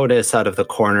notice out of the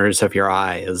corners of your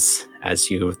eyes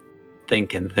as you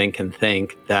think and think and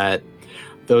think that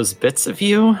those bits of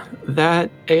you that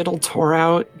Adel tore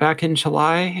out back in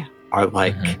July are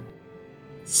like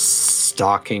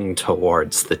stalking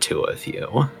towards the two of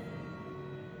you.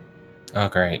 Oh,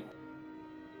 great.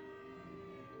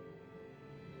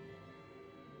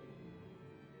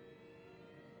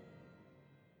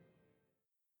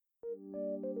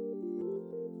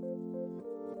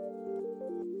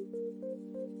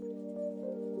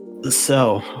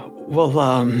 So, we'll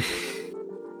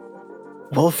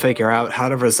figure out how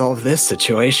to resolve this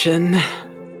situation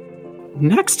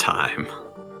next time.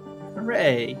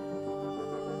 Hooray.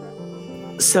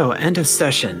 So, end of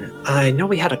session. I know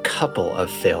we had a couple of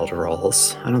failed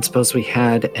rolls. I don't suppose we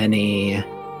had any...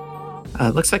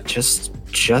 looks like just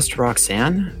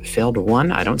Roxanne failed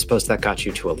one. I don't suppose that got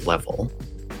you to a level.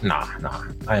 Nah.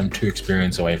 I am 2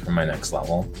 experience away from my next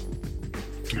level.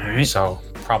 All right. So,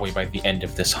 probably by the end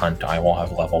of this hunt, I will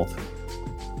have leveled.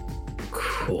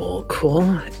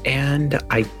 Cool. And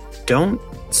I don't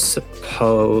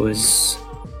suppose...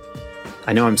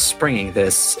 I know I'm springing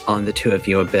this on the two of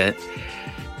you a bit,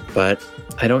 but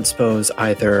I don't suppose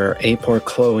either Ape or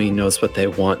Chloe knows what they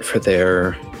want for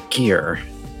their gear.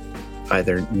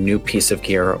 Either new piece of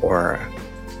gear or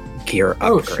gear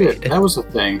upgrade. Oh shit, that was a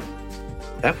thing.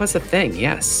 That was a thing,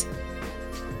 yes.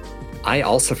 I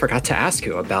also forgot to ask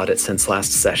you about it since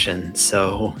last session,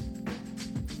 so...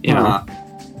 You know.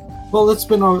 Well,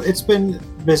 it's been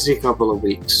busy a couple of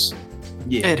weeks.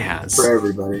 Yeah. It has. For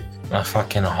everybody. The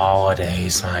fucking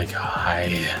holidays, my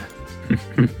guy.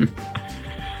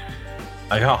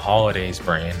 I got holidays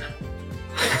brain.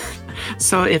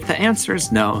 So if the answer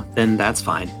is no, then that's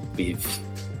fine.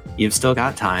 You've still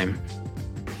got time.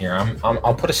 Here,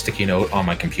 I'll put a sticky note on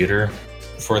my computer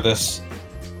for this.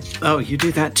 Oh, you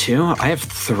do that too? I have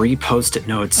 3 post-it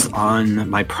notes on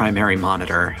my primary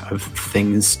monitor of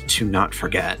things to not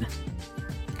forget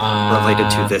related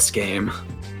to this game.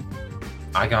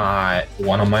 I got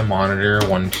 1 on my monitor,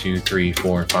 1, 2, 3,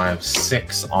 4, 5,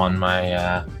 6 on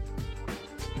my,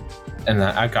 and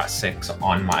then I've got 6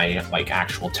 on my, like,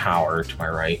 actual tower to my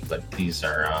right, but these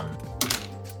are,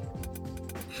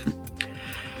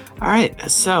 Alright,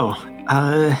 so,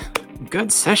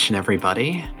 good session,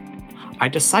 everybody. I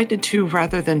decided to,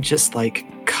 rather than just, like,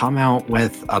 come out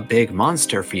with a big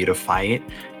monster for you to fight,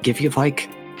 give you, like,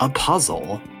 a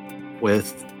puzzle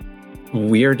with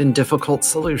weird and difficult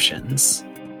solutions.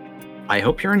 I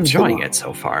hope you're enjoying it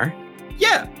so far.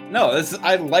 Yeah, no,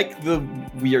 I like the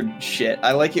weird shit.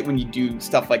 I like it when you do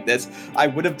stuff like this. I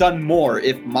would have done more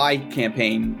if my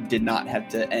campaign did not have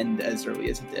to end as early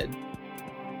as it did.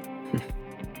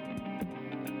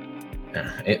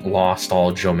 it lost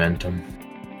all Jomentum.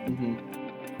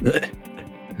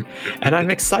 And I'm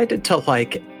excited to,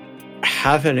 like,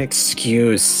 have an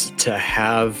excuse to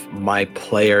have my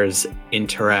players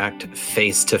interact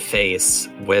face to face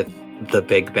with the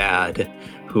big bad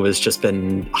who has just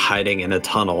been hiding in a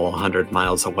tunnel 100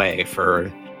 miles away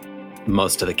for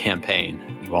most of the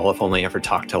campaign. You all have only ever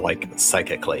talked to, like,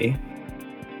 psychically.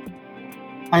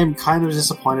 I'm kind of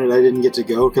disappointed I didn't get to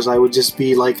go because I would just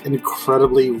be, like,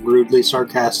 incredibly rudely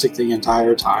sarcastic the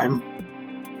entire time.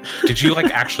 Did you, like,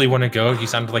 actually want to go? You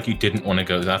sounded like you didn't want to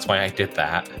go. That's why I did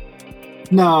that.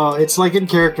 No, it's like in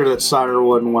character that Steiner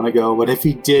wouldn't want to go, but if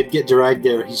he did get dragged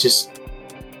there, he'd just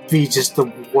be just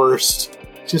the worst,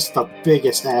 just the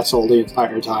biggest asshole the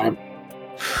entire time.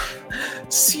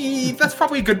 See, that's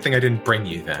probably a good thing I didn't bring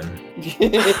you then.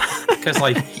 Because,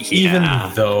 like,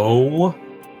 Yeah.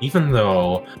 even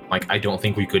though, like, I don't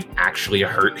think we could actually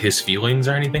hurt his feelings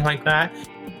or anything like that,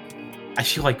 I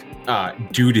feel like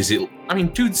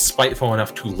dude's spiteful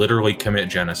enough to literally commit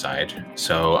genocide.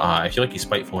 So I feel like he's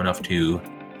spiteful enough to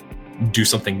do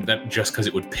something that just because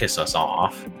it would piss us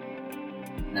off.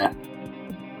 Yeah.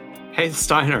 Hey,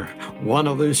 Steiner, want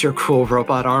to lose your cool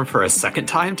robot arm for a second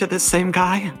time to this same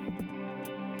guy?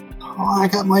 Oh, I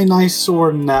got my nice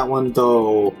sword in that one,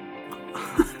 though.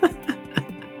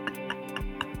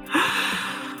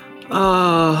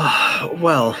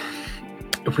 Well,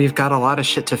 we've got a lot of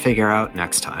shit to figure out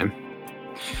next time.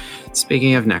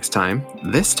 Speaking of next time,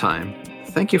 this time,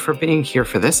 thank you for being here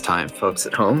for this time, folks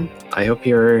at home. I hope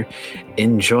you're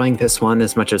enjoying this one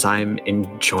as much as I'm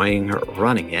enjoying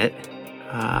running it.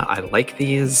 I like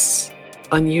these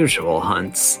unusual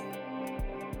hunts.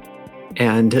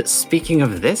 And speaking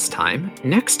of this time,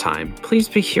 next time, please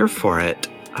be here for it.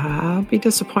 I'll be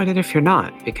disappointed if you're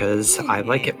not, because I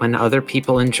like it when other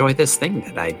people enjoy this thing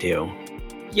that I do.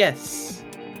 Yes.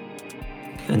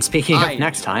 And speaking of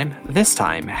next time, this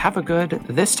time, have a good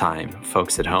this time,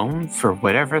 folks at home, for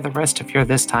whatever the rest of your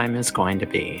this time is going to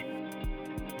be.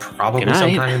 Probably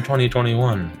sometime in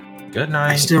 2021. Good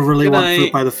night. I still really Good want night.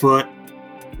 Fruit by the Foot.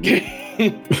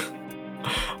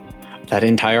 That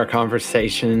entire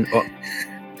conversation... Oh,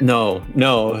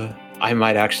 no, I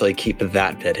might actually keep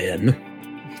that bit in.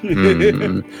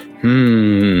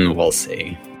 We'll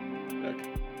see.